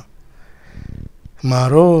ისა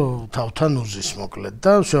მარო თავთან უზის მოკლედ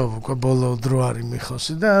და უკვე ბოლო დრო არის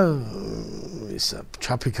მიხოსი და ისა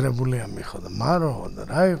ჩაფიქრებულია მიხო და მარო და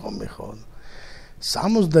რა იყო მიხო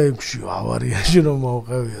 66-ში ავარიაში რომ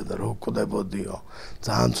მოვყევიო და რო კოდებოდიო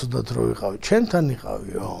ძალიან ცუდად რო ვიყავი, ჩემთან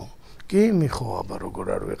იყავიო. კი მიხო, აბა როგორ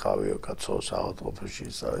არ ვიყავიო კაცო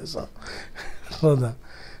საავადმყოფოში ისა.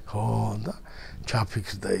 ხო და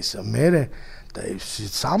ჩაფიქრდა ისა მერე და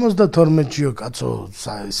 72-ჯიო კაცო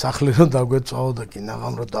სახლი რომ დაგვეწვაო და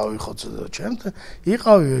კინაღამ რომ დავიხოცე და ჩემთან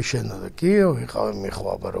იყავიო შენო და კიო ვიყავი მიხო,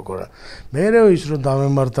 აბა როგორ მერე ის რომ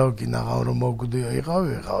დამემართავ კინაღამ რომ მოგვდიო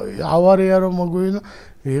იყავი ავარია რომ მოგვიდო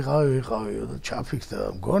ვიყავიო და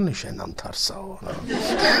ჩაფიქრდა მგონი შენ ამ თარსაო რა.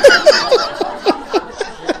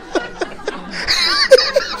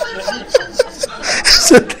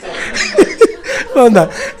 და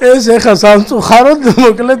ეს ეხა სამწუხაროდ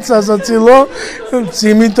მოკლედ სასაცილო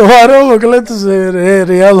იმითოა რომ მოკლედ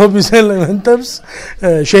რეალობის ელემენტებს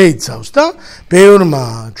შეიცავს და ბევრმა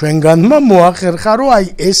ჩვენგანმა მოახერხა რომ აი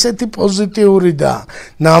ესეთი პოზიტიური და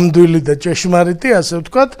ნამდვილი და ჭეშმარიტი ასე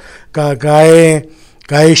ვთქვათ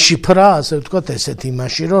გაეშიფრა ასე ვთქვათ ესეთ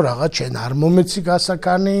იმაში რომ რაღაც შენ არ მომეცი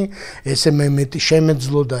გასაკანი ესე მე მეტი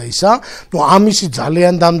შემეძლო და ისა ნუ ამისი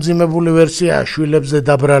ძალიან დამძიმებული ვერსიაა შვილებზე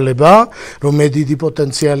დაბრალება რომ მე დიდი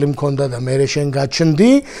პოტენციალი მქონდა და მე შენ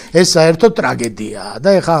გაჩნდი ეს საერთოდ ტრაგედიაა და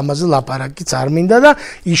ეხა ამაზე ლაპარაკიც არ მინდა და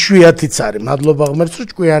იშვიათიც არის მადლობა ღმერთს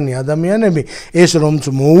რომ ჭკვიანი ადამიანები ეს რომც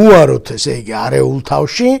მოუაროთ ესე იგი არეულ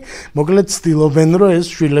თავში მოკლედ ცდილობენ რომ ეს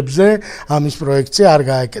შვილებზე ამის პროექცია არ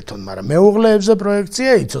გააკეთონ მაგრამ მეუღლეებზე პროექცია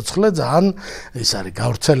სიცოცხლე ძალიან ის არის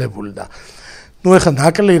გავრცელებული და ნუ ეხა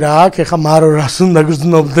ნაკლი რა აქვს ეხა მარო რას უნდა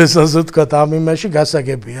გრძნობდეს ასე ვთქვათ ამ იმაში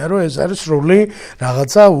გასაგებია რომ ეს არის სრული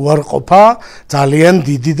რაღაცა უარყოფა ძალიან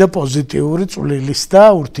დიდი და პოზიტიური წვლილის და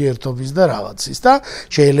ურთიერთობის და რაღაცის და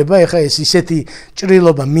შეიძლება ეხა ეს ისეთი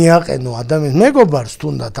ჭრილობა მიაყენო ადამიანს მეგობარს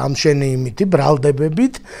თუნდაც ამ შენი იმითი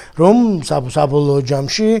ბრალდებებით რომ საბოლოო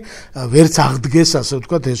ჯამში ვერც აღდგეს ასე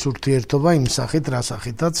ვთქვათ ეს ურთიერთობა იმ სახით რა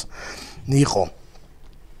სახითაც იყო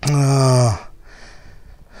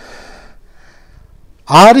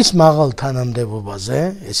არის მაღალ თანამდებობაზე,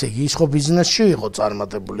 ესე იგი ის ხო ბიზნესში იყო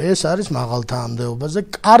წარმატებული, ეს არის მაღალ თანამდებობაზე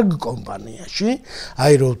კარგ კომპანიაში,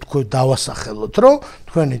 აი რომ თქვენ დავასახელოთ, რომ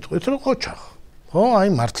თქვენ იტყვით, რომ ყოჩახ. ხო, აი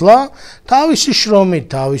მართლა თავისი შრომით,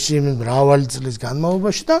 თავისი მრავალი წლის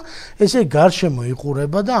განმავლობაში და ესე გარშემო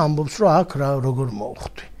იყურება და ამბობს, რომ აქ როგორ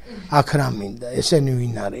მოვხვდი. აქ რა მინდა, ესენი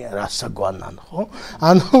ვინ არიან, რა საგვანან, ხო?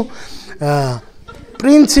 ანუ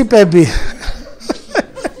პრინციპები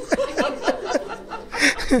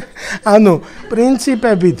ანუ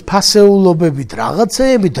პრინციპებით, ფასეულობებით,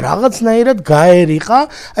 რაღაცეებით, რაღაცნაირად გაერიყა,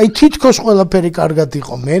 აი თითქოს ყველაფერი კარგად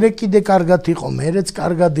იყო, მერე კიდე კარგად იყო, მერეც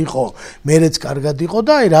კარგად იყო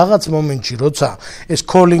და აი რაღაც მომენტში, როცა ეს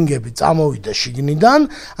კოლინგები წამოვიდა შიგნიდან,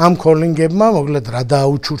 ამ კოლინგებმა მოკლედ რა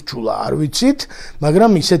დააუჩურჩულა, არ ვიცით,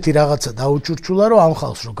 მაგრამ ისეთი რაღაცა დაუჩურჩულა, რომ ამ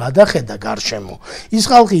ხალხს რო გადახედა გარშემო, ის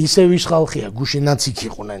ხალხი ისევ ის ხალხია, გუშინაც იქ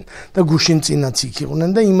იყვნენ და გუშინ წინაც იქ იყვნენ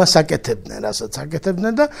და იმას აკეთებდნენ, რასაც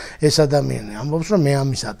აკეთებდნენ და ეს ადამიანი ამბობს რომ მე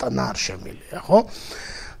ამის ატანა არ შემილია, ხო?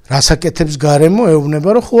 რას აკეთებს გარემო,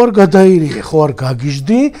 ეუბნება რომ ხო არ გადაირიღე, ხო არ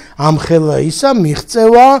გაგიჟდი, ამხელა ისა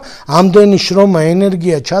მიღწევა, ამდენი შრომა,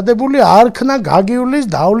 ენერგია ჩადებული, არ ქნა გაგივლის,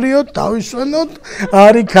 დავლიოთ, დავისვენოთ,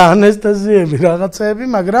 არის ანესტეზიები, რაღაცეები,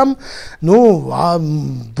 მაგრამ ნუ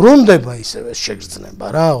ბრუნდება ისევე შეგრძნება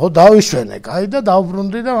რა, ხო დავისვენე, კაი და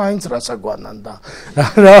დავბრუნდი და მაინც რასაგვანან და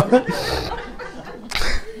რა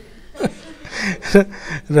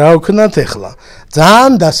რა ვქნათ ახლა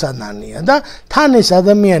ძალიან დასანანია და თან ეს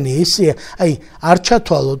ადამიანი ისე აი არ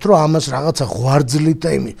ჩათვალოთ რომ ამას რაღაცა ღვარძლით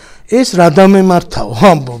და იმით ეს რა დამემართაო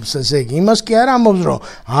ამბობს ესე იგი იმას კი არ ამბობს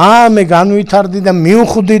რომ მე განვითარდი და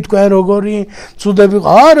მივხვდი თქვენ როგორი ცუდები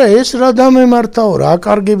არა ეს რა დამემართაო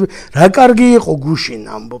რა კარგი იყო გუშინ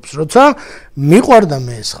ამბობს როცა მიყვარდა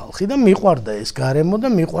მე ეს ხალხი და მიყვარდა ეს გარემო და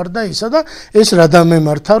მიყვარდა ისა და ეს რა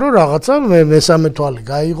დამემართა რომ რაღაცა მესამე თვალი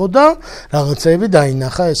გაიღო და რაღაცეები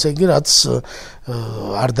დაინახა ესე იგი რაც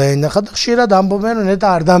არ დაინახა და ხშირად ამბობენ რომ ნეტა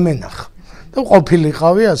არ დამენახა და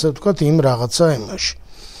ყოფილიყავი ასე ვთქვათ იმ რაღაცა იმაში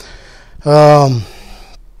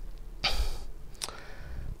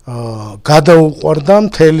გადაუყვარდა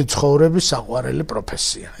მთელი ცხოვრების საყვარელი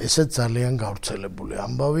პროფესია ესეც ძალიან გავრცელებული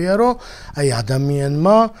ამბავია რომ აი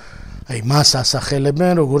ადამიანმა აი მას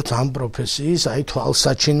ასახელებენ როგორც ამ პროფესიის აი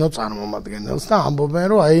თვალსაჩინო წარმომადგენელს და ამბობენ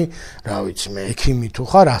რომ აი რა ვიცი მე ექიმი თუ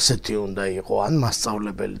ხარ ასეთი უნდა იყო ან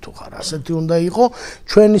მასწავლებელი თუ ხარ ასეთი უნდა იყო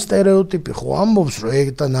ჩვენი სტერეოტიპი ხო ამბობს რომ ეგ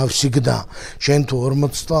და ნავსიგდა შენ თუ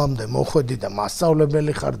 40 წლამდე მოხვედი და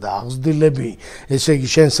მასწავლებელი ხარ და აღზრდილები ესე იგი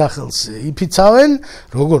შენ სახელს იფიცავენ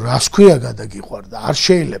როგორ რას ქვია გადაგიყვარდა არ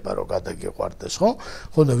შეიძლება რომ გადაგიყვარდეს ხო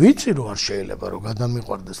და ვიცი რომ არ შეიძლება რომ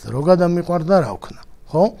გადამიყვარდეს და რომ გადამიყვარდა რა ვქნა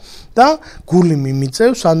ხო და გული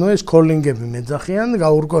მიმიწევს ანუ ეს კოლინგები მეძახიან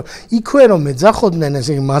იქვე რომ მეძახოდნენ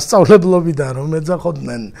ესე იგი მასწავლებლობიდან რომ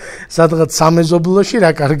მეძახოდნენ სადღაც სამეზობლოში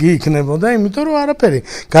რა კარგი იქნებოდა იმიტომ რომ არაფერი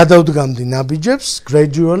გადავდგამდი ნაბიჯებს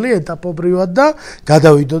gradually ეტაპობრივად და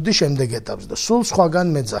გადავიდოდი შემდეგ ეტაპს და სულ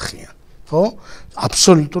სხვაგან მეძახიან ხო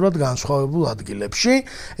აბსოლუტურად განსხვავებულ ადგილებში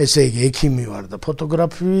ესე იგი ექიმი ვარ და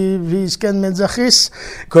ფოტოგრაფიისკენ მეძახის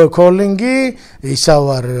კოლინგი ისა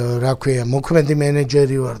ვარ რა ქვია მოქმედი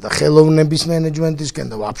მენეჯერი ვარ და ხელოვნების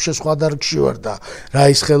მენეჯმენტისკენ და ვაფშე სხვა დარგში ვარ და რა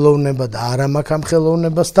ის ხელოვნება და არა მაქვს ამ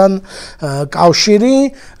ხელოვნებასთან კავშირი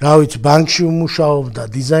რა ვიცი ბანკში ვმუშაობ და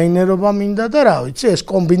დიზაინერობა მინდა და რა ვიცი ეს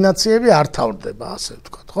კომბინაციები არ თავდება ასე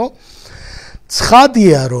ვთქვათ ხო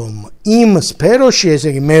ცხადია რომ იმ სფეროში,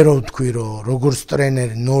 ესე იგი მე რო ვთქვი რომ როგორც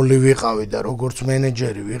ტრენერი 0 ვიყავი და როგორც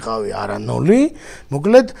მენეჯერი ვიყავი არა 0,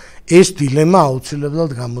 მოკლედ ეს დილემა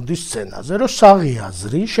აუცილებლად გამოდის სცენაზე, რომ საღი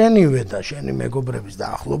აზრი შენივე და შენი მეგობრების და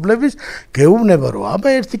ახლობლების გეუბნება რომ აბა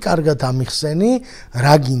ერთი კარგად ამიხსენი,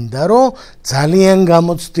 რა გინდა რომ ძალიან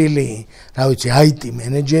გამოცდილი, რა ვიცი, IT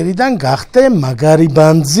მენეჯერიდან გახდე მაგარი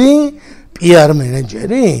ბანძი PR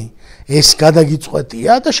მენეჯერი? ეს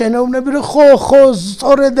გადაგიწყვეტია და შენეუბნები რომ ხო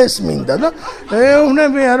სწორედ ეს მინდა და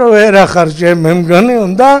ეუბნებიან რომ ვერ ახარ მე მგონი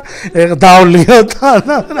უნდა დავლიოთ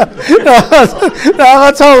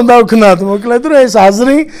რაღაცა უნდა ვქნათ მოკლედ რომ ეს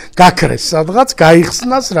აზრი გაქრეს სადღაც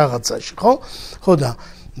გაიხსნას რაღაცაში ხო და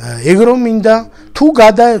ეგ რომ მინდა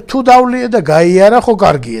თუ დავლიე და გაიარა ხო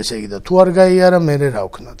კარგი ესე იგი და თუ არ გაიარა მე რა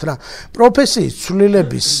ვქნათ რა პროფესიის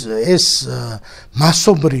ცვლილების ეს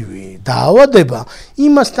მასობრივი დაავადება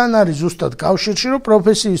იმასთან არის ზუსტად კავშირში რომ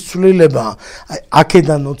პროფესიის ცვლილება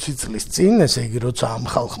აქედან 20 წლის წინ ესე იგი როცა ამ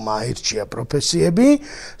ხალხმა აირჩია პროფესიები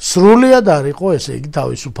სრულიად არ იყო ესე იგი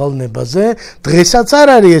თავისუფალ ნებაზე დღესაც არ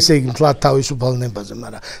არის ესე იგი მთლად თავისუფალ ნებაზე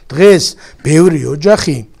მაგრამ დღეს ბევრი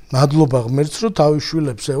ოჯახი მადლობა ღმერთს რომ თავის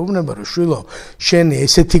შვილებს ეუბნება რომ შვილო შენი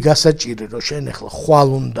ესეთი გასაჭირი რომ შენ ახლა ხვალ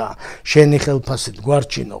უნდა შენი ხელფასით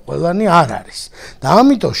გვარჩინო ყველანი არ არის და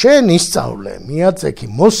ამიტომ შენ ისწავლე მიაწექი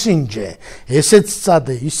მოსინჯე ესეც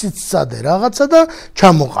წადე ისიც წადე რაღაცა და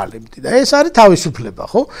ჩამოყალიბდი და ეს არის თავისუფლება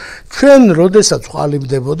ხო ჩვენ როდესაც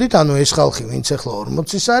ყალიბდებოდით ანუ ეს ხალხი ვინც ახლა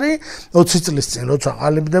 40-ის არის 20 წლის წინ როცა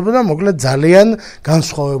ყალიბდებოდა მოკლედ ძალიან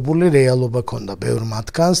განსხვავებული რეალობა ქონდა ბევრ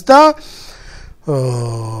მათგანს და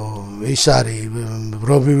ის არის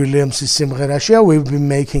რობი ვილიამსის სიმღერაშია We've been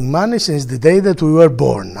making money since the day that we were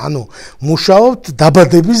born. ანუ მუშაობთ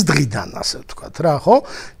დაბადების დღიდან, ასე ვთქვათ რა, ხო?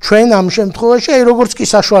 ჩვენ ამ შემთხვევაში აი როგორც კი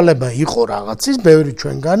საშუალება იყო რაღაცის, ბევრი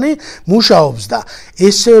ჩვენგანი მუშაობს და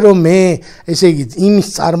ესე რომ მე, ესე იგი, იმის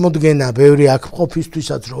წარმოდგენა ბევრი აქ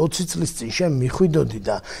ყოფისთვისაც რომ 20 წლის წინ შენ მიხვიდოდი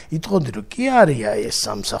და იტყოდი რომ კი არია ეს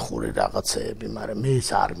სამსახური რაღაცეები, მაგრამ მე ეს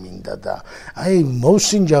არ მინდა და აი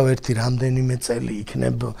მოვსინჯავ ერთი რამდენიმე წელი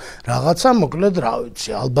იქნებ რაღაცა მოკლედ რა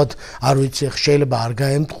ვიცი ალბათ არ ვიცი შეიძლება არ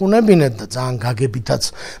გაემტყუნებინეთ და ძალიან გაგებითაც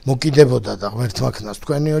მოკიდებოდა და ღმერთმა ქნას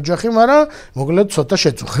თქვენი ოჯახი მაგრამ მოკლედ ცოტა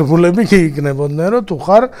შეწუხებულები კი იქნებოდნენ რომ თუ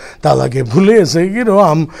ხარ დალაგებული ესე იგი რომ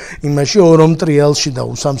ამ იმაში ორომტრიალში და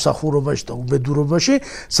უსამსახურობაში და უბედურობაში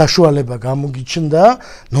საშუალება გამოგიჩნდა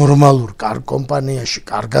ნორმალურ კარგ კომპანიაში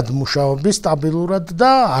კარგად მუშაობის სტაბილურად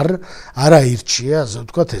და არ აირჩია ასე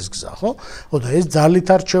ვთქვათ ეს გზა ხო და ეს ძალით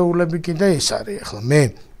არჩეულები კიდე ის არის ახლა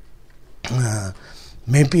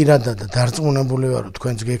მე პირადად დარწმუნებული ვარ რომ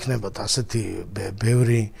თქვენც გექნებათ ასეთი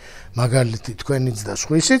ბევრი მაგალითი თქვენიც და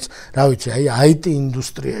სხვისიც რა ვიცი აი IT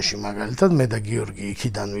ინდუსტრიაში მაგალითად მე და გიორგი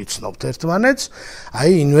იქიდან ვიცნობთ ერთმანეთს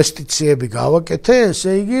აი ინვესტიციები გავაკეთე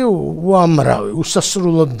ესე იგი უამრავი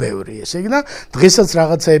უსასრულოდ ბევრი ესე იგი და დღესაც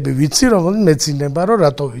რაღაცაები ვიცი რომელიც მეცინება რომ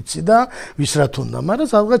რატო ვიცი და ვის რა თუნდა მაგრამ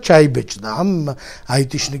სადღაც ჩაიბეჭდა ამ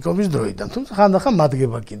IT-შნიკობის დროიდან თუმცა ხანდახან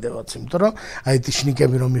მადგება კიდევაც იმიტომ რომ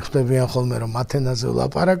IT-შნიკები რომ მიხვდებიან ხოლმე რომ მათენაზე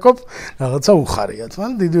ვლაპარაკობ რაღაცა უხარიათ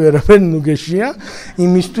მაგრამ დიდი ვერაფერი ნუგეშია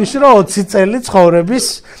იმისთვის 20 წელი ცხოვრების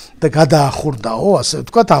და გადაახურდაო, ასე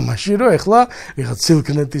ვთქვათ, ამაში, რომ ეხლა ვიღაც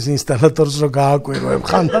სილკნეტის ინსტალატორს რო გააკვირვებ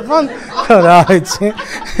ხანდახან, რა ვიცი.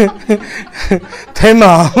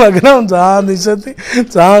 თემა, მაგრამ ძალიან ისეთი,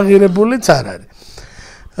 ძალიან ღირებულიც არ არის.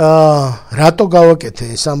 რატო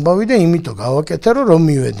გავაკეთე ეს ამბავი და იმიტომ გავაკეთე, რომ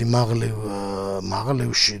მივედი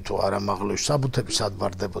მაღლევში თუ არა მაღლევში საბუთების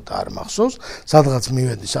ადვარდებოდა არ მახსოვს, სადღაც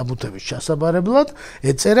მივედი საბუთების ჩასაბარებლად,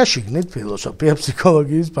 ეწერა შიგნით ფილოსოფია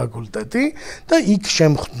ფსიქოლოგიის ფაკულტეტი და იქ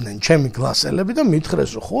შემხვდნენ ჩემი კლასელები და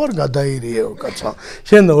მითხრეს რომ ხო არ გადაირიეო კაცო,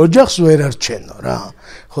 შენ ოჯახს ვერ არჩენო რა.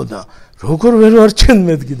 ხო და როგორ ვერ არჩენ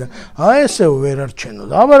მეთქი და აი ესე ვერ არჩენო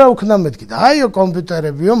და აბა რა ვქნა მეთქი და აიო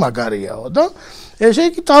კომპიუტერებიო მაგარიაო და ესე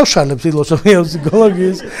იგი დავშალებ ფილოსოფია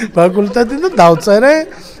ფსიქოლოგიის ფაკულტეტი და დავწერე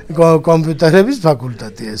კომპიუტერების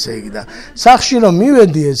ფაკულტეტი ესე იგი და სახში რომ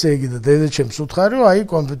მივედი ესე იგი და დედაჩემს უთხარი რომ აი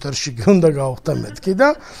კომპიუტერში უნდა გავხდა მეთქი და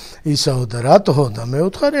ისაო და რატო და მე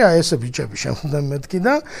უთხარი აი ესე ბიჭები შემხდა მეთქი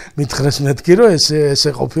და მითხრეს მეთქი რომ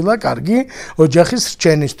ესე ყოფილა კარგი ოჯახის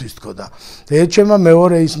რჩენისთვის თქო და დედაჩემა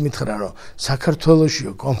მეორე ის მითხრა რომ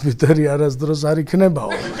საქართველოშიო კომპიუტერი არასდროს არ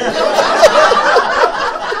იქნებაო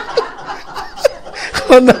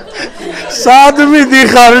სად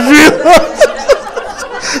მიდიხარ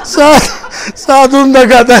სად უნდა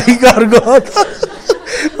გადაიკარგოთ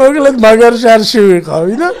მოკლედ მაგარ შარში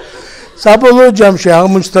ვიყავი და საბოლოო ჯამში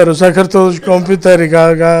აღმოჩნდა რომ საქართველოს კომპიუტერი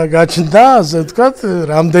გაჩნდა ასე ვთქვათ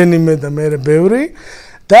რამდენიმე და მე ბევრი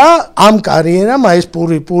და ამ კარიერამ ეს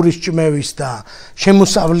პურის ჭმევის და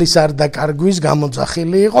შემოსავლის არ დაკარგვის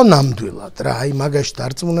გამოძახილი იყო ნამდვილად რა. აი მაგაში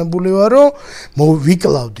დარწმუნებული ვარ, რომ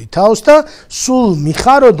ვიკლავდი თავს და სულ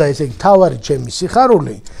მიხაროდა, ესე იგი თავარი ჩემი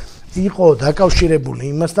სიხარული იყო დაკავშირებული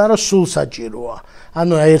იმასთან, რომ სულ საჭიროა.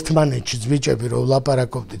 ანუ ერთმანეთშიც ბიჭები რომ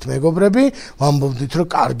ვლაპარაკობდით მეგობრები, ვამბობდით რომ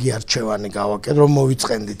კარგი არჩევანი გავაკეთე, რომ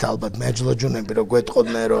მოვიწყენდით ალბათ მეჯლოჯუნები რომ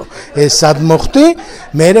გვეტყოდნენ რომ ეს სად მოხდი,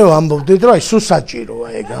 მერე ვამბობდით რომ აი სულ საჭიროა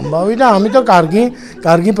ეგ ამბავი და ამიტომ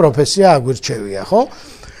კარგი პროფესია აგვირჩევია, ხო?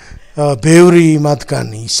 ბევრი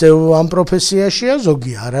მათგანი ისევ ამ პროფესიაშია,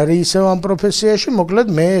 ზოგი არ არის ისევ ამ პროფესიაში, მოკლედ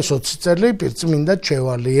მე 20 წელი პირწმინდად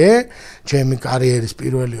შევალიე, ჩემი კარიერის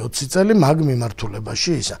პირველი 20 წელი მაგ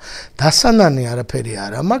მიმართულებაში ისა. დასანანი არაფერი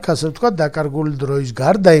არ მაქვს, ასე ვთქვათ, დაკარგული დროის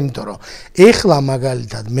გარდა, იმიტომ რომ ეხლა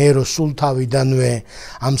მაგალითად მე რო სულ თავიდანვე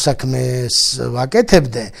ამ საქმეს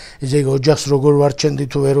ვაკეთებდე, ესე იგი ოჯახს როგორ ვარჩენდი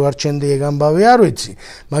თუ ვერ ვარჩენდი ეგ ამბავი არ ვიცი,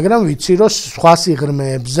 მაგრამ ვიცი რომ სხვა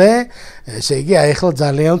სიღრმეებზე, ესე იგი აი ეხლა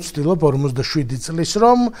ძალიან ვცდილობ 47 წლის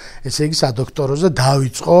რომ ესე იგი სადოქტოროზე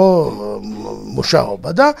დავიწყო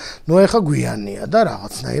მუშაობა და ნუ ეხლა გვიანია და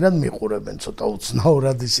რაღაცნაირად მიყურებენ ცოტა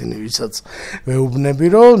უცნაურად ისინი ვისაც ვეუბნები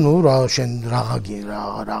რომ ნუ შენ რაღა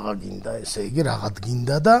გინდა ესე იგი რაღაც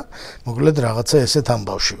გინდა და მოკლედ რაღაცა ესეთ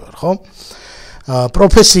ამბავში ვარ ხო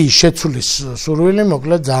პროფესიის შეცვლის სურვილი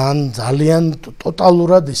მოკლედ ძალიან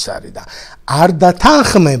ტოტალურად ის არის და არ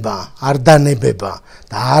დათანხმება, არ დანებება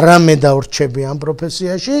და არამე დავრჩები ამ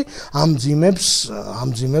პროფესიაში ამძიმებს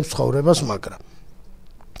ცხოვრებას, მაგრამ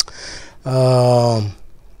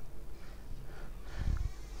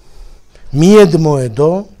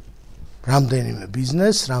მიედმოედო რამდენიმე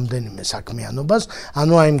ბიზნეს, რამდენიმე საქმიანობას,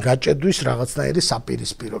 ანუ აი გაჭედვის რაღაცნაირი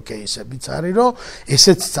საპირისპირო კეისებიც არის, რომ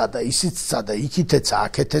ესეც წადა, ისიც წადა, იქითეცა,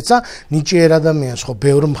 აქეთეცა, ნიჭიერ ადამიანს ხო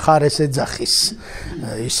ბევრ მხარეს ეძახის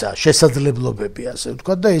ისა შესაძლებლობები, ასე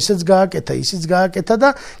ვთქვათ და ესეც გააკეთა, ისიც გააკეთა და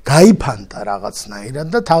გაიფანტა რაღაცნაირად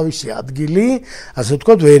და თავისი ადგილი, ასე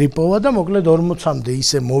ვთქვათ, ვერ იპოვა და მოკლედ 40-მდე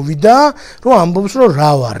ისე მოვიდა, რომ ამბობს, რომ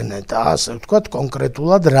რა ვარნე და ასე ვთქვათ,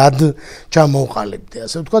 კონკრეტულად რად ჩამოვყალიბდი,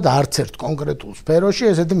 ასე ვთქვათ, არც კონკრეტულ სფეროში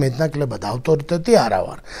ესეთი მეტნაკლებად ავტორიტეტი არა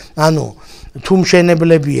ვარ. ანუ თუ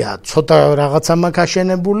მშენებლებია, ცოტა რაღაცა მაქვს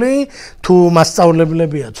აშენებული, თუ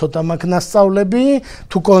მასწავლებლებია, ცოტა მაქვს ნასწავლები,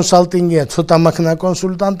 თუ კონსალტინგია, ცოტა მაქვს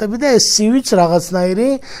ნაკონსულტანტები და ეს სივიც რაღაცნაირი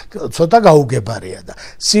ცოტა გაუგებარია და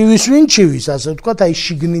სივის ვინ ჩივის, ასე ვთქვათ, აი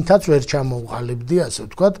შიგნითაც ვერ ჩამოვყალიბდი, ასე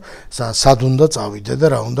ვთქვათ, სად უნდა წავიდე და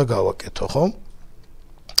რა უნდა გავაკეთო, ხო?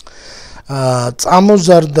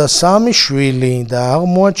 წამოზარდა 3 შვილი და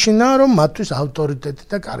აღმოაჩინა რომ მათთვის ავტორიტეტი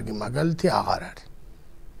და კარგი მაგალითი აღარ არის.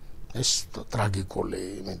 ეს ტრაგიკული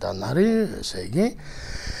იმედან არის, ესე იგი.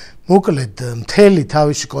 მოკლედ მთელი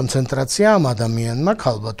თავისი კონცენტრაცია ამ ადამიანმა,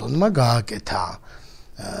 ქალბატონმა გააკეთა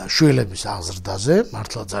შვილების აღზრდაზე,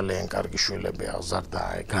 მართლა ძალიან კარგი შვილები აღზარდა,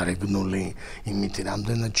 გარეგნული იმითი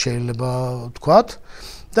რამდენად შეიძლება ვთქვათ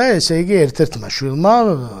და ესე იგი ერთ-ერთმა შვილმა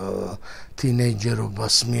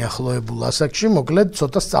თინეიჯერობას მიახლოებულ ასაკში, მოკლედ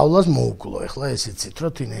ცოტა სწავლას მოუკლო. ეხლა ეს იცით,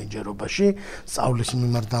 რომ თინეიჯერობაში სწავლის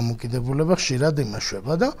მიმართ დამოკიდებულება ხშირად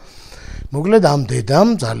იმაშვება და მოკლედ ამ დედამ,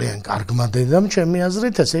 ძალიან კარგმა დედამ, ჩემი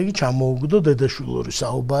აზრით, ესე იგი ჩამოუგდო დედაშვილური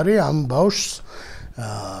საუბარი ამ ბავშვს,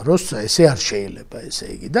 როს ესე არ შეიძლება, ესე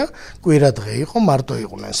იგი და კვირადღე იყო, მარტო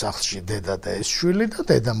იყვნენ სახლში დედა და ეს შვილი და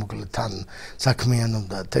დედა მოკლედ თან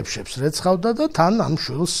საქმიანობდა, თებშებს რეცხავდა და თან ამ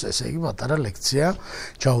შვილს, ესე იგი პატარა ლექცია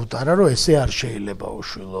ჩაუტარა, რომ ესე არ შეიძლება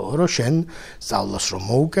უშვილო, რომ შენ სწავლას რომ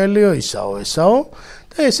მოუკელიო, ისაო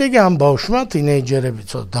და ესე იგი ამ ბავშვმა თინეიჯერები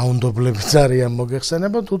ცოტა დაუნდობლებიც არიან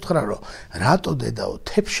მოგეხსენებათ, უთხრა რომ რატო დედაო,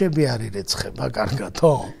 თებშები არ ირეცხება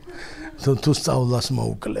კარგათო? თუ სწავლას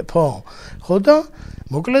მოუკლეფო? ხო და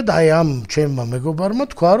მოკლედ აი ამ ჩემმა მეგობარმა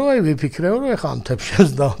თქვა რომ აი ვიფიქრეო რომ ეხლა ამ თებშებს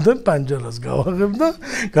დავდებ პანჯერას გავაღებ და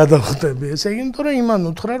გადავხტები ესე იგი იმიტომ რომ იმან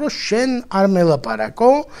უთხრა რომ შენ არ მელაპარაკო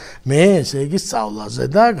მე ესე იგი სწავლაზე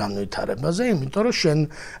და განვითარებაზე იმიტომ რომ შენ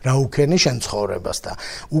რა უქენი შენ ცხოვრებას და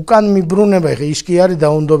უკან მიბრუნება ეხლა ის კი არის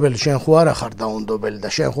დაუნდობელი შენ ხო არა ხარ დაუნდობელი და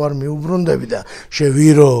შენ ხო არ მიუბრუნდები და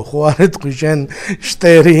შევირო ხო არ ეთქვი შენ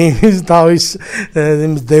შტერი იმის თავის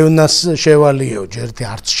დევნას შევალიო ჯერთი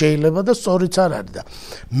არც შეიძლება და სწორიც არ არის და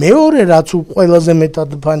მეორე რაც ყველაზე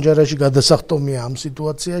მეტად პანჯარაში გადასახტომია ამ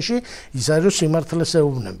სიტუაციაში ის არის რომ სიმართლეს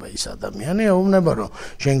ეუბნება ის ადამიანი ეუბნება რომ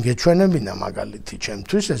შენ გეჩვენებინა მაგალითი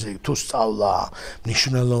ჩემთვის ესე იგი თუ სწავლა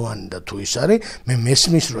მნიშვნელოვანი და თუ ის არის მე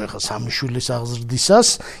მესმის რომ ეხლა სამი შვილის აღზრდისას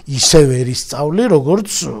ისე ვერ ისწავლი როგორც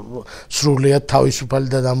სრულიად თავისუფალი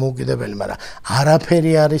და დამოუკიდებელი მაგრამ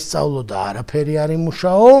არაფერი არ ისწავლო და არაფერი არ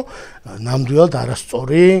იმუშაო ნამდვილად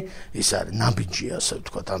არასწორი ის არის ნაბიჯი, ასე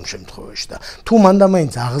ვთქვათ, ამ შემთხვევაში და თუ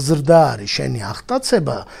მანდამაინც აღზრდა არის შენი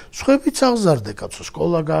აღტაცება, სხვებიც აღზარდე, კაცო,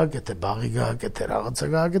 სკოლა გააკეთე, ბაღი გააკეთე, რაღაცა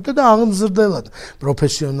გააკეთე და აღზრდელად,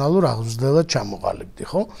 პროფესიონალურ აღზრდელად ჩამოყალიბდი,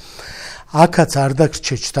 ხო? აქაც არ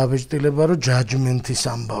დაგრჩეთ დაბეჭდილება, რომ ჯაჯმენტის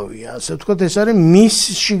ამბავია, ასე ვთქვათ, ეს არის მის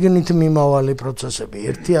შიგნით მიმავალი პროცესები,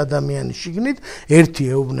 ერთი ადამიანის შიგნით, ერთი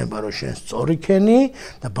ეუბნება, რომ შენ სწორი ქენი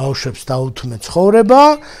და ბავშვებს დაუთმე ცხოვრება,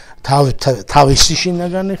 თავისი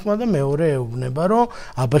შინაგანი ხმა და მეორე ეუბნება, რომ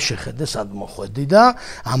აბა შეხედე სად მოხვედი და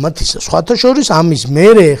ამათ ისე სხვათა შორის ამის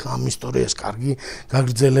მერე ამ ისტორიას კარგი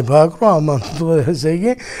გაგრძელება აქვს, რომ ამან ესე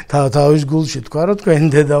იგი თავის გულში თქვა, რომ თქვენ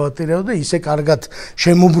დედავატირეო და ისე კარგად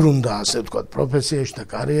შემოbrunდა, ასე ვთქვათ, პროფესიაში და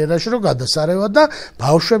კარიერაში, რომ გადასარევა და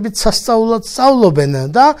ბავშვებიც სასწაულად სწავლობენ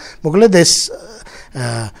და მოკლედ ეს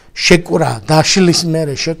შეკურა დაშლის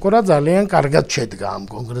მერე შეკურა ძალიან კარგად შედგა ამ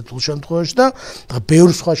კონკრეტულ შემთხვევაში და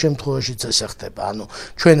ბევრ სხვა შემთხვევაშიც ეს ხდება. ანუ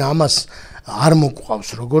ჩვენ ამას არ მოყვავს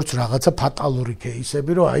როგორც რაღაცა ფატალური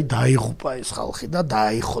кейსები, რომ აი დაიღუპა ეს ხალხი და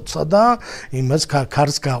დაიხოცა და იმას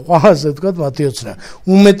ქარს გაყვა, ასე ვთქვათ, მათი ოცნება.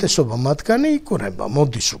 უმეტესობა მათგანი იკურება,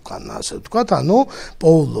 მოდის უკან, ასე ვთქვათ, ანუ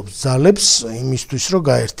პოულობს ძალებს იმისთვის, რომ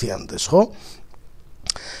გაერთიანდეს, ხო?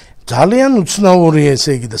 ძალიან უცნაური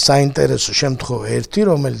ესე იგი და საინტერესო შემთხვევა ერთი,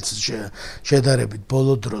 რომელიც შედარებით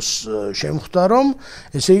ბოლო დროს შემხვდა, რომ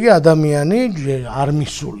ესე იგი ადამიანი არ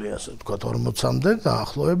მისული, ასე ვთქვათ, 40-მდე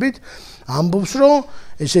დაახლოებით, ამბობს, რომ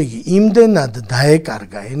ესე იგი იმდენად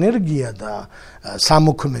დაეკარგა ენერგია და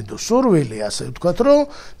სამოქმედო სურვილი, ასე ვთქვათ, რომ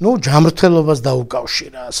ნუ ჯანმრთელობას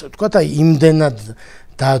დაუკავშირა, ასე ვთქვათ, აი იმდენად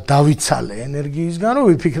დავიცალე ენერგიისგან, რომ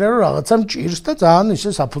ვიფიქრე, რომ რაღაცა მჭირს და ძალიან ისე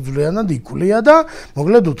საფუძვლიანად იკვლია და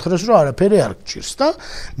მოკლედ უთხრეს, რომ არაფერი არ გჭირს და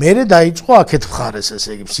მერე დაიწყო აქეთ მხარეს,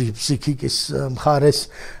 ესე იგი ფსიქიკის მხარეს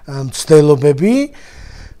მცდელობები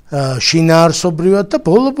შინაარსობრივად და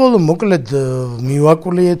ბოლო-ბოლო მოკლედ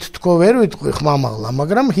მივაკვლიეთ თქო ვერ ვიტყვი ხმამაღლა,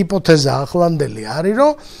 მაგრამ ჰიპოთეზა ახლანდელი არის,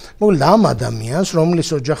 რომ მოკლედ ამ ადამიანს, რომლის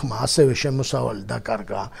ოჯახმა ასევე შემოსავალი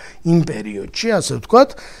დაკარგა იმ პერიოდში, ასე ვთქვათ,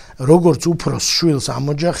 როგორც უფროს შვილს ამ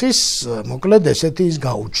ოჯახის, მოკლედ ესეთი ის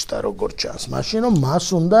გაუჩნდა, როგორც ჩანს, მაშინ რომ მას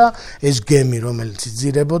უნდა ეს გემი, რომელიც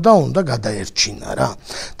იძირებოდა, უნდა გადაერჩინა რა.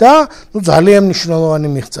 და ნუ ძალიან მნიშვნელოვანი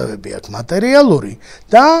მიღწევები აქვს მატერიალური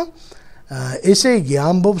და ესე იგი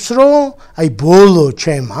ამბობს, რომ აი ბოლო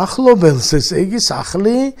ჩემ ახლობელს, ესე იგი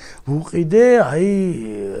სახლი ვუყიდე აი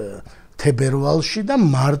თებერვალში და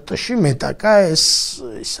მარტში მეტაკა ეს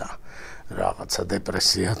ისა რაღაცა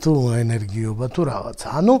დეპრესია თუ ენერგიობა თუ რაღაცა.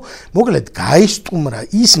 ანუ მოკლედ გაისტუმრა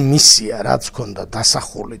ის მისია, რაც ჰქონდა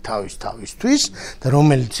დასახული თავისთვის და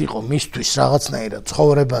რომელიც იყო მისთვის რაღაცნაირად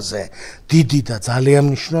ცხოვრებაზე დიდი და ძალიან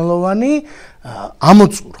მნიშვნელოვანი,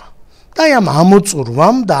 ამოწურა. და ამ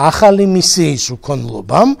ამოწურვამ და ახალი მისიის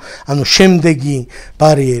უქონლობამ, ანუ შემდეგი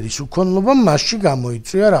ბარიერის უქონლობამ მასში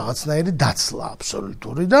გამოიწვია რაღაცნაირი დაცლა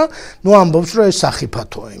აბსოლუტური და ნუ ამბობს, რომ ეს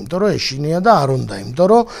სახიფათოა, იმიტომ რომ ეშინია და არ უნდა, იმიტომ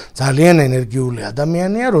რომ ძალიან ენერგიული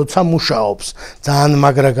ადამიანია, როცა მუშაობს, ძალიან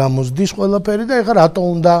მაგრა გამოსდის ყველაფერი და ეხლა რატო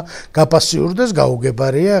უნდა გაპასიურდეს,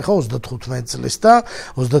 გაუგებარია ეხლა 35 წლის და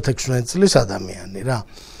 36 წლის ადამიანი რა.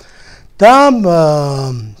 და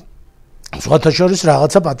სხვათა შორის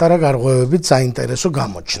რაღაცა პატარა გარღვევებით საინტერესო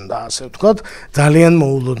გამოჩნდა, ასე ვთქვათ, ძალიან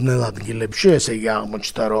მოულოდნელ ადგილებში, ესე იგი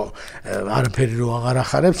აღმოჩნდა, რომ არაფერი რო აღარ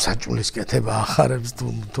ახარებს, საჭმლის კეთება ახარებს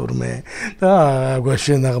თურმე და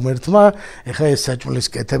გვაშენ აღმერთმა, ეხა ეს საჭმლის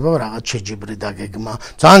კეთება რაღაც შეჯიბრი დაგეგმა.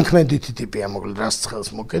 ძალიან ქმედითი ტიპია, მოკლედ რას ცხელს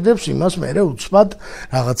მოკედებს, იმას მერე უცბად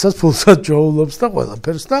რაღაცას ფულსაც ჯოულობს და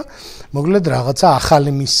ყველაფერს და მოკლედ რაღაცა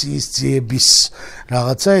ახალი მისიის ძიების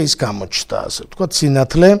რაღაცა ის გამოჩნდა, ასე ვთქვათ,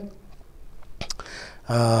 სინათლე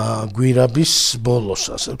გვირაბის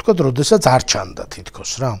ბოლოს, ასე ვთქვათ, როდესაც არ ჩანდა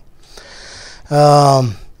თითქოს რა.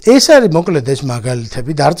 ეს არის მოკლედ ეს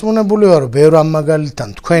მაგალითები, დარწმუნებული ვარ, რომ ბევრ ამ მაგალითთან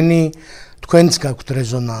თქვენც გაქვთ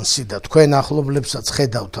რეზონანსი და თქვენ ახლობლებსაც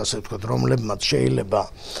ხედავთ, ასე ვთქვათ, რომლებმაც შეიძლება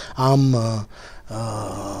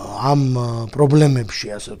ამ პრობლემებში,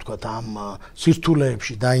 ასე ვთქვათ, ამ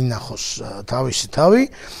სირთულეებში დაინახოს თავისი თავი.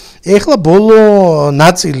 ეხლა ბოლო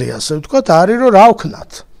ნაწილი, ასე ვთქვათ, არის რომ რა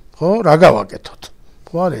ვქნათ, ხო, რა გავაკეთოთ.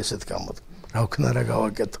 ხო არის ესეთ გამოდგა. რა ვქნა რა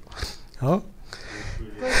გავაკეთო. ხო?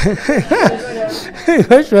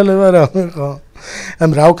 შეიძლება რა ხო.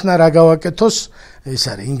 ამ რა ვქნა რა გავაკეთოს, ეს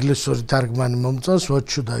არის ინგლისური თარგმანი მომწონს,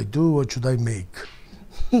 what should I do, what should I make.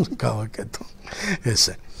 გავაკეთო.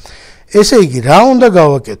 ესე იგი, რა უნდა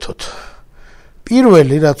გავაკეთოთ?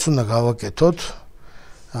 პირველი რაც უნდა გავაკეთოთ,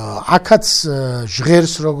 აქაც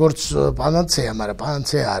ჟღერს როგორც პანაცეა, მაგრამ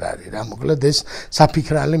პანაცეა არ არის რა, მოკლედ ეს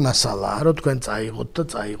საფიქრალი მასალაა, რომ თქვენ წაიღოთ და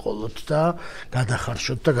წაიყოლოთ და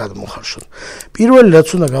გადახარშოთ და გადმოხარშოთ. პირველი რაც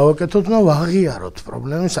უნდა გავაკეთოთ, უნდა ვაღიაროთ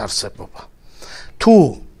პრობლემის არსებობა. თუ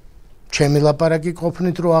ჩემი ლაპარაკი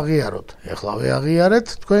ყოფნით რომ აღიაროთ, ეხლავე აღიარეთ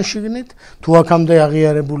თქვენ შიგნით, თუ აქამდე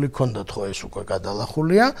აღიარებული ქონდათ ხო ეს უკვე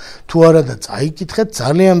გადალახულია, თუ არა და წაიკითხეთ,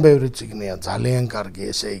 ძალიან ბევრი წიგნია, ძალიან კარგი,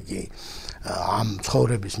 ესე იგი ამ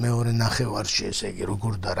ცხოვრების მეორე ნახევარში, ესე იგი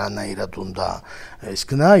როგორ და რანაირად უნდა ეს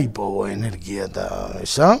გნა იპოვო ენერგია და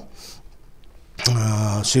ესა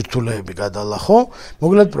სირთულეები გადალახო,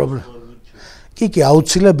 მოკლედ პრობლემა კი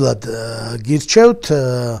აუცილებლად გირჩევთ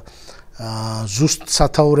ზუსტ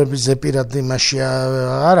სათაურების ზეპირად იმაში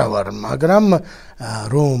არა ვარ, მაგრამ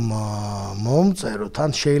რომ მომწეროთ,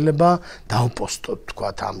 ან შეიძლება დავპოსტოთ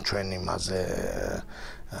თქვათ ამ ჩვენ იმაზე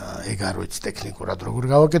ეგ არ ვიცი ტექნიკურად როგორ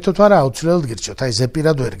გავაკეთოთ, მაგრამ აუცილებლად გირჩევთ, აი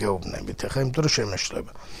ზეპირად ვერ გეუბნებით, ახლა იმიტომ რომ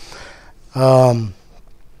შემეშლება.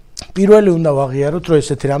 პირველი უნდა ვაღიაროთ, რომ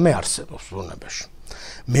ესეთი რამე არსებობს ბუნებაში.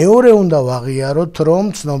 მეორე უნდა ვაღიაროთ, რომ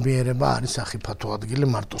ცნობიერება არის სახიფათო ადგილი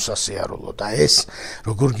მარტო სასიარულო და ეს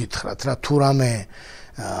როგორ გითხრათ რა, თუ რამე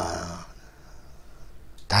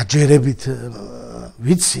დაჯერებით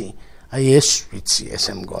ვიცი, აი ეს ვიცი,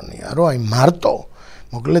 ესე მგონია, რომ აი მარტო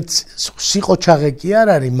მოკლედ სიყოჩაღე კი არ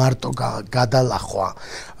არის მარტო გადალახვა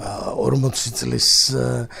 40 წლის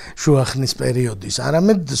შუახნის პერიოდის,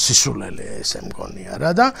 არამედ სისულელე ესე მგონია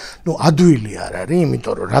რა და ადვილი არ არის,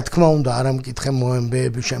 იმიტომ რომ რა თქმა უნდა არ ამკითხე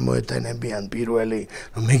მოემბეები შემოეტენებიან პირველი,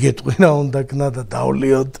 რომ მეგეტყვი რა უნდა ქნა და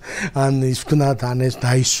დავლიოთ, ან ის ვქნათ, ან ეს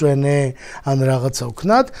დაისვენე, ან რაღაცა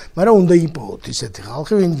ვქნათ, მაგრამ უნდა იპოვოთ ისეთი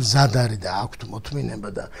ხალხი, ვინც მზად არის და აქვთ მოთმინება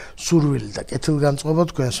და სურვილი და კეთილგანწყობა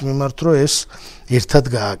თქვენს მიმართ, რომ ეს ერთად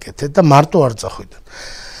გააკეთეთ და მარტო არ წახვიდეთ.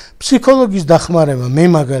 ფსიქოლოგის დახმარება მე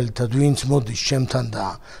მაგალითად ვინც მოდის ჩემთან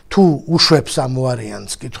და თუ უშვებს ამ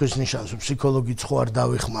ვარიანტს, კითხვის ნიშანს ფსიქოლოგიც ხო არ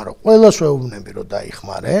დავიხმარო, ყველას ვეუბნები რომ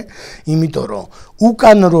დაიხმარე, იმიტომ რომ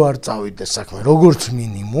უკან რო არ წავიდეს საქმე, როგორც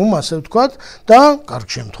მინიმუმ, ასე ვთქვათ, და კარგ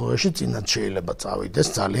შემთხვევაში წინათ შეიძლება წავიდეს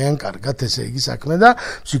ძალიან კარგად, ესე იგი საქმე და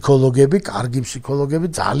ფსიქოლოგები, კარგი ფსიქოლოგები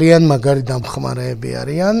ძალიან მაგარი დამხმარეები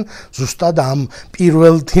არიან, ზუსტად ამ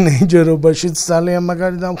პირველ თინეიჯერობაშიც ძალიან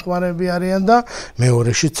მაგარი დამხმარეები არიან და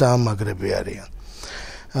მეორეშიც მაგრები არიან.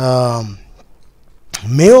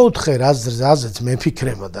 მეოთხე რაზეც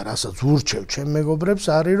მეფიქრება და რასაც ურჩევ ჩემ მეგობრებს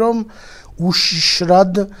არის რომ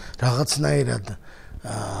უშიშრად რაღაცნაირად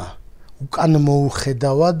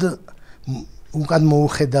უკან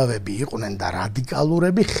მოუხედავები იყვნენ და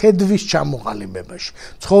რადიკალურები ხედვის ჩამოყალიბებაში.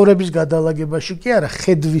 ცხოვრების გადალაგებაში კი არა,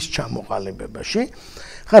 ხედვის ჩამოყალიბებაში.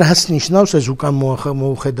 რას ნიშნავს ეს უკან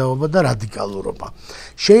მოუხედავობა და რადიკალურობა?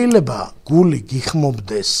 შეიძლება გული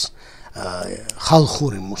გიხმობდეს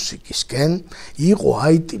ხალხური მუსიკისკენ, იყო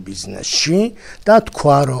IT ბიზნესში და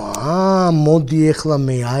თქვა რომ მოდი ეხლა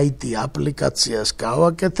მე IT აპლიკაციას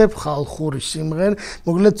გავაკეთებ ხალხური სიმღერა,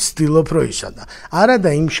 მოკლედ ცდილობ რომ ისა და არა და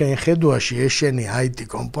იმ შენ ხედვაში ეს შენი IT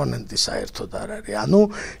კომპონენტი საერთოდ არ არის. ანუ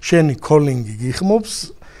შენი კოლინგი გიხმობს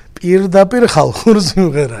პირდაპირ ხალხურ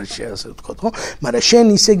სიმღერაში, ასე ვთქვათ, ხო? მაგრამ შენ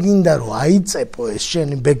ისე გინდა რომ აიწეპო ეს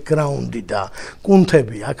შენი ბექგრაუნდი და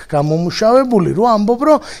კუნთები აქ გამომუშავებული, რომ ამბობ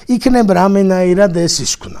რომ იქნებ რამენაირად ეს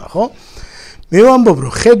ისქნა, ხო? მე ვამბობ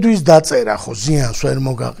რომ ხედვის დაწერა ხო ზიანს ვერ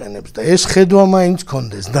მოგაყენებს და ეს ხედვა მაინც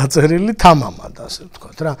კონდეს დაწერილი თამამად, ასე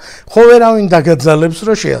ვთქვათ რა. ხო ვერავინ დაგაძალებს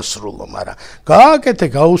რომ შეასრულო, მაგრამ გააკეთე,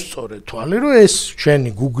 გაუსწორე თვალი რომ ეს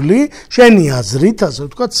შენი Google-ი, შენი აზრით, ასე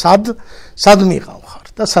ვთქვათ, სად მიყავ ხარ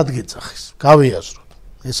და სად გეძახის. გავიაზროთ.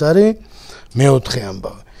 ეს არის მეოთხე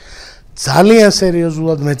ამბავი. ძალიან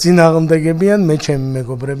სერიოზულად მეწინააღმდეგებიან მე ჩემი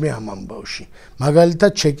მეგობრები ამ ამბავში.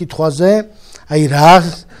 მაგალითად შეკითხვაზე, აი რა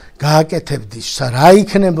გააკეთებდი, რა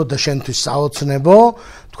იქნებოდა შენთვის საოცნებო,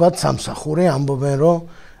 თქვათ სამსახური, ამბობენ რომ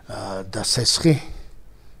და სესხი.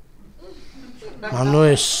 ანუ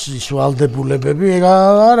ეს ვალდებულებები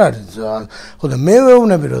არ არის. ხო და მე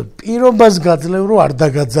ვეუბნები რომ პირობას გაძლევ რომ არ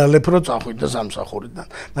დაგაძალებ რომ წახვიდე სამსახურიდან.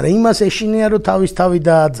 მაგრამ იმას ეშინია რომ თავისთავი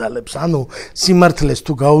დააძალებს. ანუ სიმართლეს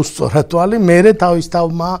თუ გაუსწორა თვალი, მერე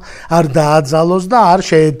თავისთავმა არ დააძალოს და არ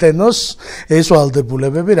შეეტენოს ეს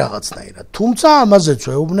ვალდებულებები რაღაცნაირად. თუმცა ამაზეც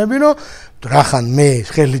ვეუბნები რომ რახან მე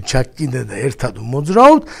ხელით ჩაკიდე და ერთად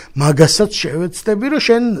მოძრაობთ, მაგასაც შევეცდები რომ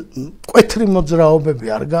შენ მკვეთრი მოძრაობები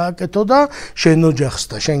არ გააკეთო და შენ ოჯახს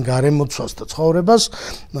და შენ გარემოცვას და ცხოვრებას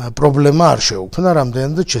პრობლემა არ შეუქმნა,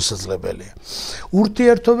 რამდენადაც შესაძლებელია.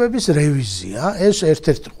 ურთიერთობების რევიზია, ეს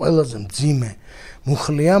ერთ-ერთი ყველაზე მძიმე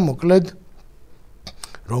მუხლია, მოკლედ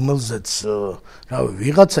რომელზეც რავი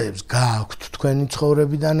ვიღაცებს გააქვთ თქვენი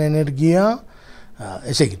ცხოვრებიდან ენერგია,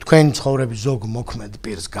 ესე იგი თქვენი ცხოვრების ზოგ მოქმედ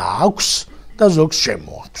პირს გააქვს და ზოგს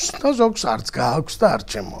შემოაქვს და ზოგს არც გააქვს და არც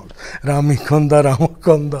შემოაქვს. რა მიქონდა, რა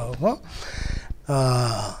მქონდა, ხო?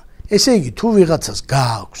 ესე იგი, თუ ვიღაცას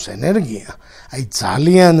გააქვს ენერგია, აი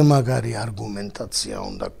ძალიან მაგარი არგუმენტაცია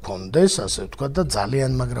უნდა გქონდეს, ასე ვთქვათ და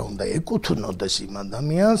ძალიან მაგრა უნდა ეკუთვნოდეს იმ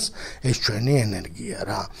ადამიანს ეს ჩვენი ენერგია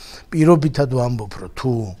რა. პირობითად ვამბობ, რომ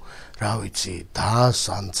თუ რა ვიცი, დას,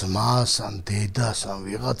 ან ძმას, ან დედას, ან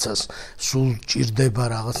ვიღაცას სულ ჭირდება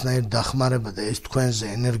რაღაცნაირი დახმარება და ეს თქვენზე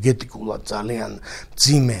ენერგეტიკულად ძალიან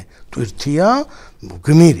მძიმე ტვირთია,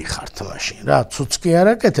 გმირი ხართ მაშინ რა, ცუც კი არ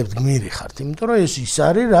აკეთებთ, გმირი ხართ, იმიტომ რომ ეს ის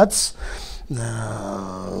არის, რაც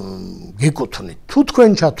გეკუთვნით. თუ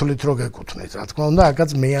თქვენ ჩათვლით, რომ გეკუთვნით, რა თქმა უნდა, აქაც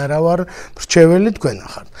მე არა ვარ მრჩეველი, თქვენ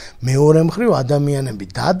ხართ. მეორე მხრივ ადამიანები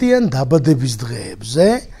დადიან დაბადების დღეებზე,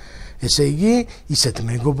 ესე იგი, ისეთ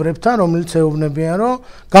მეგობრებთან, რომელიც ეუბნებიან, რომ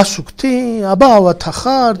გასუქთი, აბა ავათა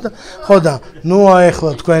ხარ, ხო და ნუ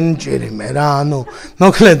ახლა თქვენ ჭირიმე რა, ანუ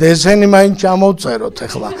მოკლედ ესენი მაინც ჩამოვწეროთ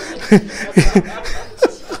ახლა.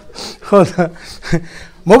 ხო და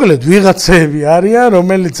მოკლედ ვიღაცები არიან,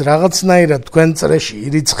 რომელიც რაღაცნაირად თქვენ წრეში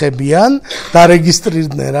ირიცხებიან,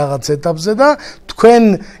 დარეგისტრირდნენ რაღაც ეტაპზე და თქვენ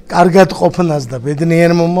კარგად ყოფნას და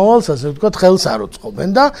ბედნიერ მომავალს, ასე ვთქვათ, ხელს არ უწყობენ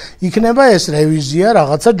და იქნება ეს რევიზია,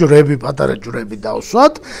 რაღაცა ჯვრები, პატარა ჯვრები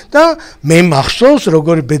დავსვათ და მე მახსოვს,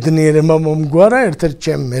 როგორი ბედნიერება მომგვარა ერთ-ერთ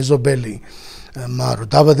ჩემ მეზობელი მარო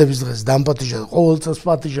დაბადების დღეს დამპატიჟა და ყოველ წელს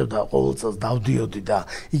პატიჟობდა, ყოველ წელს დავდიოდი და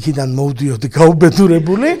იქიდან მოვდიოდი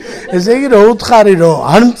გაუბედურებული. ესე იგი, რა უთხარი, რომ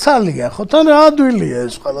არ მცალია, ხო თან რა ადვილია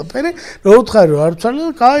ეს ყველაფერი, რა უთხარი, რომ არ მცალია,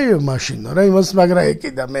 კაიო მაშინ, რა იმას მაგრა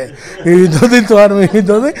ეკიდა მე. მივიდოდი თუ არ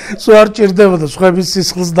მივიდოდი, სულ არ ჭირდებოდა სხვების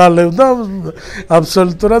სისხლს დალევდა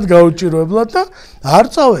აბსოლუტურად გაუჭიროებლად და არ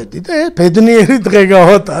წავედი და ბედნიერი დღე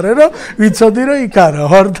გავატარე, რომ ვიცოდი, რომ იქ არა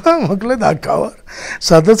ვარ და მოკლედ აქა ვარ.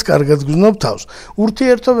 სადაც კარგად გძნობ თავს.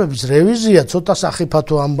 ურთიერთობების რევიზია ცოტა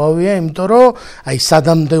სახიფათო ამბავია, იმიტომ რომ აი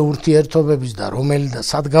სადამდე ურთიერთობების და რომელი და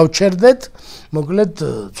სად გავჩერდეთ, მოკლედ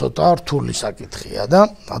ცოტა რთული საკითხია და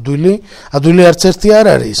ადვილი არც ერთი არ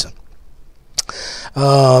არის.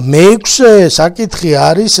 მეექვსე საკითხი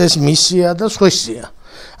არის ეს მისია და სხვისია.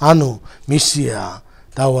 ანუ მისია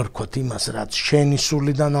დავარქვათ იმას, რაც შენი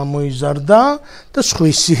სულიდან ამოიზარდა და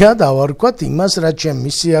სხვისია დავარქვათ იმას, რაც შენ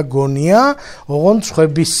მისია გონია, ოღონდ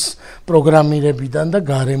სხვების პროგრამირებიდან და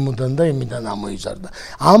გარემოდან და იმიდან ამოიზარდა.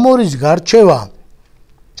 ამ ორის გარჩევა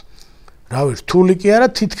რავი, რთული კი არა,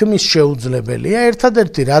 თითქმის შეუძლებელია.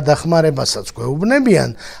 ერთადერთი რა დახმარებასაც გვეუბნებიან,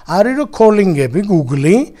 არის რომ კოლინგები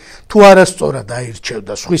Google-ი თუ არასწორად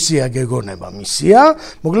აირჩევდა სხვისია გეგონება მისია,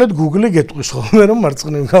 მოკლედ Google-ი გეტყვის ხოლმე რომ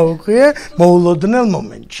მარცხნივ გავუყიე მოულოდნელ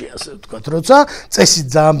მომენტში, ასე ვთქვათ, როცა წესი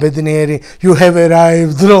ძალიან ბედნიერი you have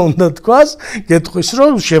arrived რო უნდა თქვას, გეტყვის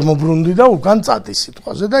რომ შემოbrunდი და უკან წადი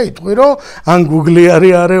სიტყვაზე და იტყვი რომ ან Google-ი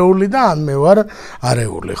არის არეული და ან მე ვარ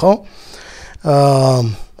არეული, ხო?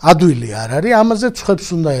 ადვილი არ არის, ამაზე ცხებს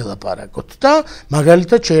უნდა ელაპარაკოთ და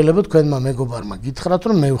მაგალითად შეიძლება თქვენმა მეგობარმა გითხრათ,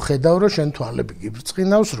 რომ მე ვხედავ, რომ შენ თვალები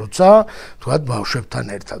გიბრწყინავს, როცა თქვათ ბავშვებთან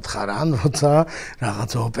ერთად ხარ, ან როცა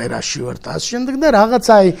რაღაცა ოპერაში ვარ და ამ შემდეგ და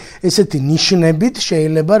რაღაცა აი ესეთი ნიშნებით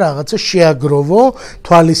შეიძლება რაღაცა შეაგროვო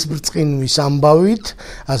თვალის ბრწყინვის ამბავით,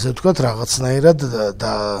 ასე ვთქვათ, რაღაცნაირად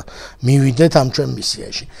და მივიდეთ ამ ჩვენ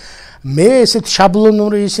მისიაში. მე ესეთ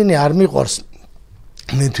შაბლონური ისინი არ მიყვარს.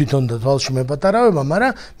 მე თვითონ და თვალში მეპატარავება,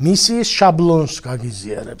 მაგრამ მისიის შაბლონს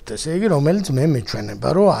გაგიზიარებთ, ესე იგი, რომელიც მე მეჩვენება,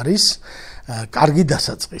 რომ არის კარგი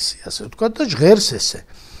დასაწყისი, ასე ვთქვათ, და ჟღერს ესე,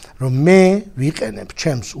 რომ მე ვიყენებ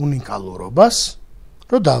ჩემს უნიკალურობას,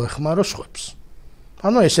 რომ დავეხმარო სხვებს.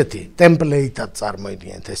 ანუ ესეთი ტემპლეიტად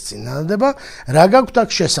წარმოიდგინეთ ეს წინადადება, რა გაქვთ აქ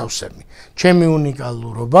შესავსები. ჩემი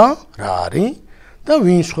უნიკალურობა რა არის და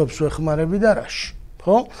ვინ სხვებს ვეხმარები და რაში.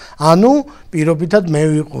 ხო? ანუ პირობითად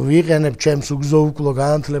მე ვიყენებ ჩემს უგზო-უკლო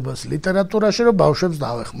განათლებას ლიტერატურაში, რომ ბავშვებს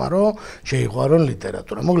დავეხმარო, შეიყვარონ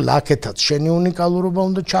ლიტერატურა. მოკლედ აქეთაც შენი უნიკალურობა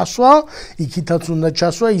უნდა ჩასვა, იქითაც უნდა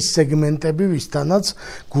ჩასვა ის სეგმენტები, ვისთანაც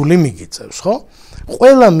გული მიგიწევს, ხო?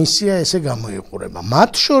 ყველა მისია ესე გამოიყურება.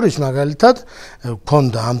 მათ შორის მაგალითად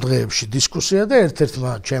მქონდა ამ დღეებში დისკუსია და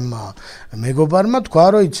ერთ-ერთმა ჩემმა მეგობარმა თქვა,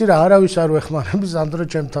 რომ იცი რა, არავის არ ვეხმარების, ანდრო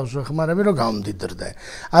ჩემ თავს ვეხმარები, რომ გამდიდრდე.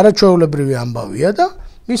 არაჩვეულებრივი ამბავია და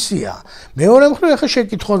მისია. მეორე მხრივ ახლა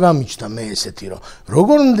შეკითხვა გამიჩნდა მე ესეთი, რომ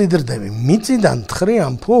როგორ მდიდრდები, მიწიდან თხრი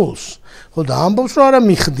ამ ფულს, ხო და ამბობს, რომ არა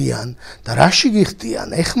მიხდიან და რაში გიხდიან,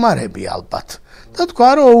 ეხმარები ალბათ. და თქვა,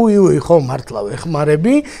 რომ უი, ხო, მართლა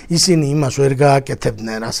ვეხმარები, ისინი იმას ვერ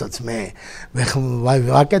გააკეთებდნენ, რასაც მე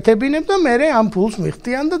ვაკეთებინებ და მე ამ ფულს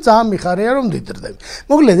მიხდიან და ძალიან მიხარია, რომ მდიდრდები.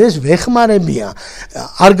 მოკლედ ეს ვეხმარებია.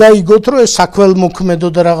 არ გაიგოთ, რომ ეს საქველმოქმედო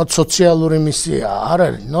და რაღაც სოციალური მისია არ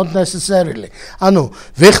არის, not necessarily. ანუ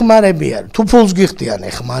ვეხმარები არის, თუ ფულს გიხდიან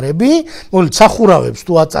ეხმარები, მოკლედ სახურავებს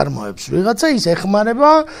თუ აწარმოებს ვიღაცა, ის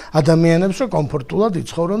ეხმარება ადამიანებს, რომ კომფორტულად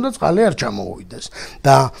იცხოვრონ და წყალი არ ჩამოუვიდეს.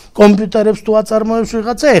 და კომპიუტერებს თუ აწარმოებს აწარმოებს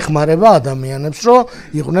ვიღაცა, ეხმარება ადამიანებს, რომ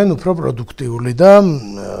იყვნენ უფრო პროდუქტიული და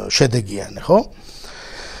შედეგიანი, ხო?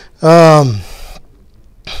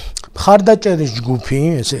 მხარდაჭერის ჯგუფი,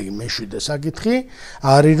 ესე იგი მეშვიდე საკითხი,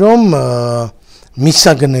 არის რომ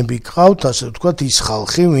მისაგნები გყავთ, ასე ვთქვათ, ის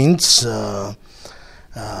ხალხი, ვინც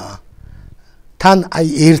თან აი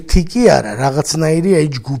ერთი კი არა, რაღაცნაირი აი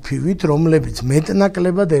ჯგუფივით, რომლებიც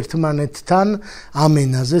მეტნაკლებად ერთმანეთთან ამ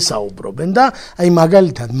ენაზე საუბრობენ და აი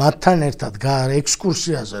მაგალითად მათთან ერთად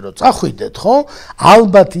ექსკურსიაზე რო წახვიდეთ, ხო?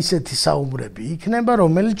 ალბათ ისეთი საუბრები იქნება,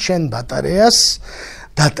 რომელიც შენ ბატარეას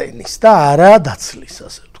დატენის და არა დაცლის,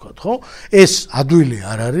 ასე ვთქვათ, ხო? ეს ადვილი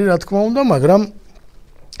არ არის, რა თქმა უნდა, მაგრამ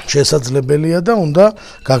შესაძლებელია და უნდა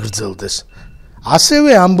გაგრძელდეს.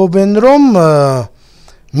 ასევე ამბობენ, რომ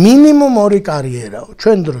მინიმუმ 2 კარიერაო.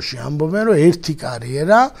 ჩვენ დროში ამბობენ, რომ 1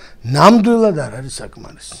 კარიერა ნამდვილად არ არის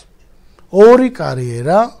საკმარისი. 2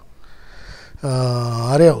 კარიერა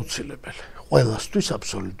არის აუცილებელი. ყველასთვის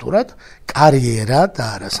აბსოლუტურად კარიერა და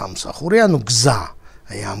არა სამსახური, ანუ გზა.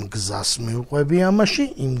 აი ამ გზას მივყვები ამაში,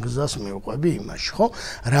 იმ გზას მივყვები იმაში, ხო?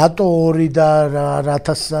 რატო 2 და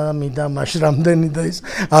 1003 და მაშ რამდენი და ის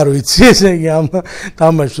არ ვიცი, ესე იგი ამ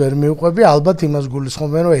თამაშს ვერ მივყვები, ალბათ იმას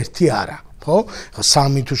გულისხმობენ, რომ 1 არა. ხო?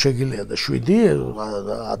 3 თუ შეგიძლია და 7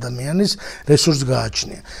 ადამიანის რესურსს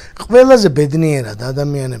გააჩნია. ყველაზე ბედნიერად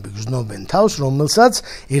ადამიანები გრძნობენ თავს, რომელსაც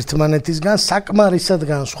ერთმანეთისგან საკმარისად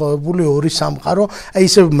განსხვავებული 2 სამყარო, აი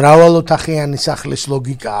ესე მრავალოთახიანი სახლის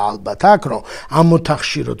ლოგიკა ალბათ აქ, რომ ამ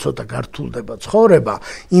ოთახში რო ცოტა გართულდება ცხოვრება,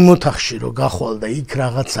 იმ ოთახში რო გახვალ და იქ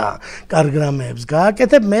რაღაცა კარგ რამეებს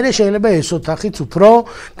გააკეთებ, მერე შეიძლება ეს ოთახიც უფრო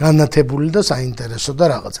განათებული და საინტერესო და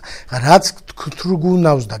რაღაცა. რაც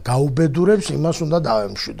გუნავს და გაუბედურებს იმას უნდა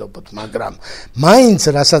დავემშვიდობოთ, მაგრამ მაინც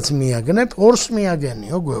რასაც მიაგნებ, 2-ს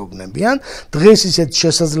მიაგენიო, გვეუბნებიან, დღეს ისეთ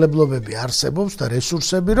შესაძლებლობები არსებობს და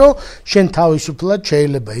რესურსები, რომ შენ თავისუფლად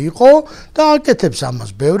შეიძლება იყო და აკეთებს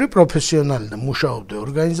ამას ბევრი პროფესიონალი და მუშაობდე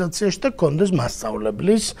ორგანიზაციაში და გქონდეს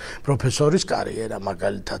მასწავლებლის, პროფესორის კარიერა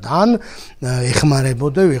მაგალითად, ან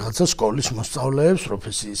ეხმარებოდე ვიღაცა სკოლის მოსწავლეებს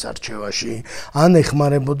პროფესიის არჩევაში, ან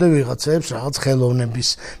ეხმარებოდე ვიღაცებს რაღაც ხელოვნების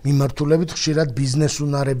მიმართულებით, ხშირად ბიზნეს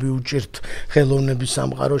უნარები უჭირთ ხელოვნების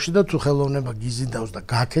სამყაროში და თუ ხელოვნება გიზიდავს და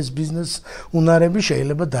გაქეს ბიზნეს უნარები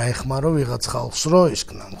შეიძლება დაეხმარო ვიღაც ხალხს რო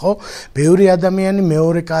ისკნან, ხო? ბევრი ადამიანი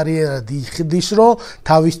მეორე კარიერად იხდის, რომ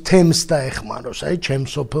თავის თემს დაეხმაროს, აი ჩემ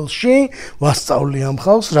სოფელში ვასწავლი ამ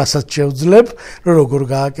ხალხს, რასაც შევძლებ, რომ როგორ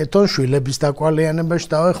გააკეთონ შვილების დაკვალიანებაში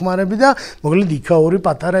დავეხმარები და მოკლედ იქაური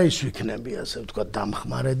პატარა ის ვიქნები, ასე ვთქვათ,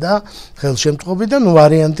 დამხმარე და ხელშემწყობი და ნუ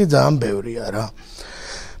ვარიანტი ძალიან ბევრია რა.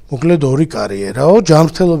 მოკლედ 2 კარიერაო,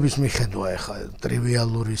 ჯანმრთელობის მიხედვა ეხა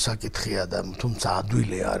ტრივიალური საკითხია და თუმცა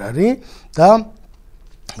ადვილი არ არის და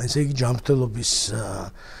ესე იგი ჯანმრთელობის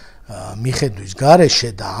მიხედვის გარეშე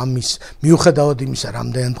და ამის მიუხედავად იმისა,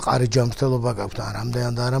 რამდენად მყარი ჯანმრთელობა გაქვთ და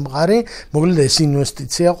რამდენად არა მყარი, მოკლედ ეს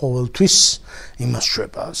ინვესტიცია ყოველთვის იმას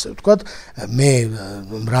შვება, ასე ვთქვათ, მე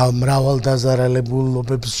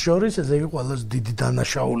მრავალდაზარალებულობებს შორის, ესე იგი ყველაზე დიდი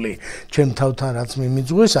დანაშაული ჩემ თავთან რაც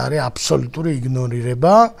მიმიძღვის, არის აბსოლუტური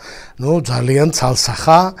იგნორირება, ნუ ძალიან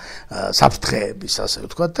ცალსახა საფრთხეების, ასე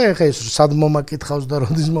ვთქვათ, და ეხლა ეს სად მომაკითხავს და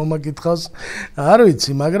როდის მომაკითხავს, არ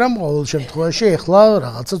ვიცი, მაგრამ ყოველ შემთხვევაში ეხლა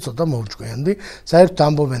რაღაცა ცოტა მოვჭკვიანდი. საერთოდ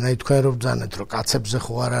ამბობენ, აი თქვენ რო ბრძანეთ, რომ კაცებზე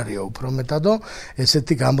ხო არ არისო უფრო მეტადო,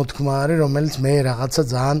 ესეთი გამოთქმა არის, რომელიც მე რაღაცა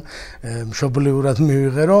ძალიან მშობლიურად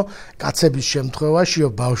მივიღე, რომ კაცების შემთხვევაშიო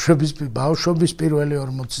ბავშვობის პირველი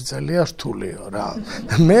 40 წელია რთულიო რა.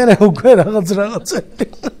 მე უკვე რაღაცები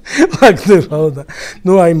ვაკდებაო და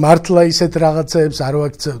ნუ აი მართლა ისეთ რაღაცებს არ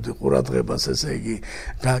ვაქცევდი ყურადღებას, ესე იგი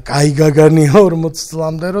კაი გაგანია 40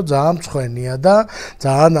 წლამდე, რომ ძალიან მწვენია და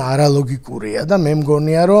ძალიან არალოგიკურია და მე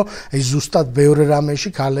მგონია, რომ აი ზუსტად ბევრ რამეში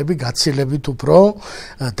ქალები გაცილებით უფრო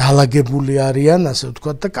დალაგებული არიან, ასე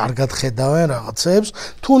ვთქვათ, და კარგად ხედავენ რაღაცებს,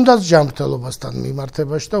 თუნდაც ჯანმრთელობასთან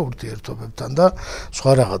მიმართებაში და ურთიერთობებთან და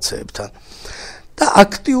სხვა რაღაცეებთან. და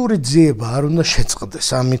აქტიური ძიება არ უნდა შეწყდეს,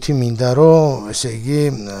 ამითი მინდა, რომ ესე იგი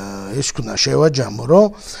ეს ქნა შევაჯამო, რომ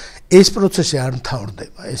ეს პროცესი არ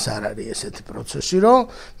მთავრდება, ეს არ არის ესეთი პროცესი, რომ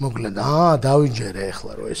მოკლედ დავინჯერე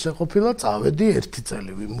ახლა, რომ ესე ყოფილა, წავედი 1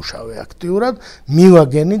 წელი ვიმუშავე აქტიურად,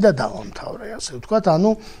 მივაგენი და დავამთავრე, ასე ვთქვათ,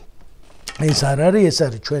 ანუ ეს არ არის, ეს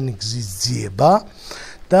არის ჩვენი გზის ძიება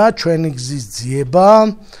და ჩვენი გზის ძიება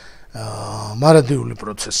მარადიული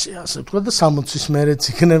პროცესია, ასე ვთქვათ, და 60-ის მერეც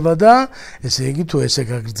იქნება და ესე იგი თუ ესე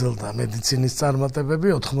გაგრძელდა მედიცინის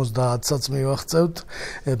წარმატებები 90-საც მივახცევთ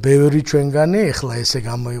ბევრი ჩვენგანი, ეხლა ესე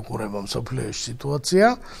გამოიყურება მსოფლიოში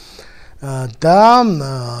სიტუაცია. და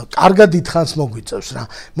კარგად ითხოვს მოგვიწევს რა.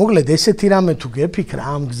 მოკლედ ესეთი რამე თუ გეფიქრა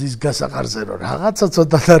ამ გზის გასაყარზე რომ რაღაცა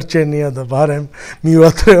ცოტა დარჩენია და ბარემ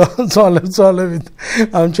მივათრევა ძალებით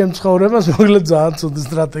ამ ჩემ ცხოვრებას, მოკლედ ძალიან ცუდი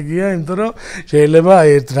სტრატეგია, იმიტომ რომ შეიძლება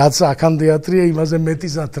ერთ რაც აქამდეატრია იმაზე მეტი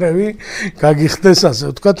სათრევი გაგიხდეს, ასე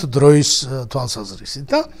ვთქვათ, დროის თვალსაზრისით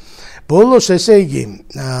და ბოლოს ესე იგი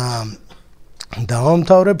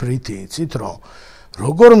დავამთავრებ რითი, იცით რომ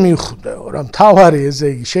როგორ მივხვდეო რა მთავარი ესე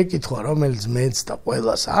იგი შეკითხვა რომელიც მეც და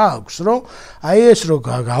ყველას აქვს რომ აი ეს რო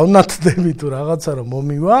გავნათდები თუ რაღაცა რომ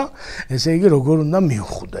მომივა ესე იგი როგორ უნდა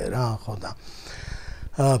მივხვდე რა ხო და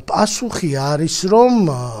პასუხი არის რომ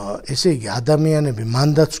ესე იგი ადამიანები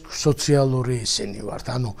მანდაც სოციალური ისინი ვართ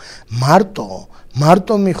ანუ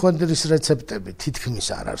მარტო მიხვედრის რეცეპტები თითქმის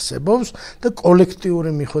არ არსებობს და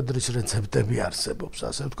კოლექტიური მიხვედრის რეცეპტები არსებობს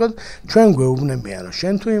ასე ვთქვათ ჩვენ გვეუბნებიან რომ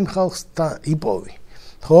შენ თუ იმ ხალხს იპოვი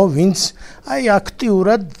ხო ვინც აი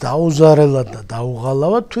აქტიურად დაუზარელად და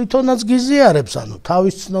დაუღალავად თვითონაც გიზიარებს ანუ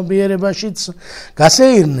თავის ცნობიერებაშიც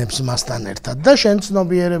გასეირნებს მასთან ერთად და შენ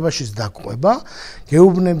ცნობიერებაშიც დაგყვება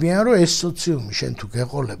გეუბნებიან რომ ეს სოციუმი შენ თუ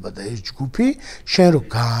გეყოლება და ეს ჯგუფი შენ რო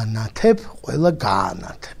გაანათებ ყველა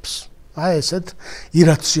გაანათებს აი ესეთ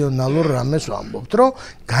ირაციონალურ რამეს ვამბობთ რომ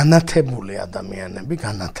განათებული ადამიანები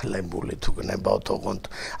განათლებული თუ გნებავთ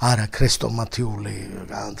ოღონდ არა ქრესტომათიული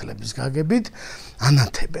განათლების გაგებით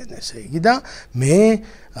ანათებენ ესე იგი და მე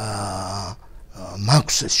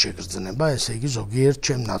მაქვს ეს შეგრძნება ესე იგი ზოგიერთ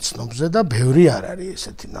ჩემ ნაცნობზე და ბევრი არ არის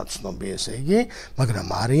ესეთი ნაცნობი ესე იგი მაგრამ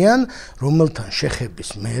არიან რომელთან შეხების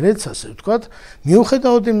მერეც ასე ვთქვათ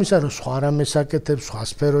მიუხედავად იმისა რომ სხვა რამეს აკეთებს სხვა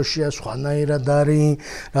სფეროშია სხვანაირად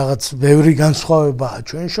არის რაღაც ბევრი განსხვავებაა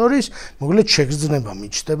ჩვენ შორის მოკლედ შეგრძნება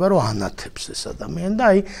მიჩნდება რომ ანათებს ეს ადამიანი და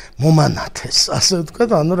აი მომანათეს ასე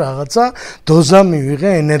ვთქვათ ანუ რაღაცა დოზა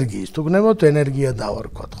მივიღე ენერგიის თუ გნებავთ ენერგია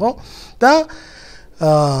დავარქვათ ხო და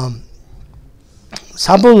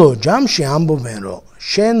საბოლოო ჯამში ამბობენ რომ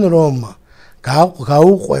შენ რომ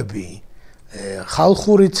გაუყვები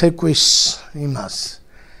ხალხური ცეკვის იმას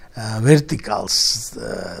ვერტიკალს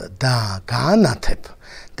და გაანათებ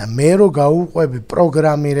და მე რო გაუყვები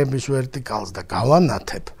პროგრამირების ვერტიკალს და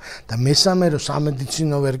გავანათებ და მესამე რო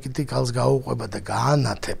სამედიცინო ვერტიკალს გაუყვება და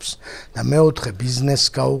გაანათებს და მეოთხე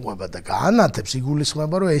ბიზნესს გაუყვება და გაანათებს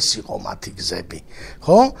იგულისხმება რომ ეს იყო მათი გზები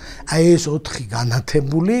ხო აი ეს 4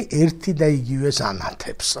 განათებული ერთი და იგივეს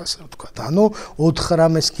ანათებს ასე ვთქვათ ანუ 4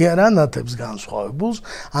 რამეს კი არ ანათებს განსხვავებულს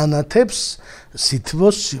ანათებს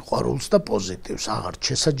სითბოს სიყვარულს და პოზიტივს აღარ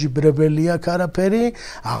შესაჯიბრებელი აქვს არაფერი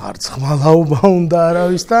აღარც ხმალაობა უნდა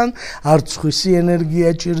არავისთან არც ხვისი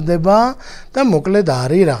ენერგია ჭირდება და მოკლედ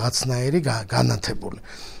არის რაღაცნაირი განათებული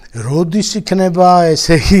როდის იქნება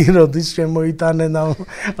ესე იგი როდის შემოიტანენ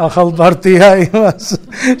ახალ პარტია იმას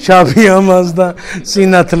შავი ამას და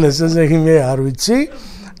სინათლეს ესე იგი მე არ ვიცი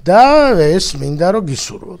და ეს მინდა რომ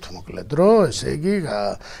გისურვოთ მოკლედ რომ ესე იგი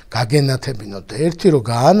გაგენათებინოთ ერთი რომ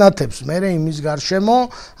გაანათებს მე იმის გარშემო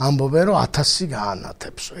ამბობენ რომ 1000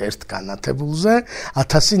 გაანათებს ერთ განათებულზე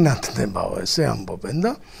 1000 ნათდებაო ესე ამბობენ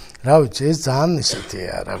და რა ვიცი ეს ძალიან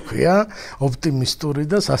ისეთია რა ქვია ოპტიმისტური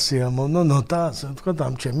და სასიამოვნო ნოტა ასე ვთქვათ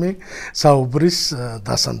ამ ჩემი საუბრის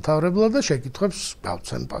დასამთავრებლად და შეკითხვებს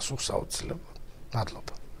გავცემ პასუხს აუცილებლად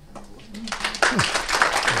მადლობა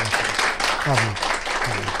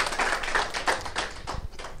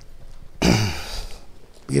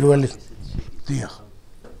პირველი დიახ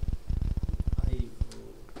აი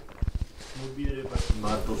მობიერებას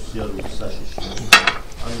მარტო სიარული საშიში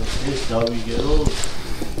ანუ ეს დავიგე რომ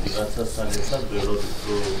რაცასალესაც ვეროდ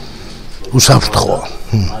უსაფრთხოა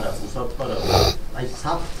არა უსაფრთხოა აი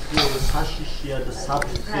საშიშია და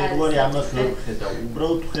საფრთხე ამას ვერ ხედავ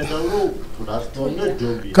უბრალოდ ხედავ რომ რას თქონდა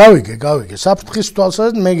ჯობია გავიგე საფრთხის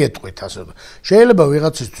თვალსაზრისით მე გეტყვით ასე შეიძლება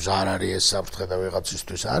ვიღაცისთვის არ არის ეს საფრთხე და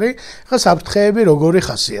ვიღაცისთვის არის ხა საფრთხეები როგორი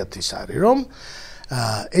ხასიათის არის რომ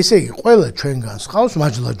ესე იგი ყველა ჩვენგანს ყავს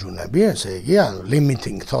მაჯლაჯუნები ესე იგი ანუ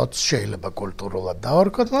limiting thoughts შეიძლება კულტურულად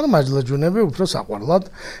დავარქვათ მაგრამ მაჯლაჯუნები უფრო საყვარლად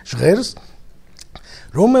ჟღერს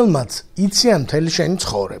რომელმაც იციან მთელი შენი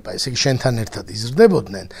ცხოვრება, ესე იგი შენთან ერთად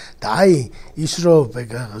იზრდებოდნენ და აი ის რომ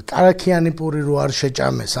კარაქიანი პური რო არ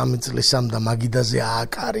შეჭამე 3 წლისამ და მაგიდაზე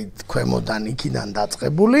ააკარით ქვემოდან იქიდან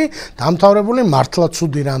დაწყებული, დამთავრებული მართლა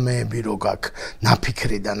ცუდი რამეები რო გაქვს,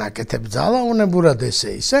 ნაფიქრი და ნაკეთებ ძალა უნებურად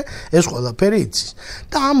ესე ისე, ეს ყველაფერი იცის.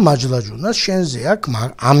 და ამ მაჯლაჯუნას შენზე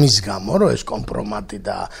აქვს ამის გამო რომ ეს კომპრომატი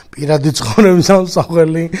და პირადი ცხოვრების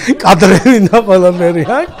ამსახველი კადრები და ყველაფერი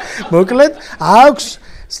აქვს, მოკლედ აქვს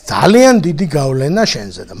ძალიან დიდი გავლენა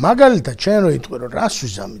შენზე და მაგალითად შენ რო იტყვი რომ რას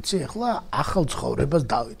ვიზამიცი ახლა ახალ ცხოვრებას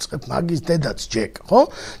დავიწყებ მაგის დედაც ჯეკ ხო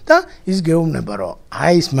და ის გეუბნება რომ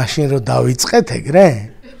აი ეს მაშინ რო დავიწყეთ ეგრე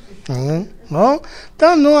და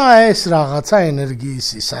ნუ ეს რაღაცა ენერგიის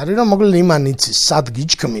ის არის, რომ მოკლედ იმან იცის სად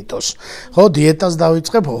გიჩქმიტოს. ხო, დიეტას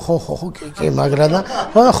დავიწყებ, ხო, კი, მაგრა და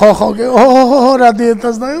ხო, რა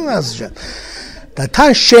დიეტას დავიწყე. და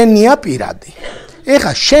თან შენია პირადი.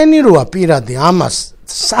 ეხა შენი როა პირადი ამას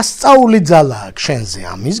სასწაული ძალა აქვს შენზე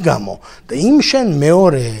ამის გამო და იმ შენ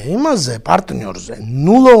მეორე იმაზე პარტნიორზე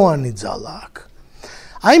ნულოვანი ძალა აქვს.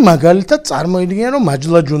 აი მაგალითად წარმოიდგინე რომ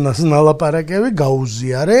მაჯლაჯუნას ნალაპარაკები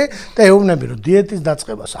გაუზიარე და ეუბნები რომ დიეტის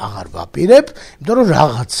დაწყებას აღარ ვაპირებ, იმიტომ რომ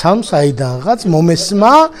რაღაცამ საიდანღაც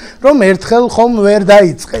მომესმა რომ ერთხელ ხომ ვერ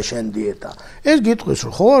დაიწყე შენ დიეტა. ეს გიტყვის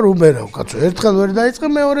რომ ხო არ უბერავ კაცო, ერთხელ ვერ დაიწყე,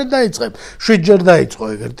 მეორე დაიწყებ, 7 ჯერ დაიწყო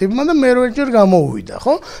ეგრე ტიპმა და მერვეჯერ გამოუვიდა,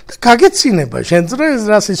 ხო? და გაგეცინება შენც რომ ეს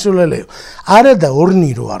რა სისულელეო. არა და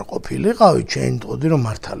ორნი რო არ ყოფილიყავით, შენ ტყოდი რომ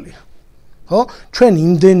მართალია. ხო? ჩვენ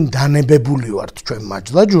იმდენ დანებებული ვართ ჩვენ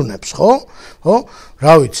მაჯლაჯუნებს, ხო? ხო?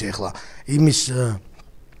 რა ვიცი ახლა იმის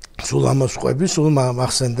სულ ამას ყვები, სულ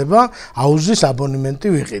მახსენდება აუზის აბონემენტი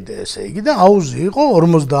ვიყიდე, ესე იგი და აუზი იყო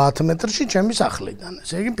 50 მეტრში ჩემი სახლიდან.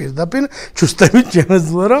 ესე იგი პირდაპირ ჩუსტებით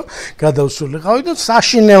შემეძლო რომ გადავსულიყავი და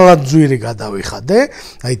საშინელად ძვირი გადავიხადე.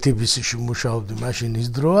 აი TBC-ში მუშაობდი მაშინ ის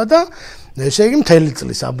დროა და ესე იგი მთელი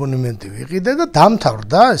წლის აბონემენტი ვიყიდე და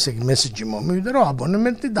დამთავრდა, ესე იგი მესეჯი მომივიდა რომ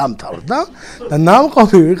აბონემენტი დამთავრდა და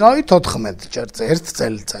ნამყოფი ვიყავი 14 ჯერზე ერთ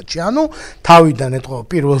წელიწადში. ანუ თავიდან ეთქვა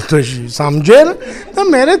პირველ თვეში 3 ჯერ და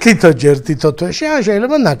მერე თითო თვეში, ან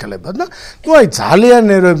შეიძლება ნაკლებად და ნუ აი ძალიან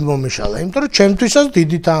ნერვები მომიშალა, იმიტომ რომ ჩემთვისაც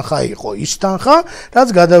დიდი თანხა იყო ის თანხა, რაც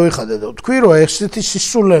გადავიხადე და თქვი რომ ესეთი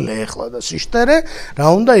სისულელე ეხლა და სიშტერე რა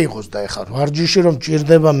უნდა იყოს და ეხლა ვარჯიში რომ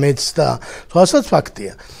ჭირდება მეც და თვალსაც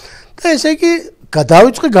ფაქტია. და ესე იგი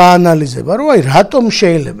გადავიწყე გაანალიზება, რომ აი რატომ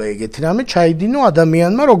შეიძლება ეგეთი რამე ჩაიდინო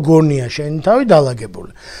ადამიანმა, რომ გონია შენი თავი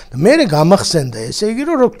დალაგებული. და მე გამახსენდა ესე იგი,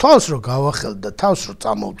 რომ თავს რო გავახელ და თავს რო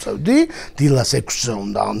წამოვწევდი, დილას 6-ზე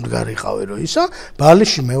უნდა ამდგარიყავი რომ ისა,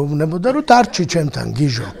 ბალიში მეუბნებოდა რომ დარჩი ჩემთან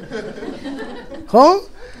გიჟო. ხო?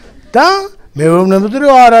 და მეუბნებოდა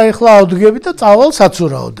რომ არა ეხლა ავდგები და წავალ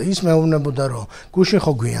საცურაო და ის მეუბნებოდა რომ გუშინ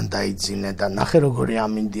ხო გვიან დაიძინე და ნახე როგორი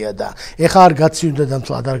ამინდია და ეხა არ გაცივდა და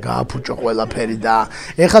მთლად არ გააფუჭო ყველაფერი და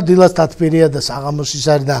ეხა დილას თათბირია და საღამოს ის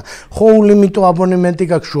არის და ხო ულიმიტო აბონემენტი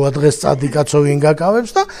გაქვს შუა დღეს წადი კაცო ვინ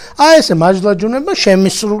გაკავებს და აი ესე მაჯლაჯუნება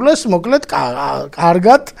შემისრულეს მოკლედ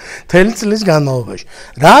კარგად მთელი წლის განმავლობაში.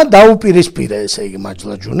 რა დაუპირისპირე ესე იგი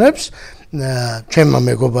მაჯლაჯუნებს ჩემმა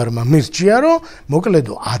მეგობარმა მირჩია რომ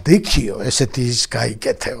მოკლედო ადექიო ესეთი ის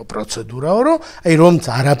გაიკეთეო პროცედურაო რომ აი რომც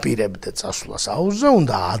არაპირებდე წასვლას აუზზე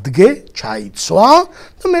უნდა ადგე ჩაიცვა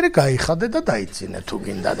და მე გაიხადე და დაიცინე თუ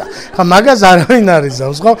გინდა და ხა მაგას არავინ არის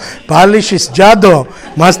ზავს ხო ბალიშის ჯადო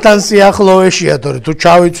მასთან სიახლოვეშია თორე თუ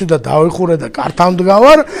ჩავიცვი და დავიხურე და კართან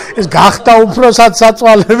მდგავარ ეს გახდა უფრო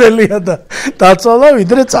საწვალებელია და დაწოლა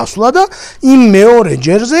ვიდრე წასვლა და იმ მეორე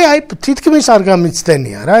ჯერზე აი თითქმის არ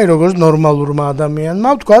გამიცდენია რა აი როგორც ნორმალურმა ადამიანმა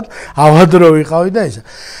ვთქვათ ავადრო ვიყავი და ესა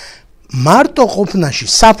მარტო ყოფნაში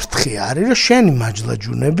საფრთხე არის რომ შენი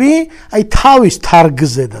მაჯლაჯუნები აი თავის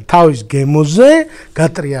თარგზე და თავის გემოზე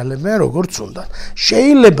გატრიალებენ როგორც უნდა.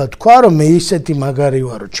 შეიძლება თქვა რომ მე ისეთი მაგარი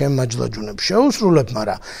ვარ რომ ჩემ მაჯლაჯუნებს შეუსრულებ,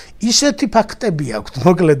 მაგრამ ისეთი ფაქტები აქვს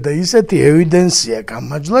მოკლედ და ისეთი ევიდენსია ამ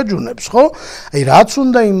მაჯლაჯუნებს, ხო? აი რაც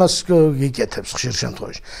უნდა იმას გიკეთებს ხშირ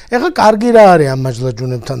შემთხვევაში. ეხლა კარგი რა არის ამ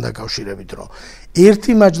მაჯლაჯუნებთან დაკავშირებით, რომ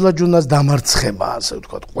ერთი მაჯლაჯუნას დამარცხება, ასე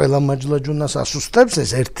ვთქვათ, ყველა მაჯლაჯუნას ასუსტებს,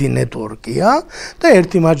 ეს ერთი ნეტვორკია და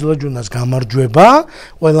ერთი მაჯლაჯუნას გამარჯვება,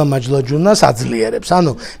 ყველა მაჯლაჯუნას აძლიერებს.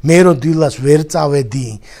 ანუ მე რო დილას ვერ წავედი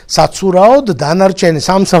საცურაოდ, დანარჩენი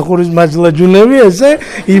სამსახურის მაჯლაჯუნები ესე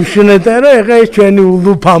იფშუნეთენ, რომ ეხა ეს ჩვენი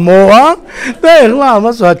ულუფა მოვა და ეხლა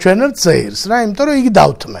ამას ვაჩვენებთ ზეირს, რა, იმიტომ რომ იგი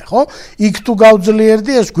დავთმე, ხო? იქ თუ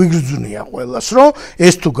გავძლიერდი, ეს გვიგრძნია ყველას, რომ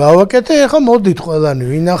ეს თუ გავაკეთე, ეხა მოდით ყველანი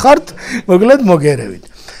ვინახართ, მოკლედ მოგერევით.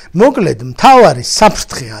 მოკლედ მთავარი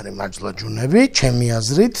საფრთხე არის მაჯლაჯუნები, ჩემი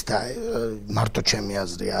აზრით და მარტო ჩემი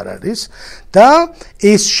აზრი არ არის და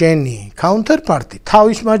ეს შენი counterpart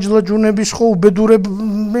თავის მაჯლაჯუნების ხო უბედურებ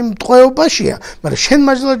მტყვეობაშია, მაგრამ შენ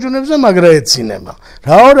მაჯლაჯუნებზე მაგრა ეცინება.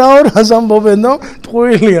 რაო რას ამბობენო,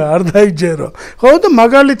 ტყუილია არ დაიჯერო. ხო და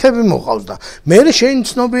მაგალითები მოყავს და მე შენ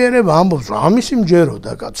ცნობიერება ამბობს რომ ამისი მჯერო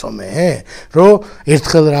და კაცო მე, რომ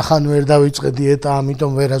ერთხელ რახან ვერ დავიწყე დიეტა,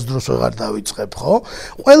 ამიტომ ვერასდროს ვეღარ დავიწყებ, ხო?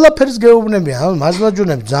 ყველაფერს გეუბნებიან,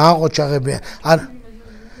 მაჯლაჯუნები ძალიან ყოჩაღებიან.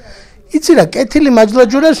 იცი რა, კეთილი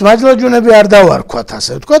მაჯლაჯუნებს მაჯლაჯუნები არ დავარქვათ,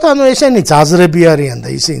 ასე ვთქვათ, ანუ ესენი აზრები არიან და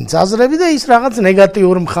ისინი აზრები და ის რაღაც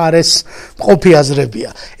ნეგატიურ მხარეს მყოფი აზრებია.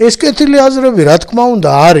 ეს კეთილი აზრები, რა თქმა უნდა,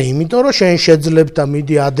 არის, იმიტომ რომ შენ შეძლებ და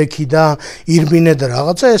მიდი ადექი და ირბინე და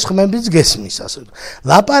რაღაცა ეს ხმებიც გესმის, ასე ვთქვათ.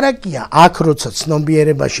 ლაპარაკია აქ, როცა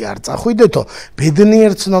ცნობიერებაში არ წახვიდეთო,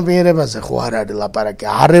 ბედნიერ ცნობიერებაზე ხო არ არის ლაპარაკი,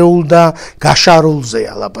 არეულ და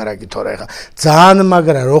გაშარულზეა ლაპარაკი, თორე ხა ძალიან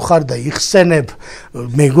მაგრა რო ხარ და იხსენებ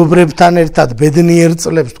მეგობრებთან ერთად ბედნიერ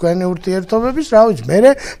წლებს თქვენი ურთიერთობების, რა ვიცი, მე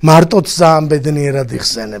მარტოც ძალიან ბედნიერად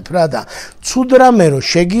იხსენებ რა და ცუდ რამე რო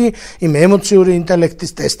შეგი იმ ემოციური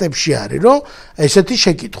ინტელექტის ტესტებში არის, რომ ესეთი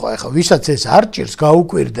შეკითხვა, ეხლა ვისაც ეს არ ჭირს,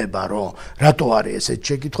 გაუკვირდება, რომ რატო არის ესეთი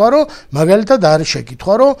შეკითხვა, რომ მაგალითად არის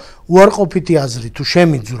შეკითხვა, რომ უარყოფითი აზრი თუ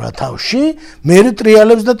შემიძურა თავში, მე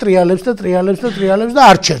ტრიალებს და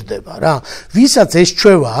არ ჩერდება რა. ვისაც ეს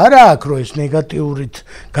ჩვევა არ აქვს, რომ ეს ნეგატიურით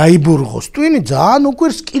გაიბურღოს ტვინი, ძალიან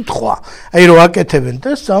უკვირს კითხვა. აი რომ აკეთებენ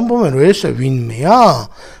ტესტს, ამბობენ რომ ესე ვინმეა?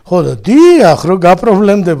 ხო და დიახ, რომ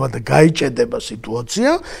გაპრობლემდება და გაიჭედება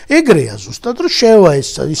სიტუაცია, ეგრეა ზუსტად რომ შევა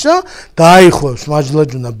ისა დააიხვევს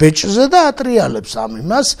მაჯლაჯუნა ბეჭზე და ატრიალებს ამ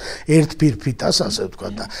იმას ერთ ფირფიტას, ასე ვთქვა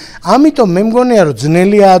და ამიტომ მე მგონია რომ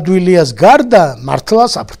ძნელია ადვილიას გარდა მართლა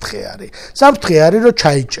საფრთხე არის. საფრთხე არის რომ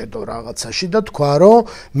ჩაიჭედო რაღაცაში და თქვა რომ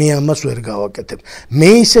მე ამას ვერ გავაკეთებ. მე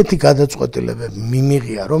ისეთი გადაწყვეტილებები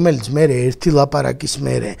მიმიღია, რომელიც მე ერთი ლაპარაკის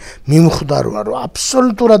მერე მიმხვდარვა რომ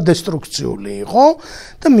აბსოლუტურად დესტრუქციული იყო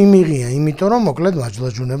და მიმიღია, იმიტომ რომ მოკლედ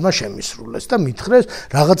მაჯლაჯუნებმა შემისრულეს და მითხრეს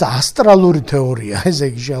რაღაც ასტრალური თეორია, ესე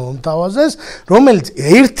იგი შემომთავაზეს, რომელიც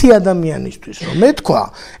ერთი ადამიანისთვის რომ მეთქვა,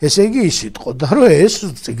 ესე იგი ის იყო და რომ ეს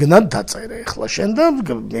წიგნად დაწერე ახლა შენ და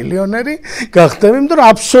მილიონერი გახდები, იმიტომ რომ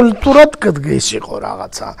აბსოლუტურად ის იყო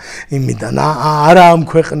რაღაცა იმიდან არა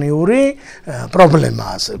ამქვეყნიური პრობლემა,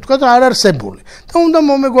 ასე ვთქვათ, არ არსებული და უნდა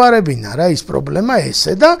მომეგვარებინა რა ის პრობლემა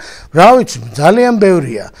ესე და რა ვიცი, ძალიან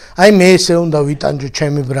ბევრია. აი მე ესე უნდა ვიტანჯო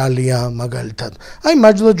ჩემი ბრალია მაგალითად. აი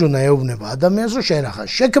მაჯლაჯუნა ეუბნება ადამიანს, რომ შენ ახლა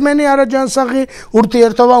შექმენი არაჯანსაღი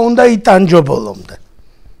ურთიერთობა უნდა იტანჯო ბოლომდე.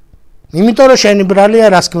 იმიტომ რომ შენი ბრალია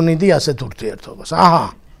რას ქმნიდი ასეთ ურთიერთობას. აჰა.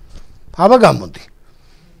 აბა გამოდი.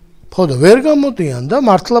 ხო და ვერ გამოდიან და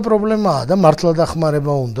მართლა პრობლემაა და მართლა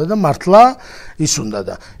დახმარება უნდა და მართლა ის უნდა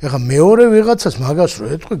და ეხლა მეორე ვიღაცას მაგას რო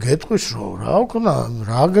ეთქვი, გეტყვის რო რა ვქნა,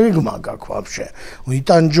 რა გეგმა გაქვს ვაფშე.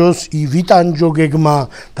 ვიტანჯო გეგმა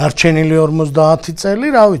დარჩენილი 50 წელი,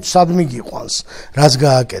 რა ვიცი, სად მიგიყვანს, რას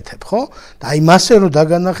გააკეთებ, ხო? და აი მასე რო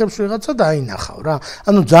დაგანახებს ვიღაცა დაინახავ რა.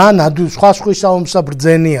 ანუ ძალიან სხვა საომსა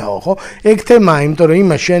ბრძენიაო, ხო? ეგ თემაა, იმიტომ რომ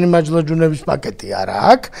იმას შენი მაჯლაჯუნების პაკეტი არა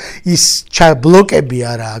აქვს, ის ბლოკები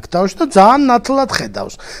არა აქვს და ძალიან ნათლად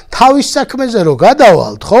ხედავს. თავის საქმეზე რო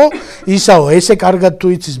გადავალთ, ხო? ისაო, ესე კარგად თუ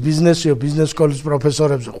იცის ბიზნესიო, ბიზნეს სკოლის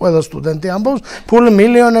პროფესორებზე ყველა სტუდენტი ამბობს, ფული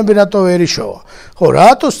მილიონები რატო ვერ იშოვა. ხო,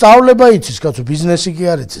 რატო სწავლება იცის, კაცო, ბიზნესი კი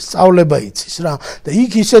არ იცის, სწავლება იცის რა. და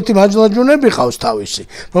იქ ისეთი მაჯლაჯუნები ყავს თავისი,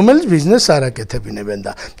 რომელიც ბიზნესს არ აკეთებინებენ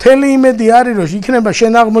და მთელი იმედი არის, რომ იქნება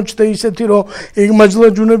შენ აღმოჩნდე ისეთი, რომ ეგ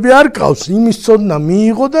მაჯლაჯუნები არ ყავს, იმის ცოდნა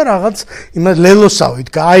მიიღო და რაღაც იმას ლელოსავით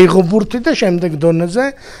გააიღო ბურთი და შემდეგ დონეზე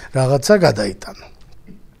რაღაცა გადაიტანო.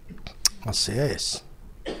 ასეა ეს.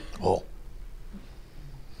 ო.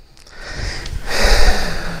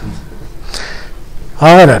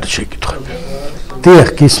 არ არის შეკითხვები. დიახ,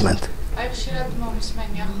 გისმენთ. აი ხშირად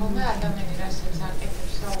მომისმენია ხოლმე ადამიანი რასაც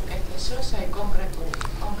აკეთებს რა უკეთესოს, აი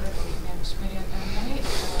კონკრეტული ნებისმიერი ადამიანი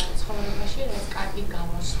ცხოვრებაში რაც კარგი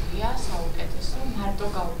გამოსვლია, საუკეთესო, მარტო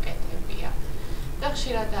გაუკეთებია. და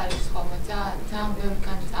ხშირად არის ხოლმე ძალიან ბევრი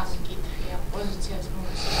განწამიკითხია პოზიციას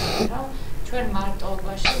მომისმენია, რომ ჩვენ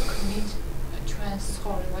მარტოობაში ვქმნით ჩვენს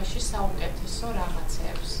ცხოვრებაში საუკეთესო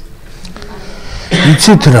რაღაცებს.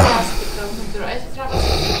 იცით რა? ესეთ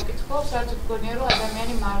რაღაცებს მოგკითხულობ, საერთოდ გონია რომ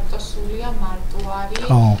ადამიანი მარტოსულია, მარტო არის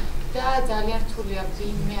და ძალიან რთულია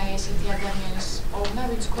ვინმე აი ესეთი ადამიანის პოვნა,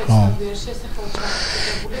 ვინც ქვეცნობიერში ესე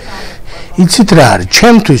ხელშეუხებელი გამოყვება. იცით რა არის?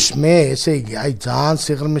 ჩემთვის მე ესე იგი აი ძალიან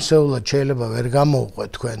სიღრმისეულად შეიძლება ვერ გამოვყვე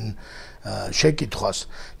თქვენ შეკითხვას.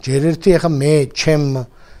 ჯერ ერთი ახლა მე ჩემ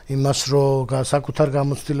იმას რომ საკუთარ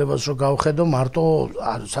გამოცდილებას რომ გავხედო, მარტო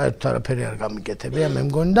საერთოდ არაფერი არ გამიკეთებია, მე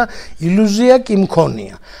მგონი და ილუზია კი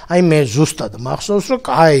მქონია. აი მე ზუსტად მახსოვს რომ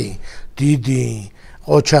კაი, დიდი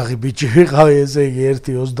ოჩაღი ბიჭი ვიყავი, ესე იგი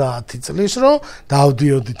 1-30 წლის რომ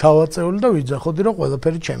დავდიოდი თავაწეული და ვიძახოდი რომ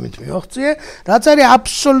ყველაფერი ჩემით მივახციე, რაც არის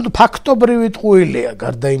აბსოლუტ ფაქტობრივი ტყუილია,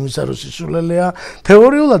 გარდა იმისა რომ სისულელეა,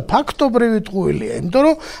 თეორიულად ფაქტობრივი ტყუილია, იმიტომ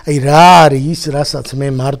რომ აი რა არის ის, რასაც მე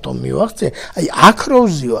მარტო მივახციე, აი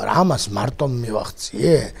აკროვზი ვარ, ამას მარტო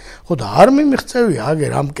მივახციე, ხო და არ მიმიღწევი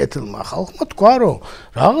აგერ ამ კეთილმა ხალხმა თქვა რომ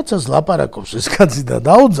რაღაცას ლაპარაკობს ეს კაცი და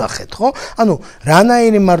დაუძახეთ, ხო? ანუ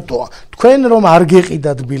რანაირი მარტოა, თქვენ რომ არ გეყიდათ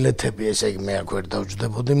მოკიდათ ბილეთები, ესე იგი მე აქ ვერ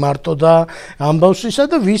დავჯდებოდი მარტო და ამბავს ისა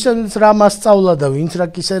და ვისაც რა მასწავლა და ვინც რა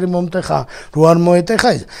კისერი მომტეხა, რო არ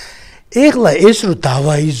მოეტეხა ეს. ეხლა ეს რო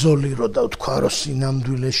დავაიზოლირო და ვთქვა რომ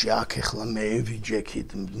სინამდვილეში აქ ეხლა მე ვიჯექით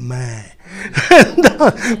მე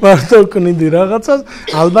მარტო ვკნიდი რაღაცას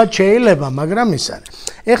ალბათ შეიძლება მაგრამ ის არის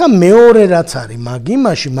ეხლა მეორე რაც არის მაგ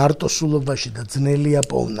იმაში მარტოსულობაში და ძნელია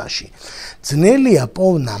პოვნაში ძნელია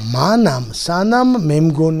პოვნა მანამ სანამ მე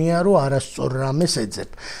მგონია რომ არასწორ რამეს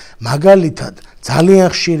ეძებ მაგალითად ძალიან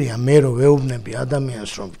ხშირია მე რო ვეუბნები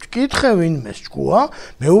ადამიანს რომ ვკითხე ვინმეს ჭკუა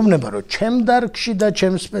მეუბნება რომ ჩემ დარგში და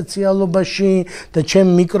ჩემ სპეციალობაში და ჩემ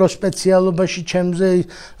მიკროსპეციალობაში ჩემზე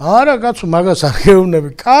არა კაცო მაგას არ გეუბნები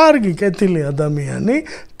კარგი კეთილი ადამიანი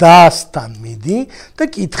დასთან მიდი და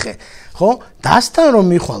კითხე ხო დასთან რომ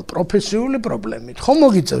მიხვალ პროფესიული პრობლემით ხო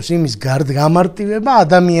მოგიწევს იმის გამარტივება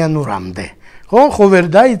ადამიანურამდე ხო ვერ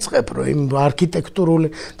დაიწყებ რომ იმ არქიტექტურული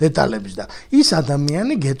დეტალების და ის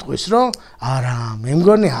ადამიანი გეტყვის რომ არა მე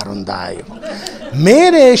მგონი არ უნდა აიღო მე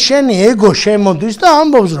შენი ეგო შემოდის და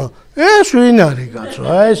ამბობს რომ ეს ვინ არის კაცო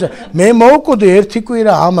აი ეს მე მოვკვდი ერთი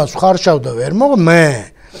კვირა ამას ხარშავ და ვერ მე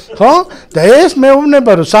ხო და ეს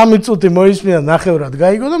მეუბნება რომ 3 წუთი მოისმინა ნახევრად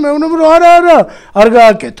გაიგო და მეუბნება რომ არა არ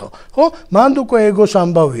გააკეთო ხო მანდ უკვე ეგოს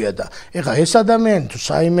ამბავია და ეხა ეს ადამიანი თუ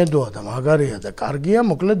საიმედოა და მაგარია და კარგია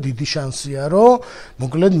მოკლედ დიდი შანსია რომ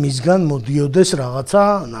მოკლედ მისგან მოდიოდეს რაღაცა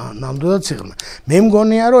ნამდვილად სიღრმე მე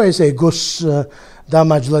მგონია რომ ეს ეგოს და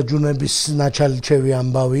მაჯლაჯუნების ნაჩალიჩევი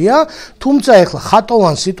ამბავია თუმცა ეხლა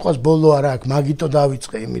ხატოვან სიტყვას ბოლო არა აქვს მაგიტო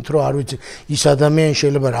დავიწყე იმით რომ არ ვიცი ის ადამიანი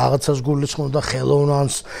შეიძლება რაღაცას გულისხმობდა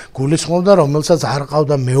ხელოვნანს გულისხმობდა რომელსაც არ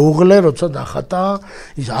ყავდა მეუღლე როცა დახატა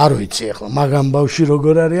ის არ ვიცი ეხლა მაგ ამბავში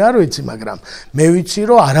როგორ არის არ ვიცი მაგრამ მე ვიცი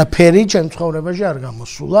რომ არაფერი ჩემ ცხოვრებაში არ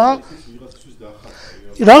გამოსულა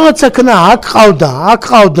რაღაცა ქნა აქ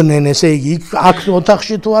ყავდნენ ესე იგი აქ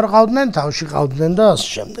ოთახში თუ არ ყავდნენ თავში ყავდნენ და ასე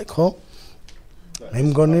შემდეგ ხო მე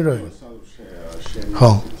მგონი რომ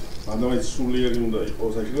ხო მანდ სულიერი უნდა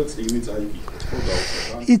იყოს ასე და წიგნი წაიგოს ხო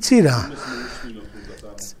დაუხდა იცი რა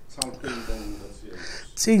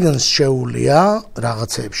წიგნს შეუძლია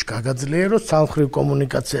რაღაცეებში გაგაძლიეროს სამხრივ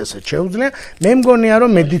კომუნიკაციასაც შეუძლია მე მგონია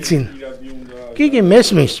რომ მედიცინა კი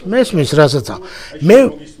მესმის რასაც მე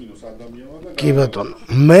კი ბატონო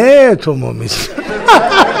მე თუ მომის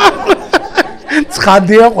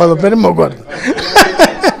ცხადია ყველაფერი მოგვარდა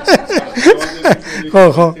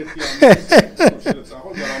ხო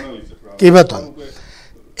კი ბატონო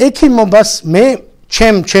ექიმობას მე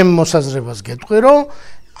ჩემ მოსაზრებას გეტყვი რომ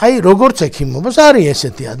აი როგორც ექიმობას არის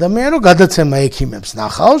ესეთი ადამიანი რომ გადაცემა ექიმებს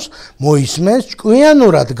ნახავს მოისმენს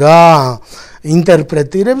ჭკვიანურად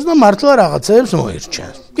ინტერპრეტირებს და მართლა რაღაცებს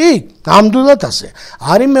მოირჩენს კი ნამდვილად ასე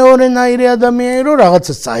არის მეორენაირი ადამიანი რომ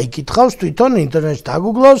რაღაცას წაიკითხავს თვითონ ინტერნეტში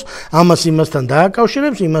დაგუგლავს ამას იმასთან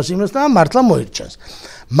დააკავშირებს იმასთან მართლა მოირჩენს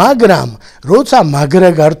მაგრამ როცა მაგრა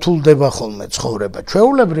გართულდება ხოლმე ცხოვრება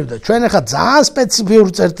ჩვეულებრივ და ჩვენ ახლა ძალიან სპეციფიურ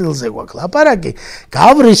წერტილზე გვაქვს ლაპარაკი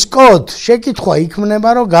გავრისკოთ შეკითხვა იქმნება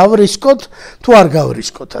რომ გავრისკოთ თუ არ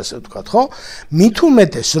გავრისკოთ ასე ვთქვათ ხო მით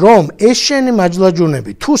უმეტეს რომ ეს შენი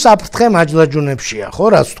მაჯლაჯუნები თუ საფრთხე მაჯლაჯუნებშია ხო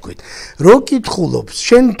რას ვთქვით რო კითხულობს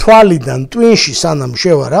შენ თვალიდან ტვინში სანამ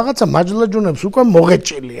შევა რაღაცა მაჯლაჯუნებს უკვე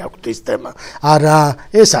მოღეჭილი აქვს ის თემა არა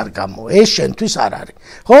ეს არ გამო ეს შენთვის არ არის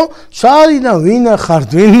ხო საიდან ვინა ხარ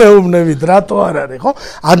ვინ მეუბნებით რატო არ არის ხო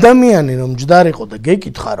ადამიანი რომ მჯდარიყო და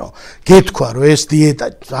გეკითხა რომ გეთქვა რომ ეს დიეტა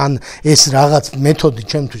ან ეს რაღაც მეთოდი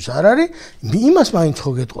ჩემთვის არ არის იმას მაინც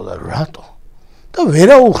ხო გეტყოდა რომ რატო და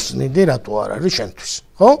ვერაუხსნიდი რატო არ არის შენთვის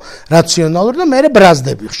ხო რაციონალური და მე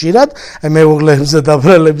ბრაზდები ხშირად მეუღლეებზე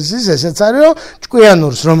დაბრალების ის ესეც არის რომ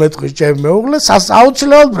ჭკვიანურს რომ ეთქვის ჩემ მეუღლეს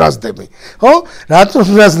აუცილებლად ბრაზდები ხო რატო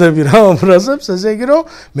ბრაზდები რა ბრაზებს ესე იგი რომ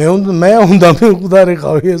მე უნდა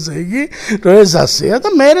მივხვდარიყავი ესე იგი რომ ეს ასეა და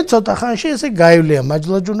მე ცოტა ხანში ესე გაივლია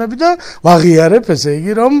მაჯლაჯუნები და ვაღიარებ ესე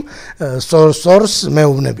იგი რომ სორს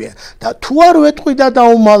მეუბნებიან და თუ არ ვეთყვი და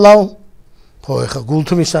დაუმალავ ხო ეხა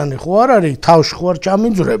გულთმისანი ხო არ არის თავში ხო არ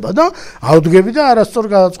ჩამიძრება და ავდგები და არასწორ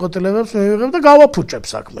გადაწყვეტილებებს მივიღებ და გავაფუჭებ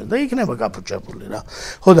საქმეს და იქნება გაფუჭებული რა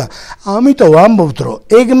ხო და ამიტომ ვამბობთ რომ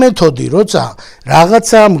ეგ მეთოდი როცა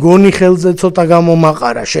რაღაცა მგონი ხელზე ცოტა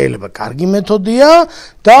გამომაყარა შეიძლება კარგი მეთოდია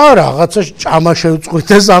და რაღაცა ჭამა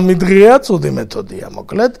შევწყვიტეს ამი დღეა ცუდი მეთოდია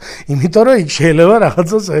მოკლედ იმიტომ რომ იქ შეიძლება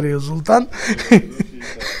რაღაცა სერიოზულთან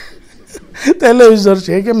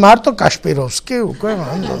ტელევიზორში ეგ მარტო კაშპიროვსკი უკვე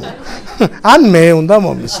ან მე უნდა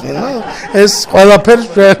მომისმინო ეს ყველაფერს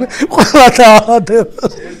ყველა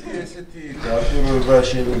დაავადებას ესეთი დაავადება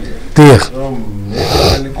შეიძლება დიახ რომ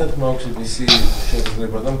მეტალიტად მაქვს ისი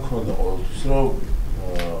შეიძლება და მქონდა ყოველთვის რომ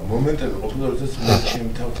მომენტები ყოფილა როდესაც მე ჩემ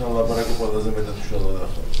თავთან ლაპარაკი ყველაზე მეტად უშველოდ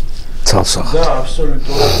ახლა ცალსახად. და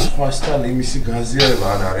აბსოლუტურად სხვასთან იმისი გაზიარება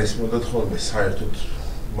ან არ ესმოდათ ხოლმე საერთოდ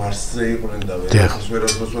მარსზე იყვნენ და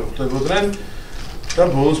ვერასდროს ვერ ხვდებოდნენ და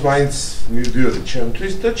ბოლოს მაინც მივდიოდი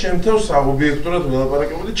ჩემთვის და ჩემთავს ობიექტურად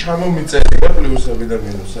ველაპარაკებოდი ჩამომიწერია პლუსები და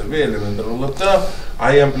მინუსები ელემენტარულად და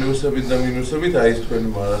აი ამ პლუსებით და მინუსებით აი ეს თქვენი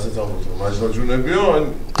რასაც ამბობთ რომ მაჟლაჯუნებიო ან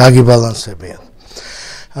დაგიბალანსებიან.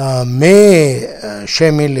 მე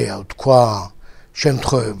შემიძლია ვთქვა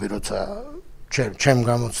შემთხვევები როცა ჩემ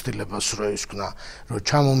გამოცდილებას რო ისკნა რომ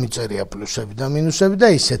ჩამომიწერია პლუსები და მინუსები და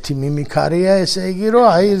ისეთი მიმიქარია ესე იგი რომ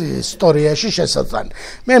აი ისტორიაში შესაძლანი.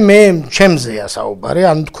 მე ჩემზეა საუბარი,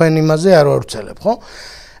 ანუ თქვენ იმაზე არ ვარცელებ, ხო?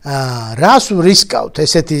 რას რისკავთ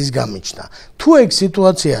ესეთი ის გამიჩნდა. თუ ეგ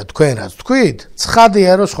სიტუაცია თქვენ რაც თქვით,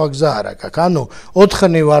 ცხადია რომ სხვა გზა არ აქვს. ანუ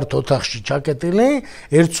 4-ნი ვართ ოთახში ჩაკეტილი,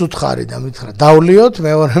 ერთს უთხარი და მითხრა დავლიოთ,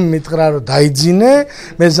 მეორე მითხრა რომ დაიძინე,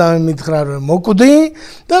 მესამე მითხრა რომ მოკვდი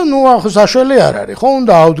და ნუ ახლა საშველი არ არის, ხო?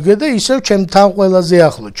 უნდა ავდგე და ისევ ჩემთან ყველაზე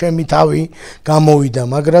ახლო, ჩემი თავი გამოვიდა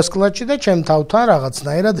მაგრას კლაჩი და ჩემ თავთან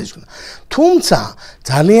რაღაცნაირად ისკნა. თუმცა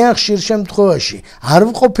ძალიან ხშირ შემთხვევაში არ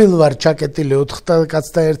ვყოფილ ვარ ჩაკეტილი 4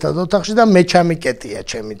 კაცთან ერთად ოთახში და მე ჩამიკეტია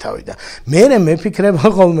ჩემი თავი და მე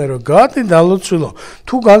მეფიქრება ხოლმე რომ გადი დალოცვილო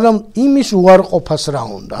თუ გაგამ იმის უარყოფას რა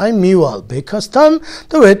უნდა აი მივალ ბექასთან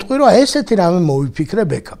და ვეტყვი რომ ესეთი რამე მოვიფიქრე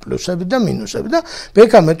ბექა პლუსები და მინუსები და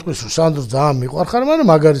ბექა მეტყვის რომ სანდრო ძალიან მიყვარხარ მაგრამ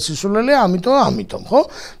მაგარი სისულელია ამიტომ ხო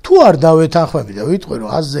თუ არ დავეთანხმები და ვიტყვი რომ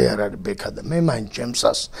აზე არ არის ბექა და მე მაინც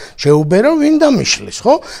ჩემსას შეუბერო ვინ დამიშლის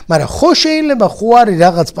ხო მაგრამ ხო შეიძლება ხო არის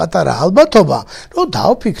რაღაც პატარა ალბათობა რომ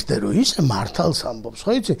დავფიქრდე რომ ისე მართალს ამბობს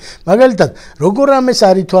ხო იცი მაგალითად როგორ ამეს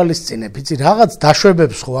არ ითვალისწინებ იცი რაღაც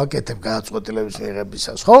დაშვებებს ხო აკეთებ გადაწყვეტილების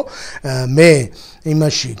მიღებისას ხო მე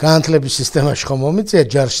იმაში განათლების სისტემაში ხო მომიწია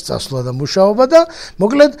ჯარში წასვლა და მუშაობა და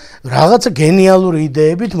მოკლედ რაღაცა გენიალური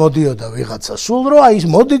იდეებით მოდიოდა ვიღაცა სულ რომ აი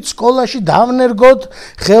მოდით სკოლაში დავნერგოთ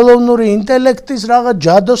ხელოვნური ინტელექტის რაღაც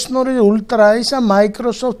ჯადოსნური ულტრა ისა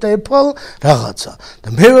Microsoft Apple რაღაცა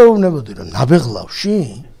და მე ვეუბნებოდი რომ ნაბეღლავში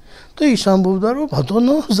და ის ამბობდა რომ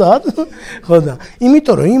ბატონო ზად ხო და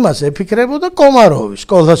იმიტომ რომ იმას ეფიქრებოდა კომაროვის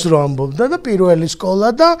სკოლას რო ამბობდა და პირველი სკოლა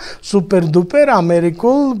და სუპერ დუპერ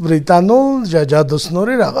ამერიკულ ბრიტანულ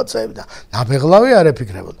ჯადოსნური რაღაცები და ნაბეღლავი არ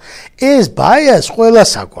ეფიქრებოდა ეს ბაიას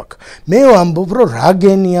ყველას აქვს მე ვამბობ რომ რა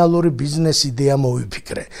გენიალური ბიზნეს იდეა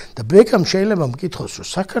მოვიფიქრე და ბეკამ შეიძლება მკითხოს რომ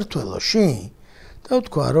საქართველოში და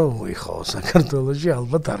თქვა რომ ხო საქართველოში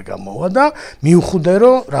ალბათ არ გამოვა და მივხვდე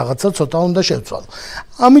რომ რაღაცა ცოტა უნდა შევცვალო.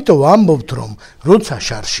 ამიტომ ვამბობთ რომ როცა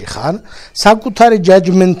შარში ხარ, საკუთარი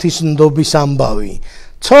ჯაჯმენტის ნდობის ამბავი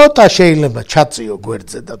ცოტა შეიძლება ჩაწიო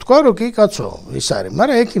გვერდზე და თქვა რომ კი კაცო ის არის,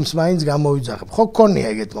 მაგრამ ექიმს მაინც გამოვიძახებ. ხო გქონია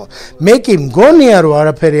ეგეთ მე კი მგონია რომ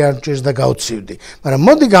არაფერი არ მჭირს და გავცივდი, მაგრამ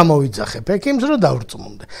მოდი გამოვიძახებ ექიმს რომ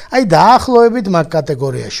დავრწმუნდე. აი დაახლოებით მაგ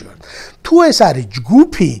კატეგორიაში ვარ. თუ ეს არის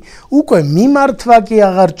ჯგუფი, უკვე მიმართვა კი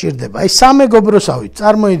აღარ ჭირდება. აი სამეგობროსავით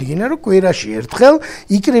წარმოიდგინე რომ კვირაში ერთხელ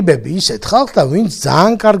იკრიბები ისეთ ხალხს და ვინც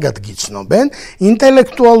ძალიან კარგად გიცნობენ,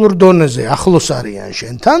 ინტელექტუალურ დონეზე ახლოს არიან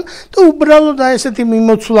შენთან და უბრალოდ აი ესეთი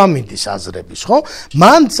მოცულამიდის აზრების, ხო?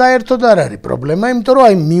 მან საერთოდ არ არის პრობლემა, იმიტომ რომ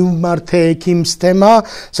აი მივმართე ექიმს თემა,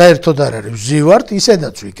 საერთოდ არ არის ვზივართ,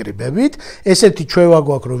 ისედაც ვიკრიბებით, ესეთი ჩვევა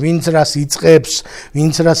გვაქვს, რომ ვინც რას იწყებს,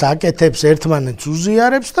 ვინც რას აკეთებს, ერთმანეთს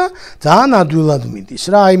უზიარებს და ძალიან ადვილად მიდის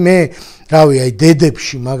რა. აი მე რავი, აი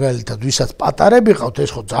დედებში მაგალითად, ვისაც პატარები ყავთ,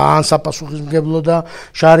 ეს ხო ძალიან საპასუხისმგებლო და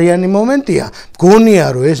შარიანი მომენტია. მგონია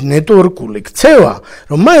რომ ეს ნეტვორკული ქცევა,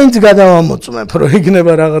 რომ მაინც გადავამოწმებ, რომ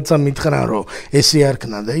იქნება რაღაცა მითხრა, რომ ესი არ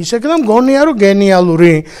ქნა და ისე და მგონია რომ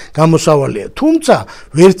გენიალური გამოსავალია. თუმცა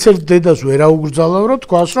ვერცერთ დედას ვერ აუგრძალავ, რომ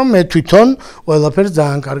თქვას, რომ მე თვითონ ყველაფერს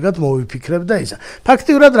ძალიან კარგად მოვიფიქრებ და ისა.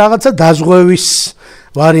 ფაქტიურად რაღაცა დაზღვევის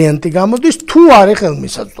ვარიანტი გამოდის, თუ არის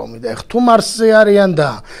ხელმისაწვდომი და ეხ თუ მარსზე არიან და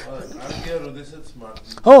კარგია, როდესაც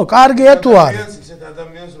მარტივ. ხო, კარგია თუ არის. ისეთ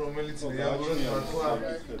ადამიანს, რომელიც რეალურად მართლა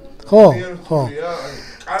ხო.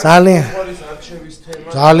 ძალიან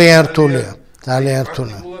რთულია. ძალიან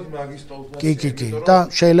რთულია. კი. და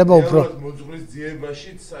შეიძლება უფრო მოძღვრის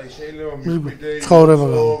ძიებაშიც, აი შეიძლება მიგვიდე ცხოვრება.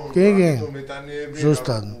 კი. მეტანიები.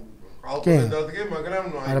 ზუსტად. კი. მაგრამ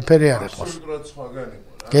არაფერი არ იყოს. აბსოლუტურად სხვაგანი.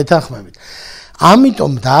 გეთანხმებით.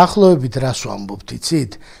 ამიტომ დაახლოებით რას ვამბობთ,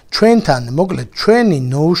 იცით? ჩვენთან, მოკლედ, ჩვენი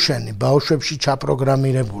ნოუშენი ბავშვებში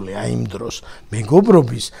ჩაპროგრამირებული აი იმ დროს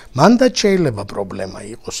მეგობრობის მანდაც შეიძლება პრობლემა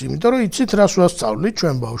იყოს, იმიტომ რომ იცით რას ვასწავლით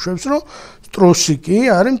ჩვენ ბავშვებს, რომ სტრუსიკი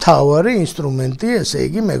არის მთავარი ინსტრუმენტი, ესე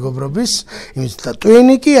იგი მეგობრობის, იმის და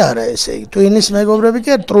ტვინი კი არა, ესე იგი, ტვინის მეგობრები კი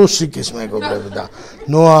არა, ტრუსიკის მეგობრები და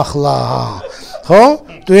ნუ ახლა ხო?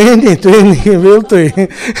 ტვინი ვილტვი.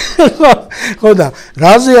 ხო და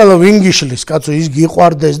რაზეალა ვინგიშლის კაცო ის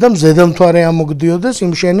გიყვარდეს და მზედამთვარე ამოგდიოდეს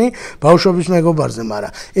იმ შენი ბავშვობის მეგობარზე,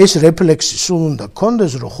 მაგრამ ეს რეფლექსი სულ უნდა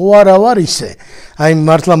გქონდეს, რომ ხო არა ვარ ისე. აი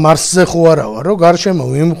მართლა მარსზე ხო არა ვარ, რომ გარშემო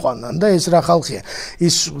ვიმყვანან და ეს რა ხალხია.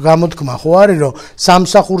 ის გამოთქმა ხო არის, რომ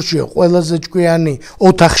სამსახურშიო ყველაზე ჭკვიანი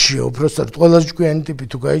ოთახშიო, უბრალოდ ყველაზე ჭკვიანი ტიპი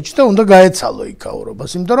თუ გაიჭდა, უნდა გაეცალო იქაურობას,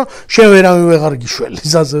 იმიტომ რომ შენ ვერავინ ვეღარ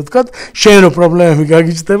გიშველის, ასე ვთქვათ, შენ რო პრობლემები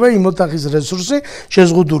გაგიჭდება, იმ ოთახის რესურსი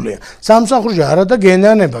შეზღუდულია. სამსახურში არა და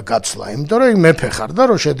გენანება გაცლა, იმიტომ რომ იქ მეფე ხარ და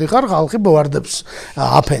რო შედიხარ, ხალხი ბოვარდებს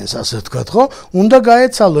აფენს, ასე ვთქვათ, ხო? უნდა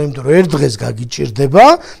გაეცალო, იმიტომ რომ ერთ დღეს გაგიჭირდება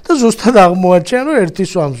და ზუსტად აღმოაჩენ, რომ ერთი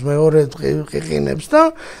სვამს, მეორე ყიყინებს და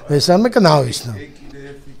მესამე კნავის.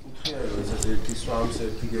 ერთი სვამს,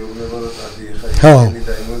 ერთი გეუბნება და წადი ეხა ისინი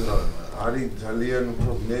და იმოძრავ. არის ძალიან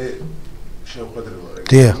უფრო მე შევხვედრე ვარ ეგ.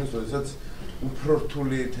 როდესაც უფრო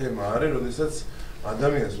რთული თემა არის, როდესაც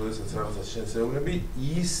ადამიანს, როდესაც რაღაცას შენს ეუბნები,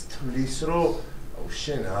 ის თვლის, რომ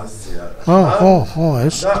შენ აზზე არა. ხო,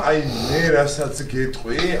 ეს. და აი მე რასაც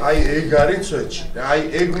გეტყვი, აი ეგ არის წვეთში. აი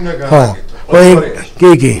ეგ უნდა გააკეთო.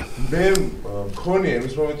 კი. მე მქონია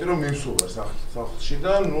იმის მომენტი, რომ მივსულა სახლში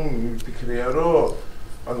და ნუ მიფიქრია, რომ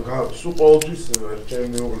ანუ სულ ყოველთვის ჩემი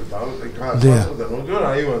მეუღლე და ნოდიო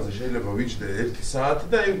აივანზე შეიძლება ვიჯდე 1 საათი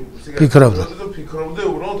და აი ფიქრობდე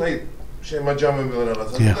უბრალოდ აი შემაჯამებელ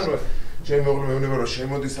რაღაცას და ჩემი მეუღლე მეუბნება რომ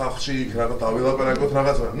შემოდი სახლში იქ რაღაც დავილაპარაკოთ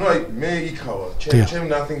რაღაცა. ნუ აი მე იქავარ, ჩემ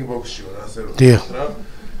nothing box-ში ვარ ასე რომ რა.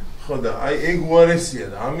 ხო და აი ეგ უარესია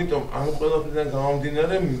და ამიტომ ამ ყველაფერიდან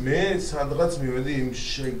გამომდინარე მე სადღაც მივედი იმ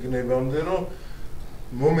შეგნებამდე რომ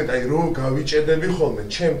მომენტ აი რომ გავიჭედები ხოლმე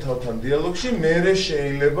ჩემ თავთან დიალოგში, მე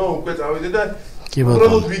შეიძლება უკვე წავიდე და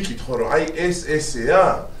უბრალოდ ვიკითხო რომ აი ეს ესეა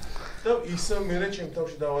და ისე მე ჩემ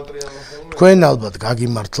თავში დავატრიალო ხოლმე. თქვენ ალბათ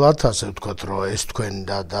გაგიმართლათ, ასე ვთქვათ, რომ ეს თქვენ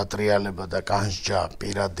და დატრიალება და განსჯა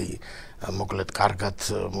პირადი მოკლედ კარგად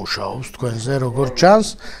მუშაობს თქვენზე როგორ ჩანს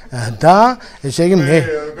და ესე იგი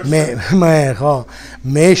მე ხო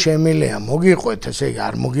მე შემიძლია მოგიყვეთ, ესე იგი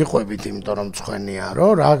არ მოგიყვებით, იმიტომ რომ თქვენია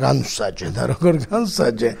რომ რა განსაჯე და როგორ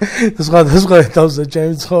განსაჯე სხვადასხვა ეტაპზე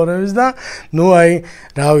ჩემი ცხოვრების და ნუ აი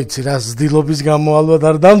რა ვიცი რა ზდილობის გამო ალბათ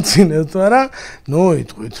არ დამცინებთ, მაგრამ ნუ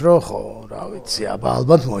იტყვით რომ ხო რა ვიცი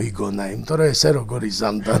ალბათ მოიგონა, იმიტომ რომ ესე როგორ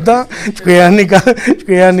იზამდა და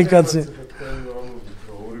ჭკვიანი კაცი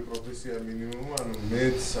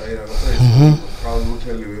მეც აი რაღაცა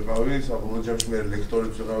კალბუთელი ვიყავი, საბოლოო ჯამში მე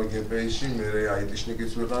ლექტორიც ვიყავი გპ-ში, მე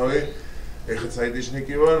აიტიშნიკიც ვიყავი, ეხლა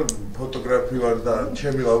აიტიშნიკი ვარ, ფოტოგრაფი ვარ და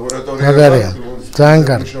ჩემი ლაბორატორია ძალიან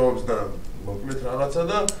კარგი მუშაობს და მოკლედ რაღაცა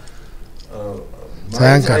და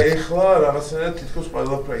მაგრამ ეხლა რაღაცნაირად თითქოს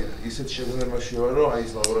ყველაფერი ისეთ შეგნებაში ვარ, რომ აი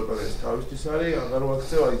ეს ლაბორატორია თავისთვის არის, აღარ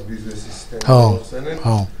ვაქცევ აი ეს ბიზნესის სისტემა მოხსენეთ.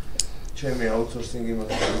 ჩემი აუთსორსინგი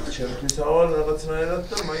მაქვს ჩემთვის ავარ რაღაცნაირად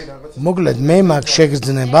და მაი რაღაცა მოკლედ მე მაგ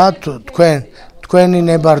შეგრძნება თქვენი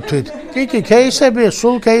ნებართვით კი кейსებია,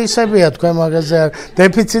 სულ кейსებია თქვენ მაგაზე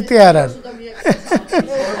დეფიციტი არ არის.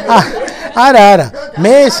 არა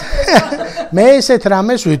მე ესეთ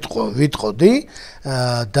რამეს ვიტყოდი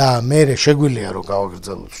და მე შეგვიძლია რომ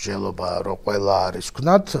გავაგრძელოთ მსჯელობა რომ ყველა არის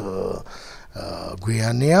ვქნათ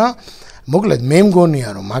გვიანია. მოკლედ მე მგონია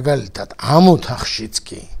რომ მაგალითად ამ ოთახშიც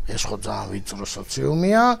კი ეს ხო ძალიან ვიწრო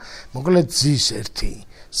სოციუმია, მოკლედ ზის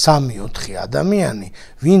 1-3-4 ადამიანი,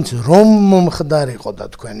 ვინც რომ მომხდარიყო და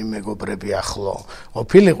თქვენი მეგობრები ახლო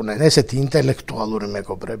ყოფილიყვნენ, ესეთი ინტელექტუალური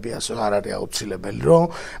მეგობრები, ასე არ არის აუცილებელი რომ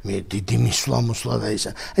მე დიდი მისვლა და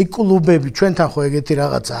ისა. აი კლუბები ჩვენთან ხო ეგეთი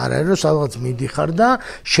რაღაცა არ არის, რომ სადღაც მიდიხარ და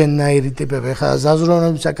შენნაირი ტიპები, ხა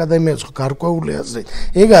აზროვნების აკადემიაც ხო გარკვეული აზრით.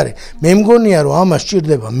 ეგ არის. მე მგონია რომ ამას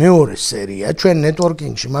სჭირდება მეორე სერია, ჩვენ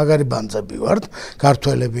ნეტვორკინგში მაგარი ბანძები ვართ,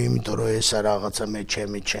 ქართველები, იმიტომ რომ ესა რაღაცა მე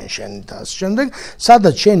ჩემი შენი და ასე შემდეგ,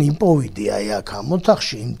 სადაც შენ იპოვიდი აი აქ ამ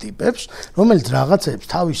ოთახში იმ ტიპებს, რომელიც რაღაცებს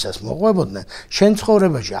თავისას მოყვებოდნენ, შენ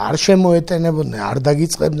ცხოვრებაში არ შემოეტენებოდნენ, არ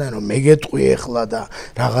დაგიწყებდნენ რომ მე გეტყვი ეხლა და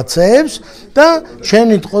რაღაცებს და შენ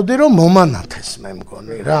იტყოდი რომ მომანათეს მე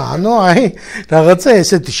მგონი რა. ანუ აი რაღაცა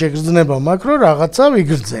ესეთი შეგრძნება მაქვს, რომ რაღაცა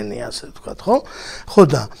ვიგრძენი, ასე ვთქვათ, ხო? ხო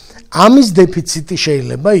და ამის დეფიციტი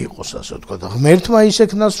შეიძლება იყოს, ასე ვთქვათ. ღმერთმა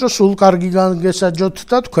ისექნას, რომ სულ კარგი განგესაჯოთ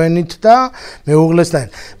და თქვენით და მეუღლესთან.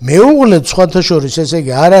 მეუღლეც სხვათა შორის, ესე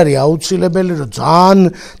იგი, არ არის აუცილებელი, რომ ძალიან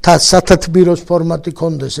სათათბიროს ფორმატი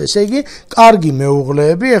ქონდეს, ესე იგი, კარგი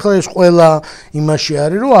მეუღლეები, ეხლა ეს ყველა იმაში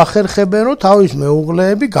არის, რომ ახერხებენ, რომ თავის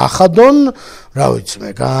მეუღლეები გახადონ რა ვიცი მე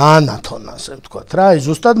გაანათონ ასე ვთქვათ რა აი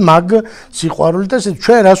ზუსტად მაგ სიყვარულით ესე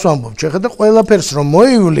ჩვენ რას ვამბობ ჩვენ ხედავ ყველაფერს რომ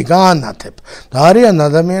მოივლი გაანათებ და არიან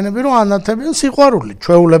ადამიანები რომ ანათებენ სიყვარულით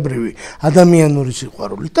ჩვეულებრივი ადამიანური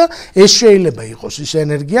სიყვარულით და ეს შეიძლება იყოს ის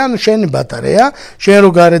ენერგია ანუ შენი ბატარეა შენ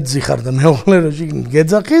რო გარეთ ზიხარ და მეუღლე რო შიგნით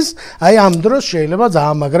გეძახის აი ამ დროს შეიძლება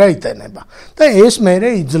ძალიან მაგრა იტენება და ეს მერე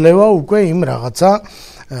იძლევა უკვე იმ რაღაცა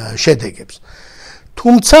შედეგებს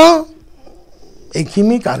თუმცა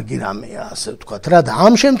ექიმი კარგი რამეა, ასე ვთქვათ რა და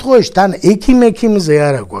ამ შემთხვევაში თან ექიმზე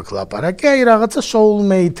არა გვაქვს ლაპარაკი, აი რაღაცა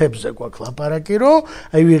soulmate-ებზე გვაქვს ლაპარაკი, რომ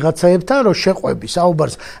აი ვიღაცაებთან რომ შეყვები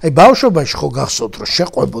საუბარს, აი ბავშვობაში ხო გახსოვთ რომ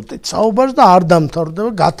შეყვებოდით საუბარს და არ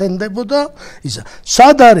დამთავრდება, გათენდებოდა ისა.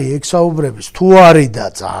 სად არის ეგ საუბრების? თუ არის და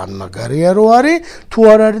ძალიან მაგარია რო არის, თუ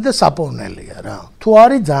არ არის და საპოვნელია რა. თუ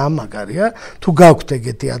არის ძალიან მაგარია, თუ გაქვთ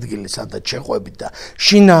ეგეთი ადგილი სადაც შეყვებით და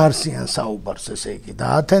შინაარსიან საუბარს ესე იგი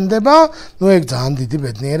დაათენდება, ნუ ეგ ძალიან დიდი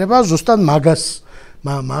ბედნიერება, ზუსტად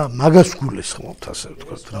მაგას გულისხმობთ, ასე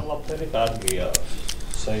ვთქვათ რა. ყველაფერი კარგია,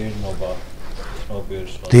 საერთნობა,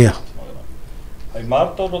 ცნობიერს. დიახ. აი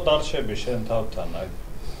მარტო რომ დარჩები შენ თავთან, აი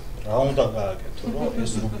რა უნდა გააკეთო, რომ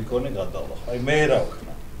ეს რუბიკონი გადავალო. აი მე რა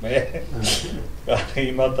ვქნა? მე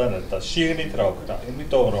იმათანაც და შიგნით რა ვქნა,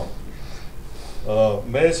 იმიტომ რომ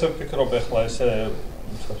მე ესე ვფიქრობ ახლა ესე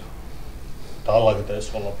დაალაგდა ეს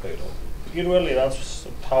ყველაფერი. პირველი რაც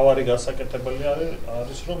თავარი გასაკეთებელი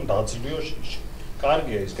არის რომ დაძლიო შიში.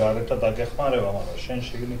 კარგია ის გარეთ დაგეხმარება, მაგრამ შენ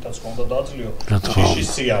შიგნითაც უნდა დაძლიო. შიში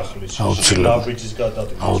სიახლის, შიში ნაბიჯის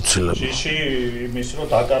გადადგმა. შიში იმის რომ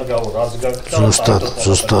დაკარგავო, რაც გაქვს.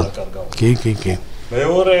 ზუსტად. კი.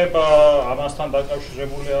 მეორე ამასთან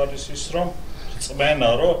დაკავშირებული არის ის რომ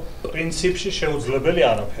წმენა რომ პრინციპში შეუძლებელი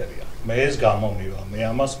არაფერია. მე ეს გამომივა, მე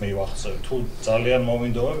ამას მივახცევ. თუ ძალიან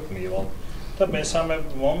მომინდოვებ, მივალ. და მესამე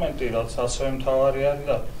მომენტი რაც ასევე მთავარი არის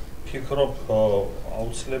და ფიქრობ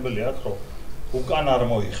აუცილებელი აქვს რომ უკან არ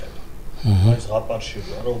მოიხედო. ეს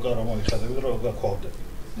ზღაპარშია რომ უკან არ მოიხედები და რომ გაქოვდები.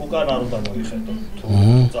 უკან არ უნდა მოიხედო თუ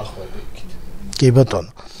წახვედი იქით. კი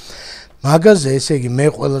ბატონო. მაგაზე ესე იგი მე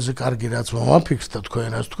ყველაზე კარგი რაც მომაფიქრეთ და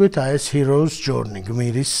თქვენ რას თქვით, აი ეს hero's journey,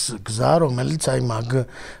 გმირის გზა, რომელიც აი მაგ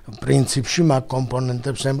პრინციპში მაგ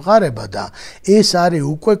კომპონენტებს ემყარება და ეს არის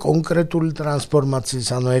უკვე კონკრეტული ტრანსფორმაციის,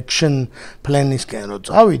 ანუ action plan-ისკენ რო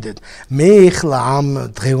წავიდეთ, მე ეხლა ამ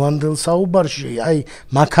დღევანდელ საუბარში აი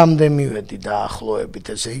მაგამდე მივედი დაახლოებით,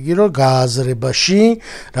 ესე იგი რომ გააზრებაში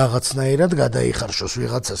რაღაცნაირად გადაიხარშოს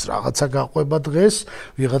ვიღაცას რაღაცა გაყვება დღეს,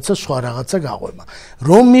 ვიღაცა სხვა რაღაცა გაყვება.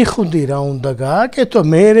 რომ მიხდი რა უნდა გააკეთო,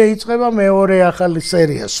 მერე იწყება მეორე ახალი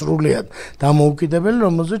სერია სრულიად დამოუკიდებელი,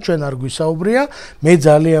 რომელზეც ჩვენ არ გვისაუბრია. მე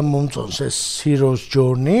ძალიან მომწონს ეს hero's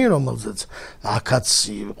journey, რომელზეც აქაც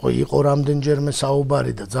იყო რამდენჯერმე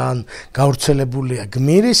საუბარი და ძალიან გავრცელებულია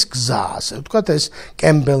გმირის გზა, ასე ვთქვათ, ეს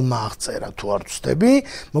კემბელმა აღწერა თუ არ ვცდები.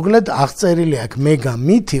 მოკლედ აღწერილი აქვს მეგა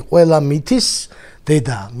მითი, ყველა მითის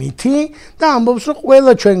დედა მითი და ამბობს რომ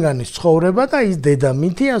ყველა ჩვენგანის ცხოვრება და ის დედა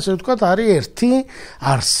მითი ასე ვთქვათ არის ერთი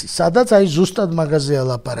არსი, სადაც აი ზუსტად მაგაზეა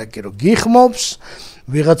ლაპარაკი რომ გიხმობს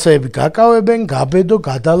ვიღაცები გაკავებენ, გაბედო,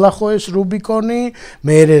 გადალახო ეს რუბიკონი,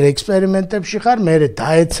 მერე ექსპერიმენტებში ხარ, მერე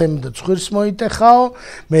დაეცემ და ცხვირს მოიტეხაო,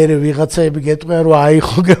 მერე ვიღაცები გეტყვიან რომ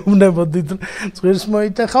აიხო გეუბნებოდით ცხვირს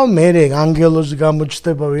მოიტეხაო, მერე ანგელოზი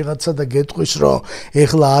გამოჩნდება ვიღაცა და გეტყვის რომ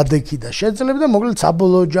ეხლა ადექი და შეძლებ და მოკლედ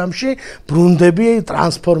საბოლოო ჯამში ბრუნდები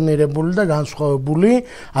ტრანსფორმირებული და განსხვავებული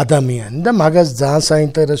ადამიანი და მაგას ძალიან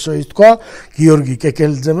საინტერესო ის თქვა გიორგი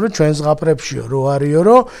კეკელიძემ რომ ჩვენ ზღაპრებშიო რო არისო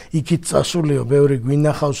რომ იქით წასულიო ბევრი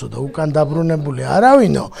გვინახავსო და უკან დაბრუნებული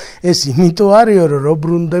არავინო ეს იმიტომ არისო რომ რო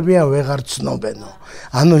ბრუნდებიან ვეღარ ცნობენო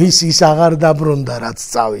ანუ ის აღარ დაბრუნდა რაც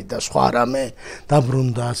წავიდა სხვა რამე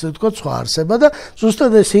დაბრუნდა ასე ვთქვათ სხვა არსება და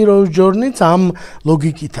ზუსტად ეს hero's journey-ც ამ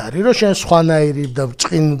ლოგიკით არის რომ შენ სხვანაირი და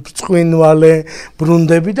წყვინვალე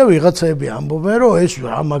ბრუნდები და ვიღაცები ამბობენ რომ ეს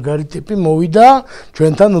რა მაგარი ტიპი მოვიდა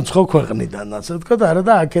ჩვენთან უცხო ქვეყნიდან ასე ვთქვათ არა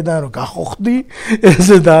და აქედან რომ გახოხდი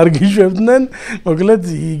ესე და არ გიშვებდნენ მოკლედ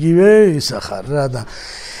იგივე ისახარ რა და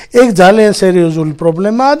ეგ ძალიან სერიოზული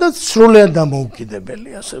პრობლემაა და სრულიად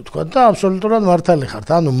დამოუკიდებელი ასე ვთქვათ და აბსოლუტურად მართალი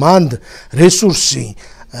ხართ ანუ მანდ რესურსი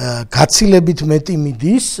გაცილებით მეტი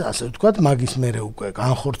მიდის ასე ვთქვათ მაგის მერე უკვე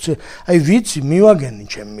განხორცე აი ვიცი მივაგენი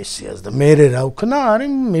ჩემ მისიას და მერე რა ვქნა არის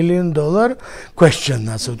 $1 million question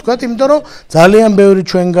ასე ვთქვათ იმიტომ რომ ძალიან ბევრი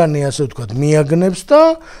ჩვენგანი ასე ვთქვათ მიაგნებს და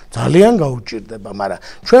ძალიან გაუჭირდება მაგრამ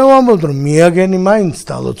ჩვენ ვამბობთ რომ მიაგენი მაინც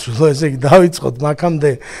დალოცულო ესე იგი დავიწყოთ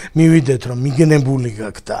მაგამდე მივიდეთ რომ მიგნებული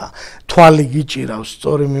გაქვს და თვალი გიჭირავს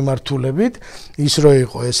სწორი მიმართულებით ის რო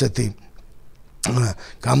იყო ესეთი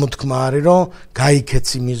გამოთქმა არის რომ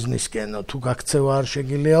გაიქეცი მიზნისკენო თუ გაქცევა არ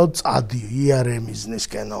შეგიძლიაო წადი იარე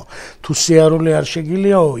მიზნისკენო თუ სიარული არ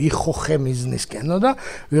შეგიძლიაო იხოხე მიზნისკენო და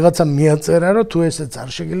ვიღაცა მიაწერა რომ თუ ესეც არ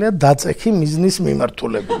შეგიძლია დაწექი მიზნის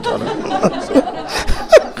მიმართულებით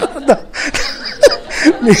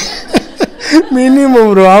მინიმუმ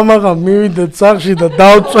რომ ამაღამ მივიდეთ სახში და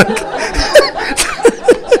დავწვეთ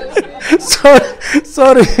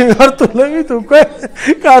Sorry, მარტულებით უკვე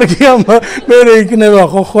კარგია, მე იქნება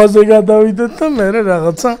ხოხვაზე გადავიდეთ და მე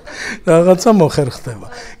რაღაცა მოხერხდება.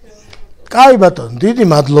 კაი ბატონო, დიდი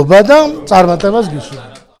მადლობა და წარმატებას გისურვებთ.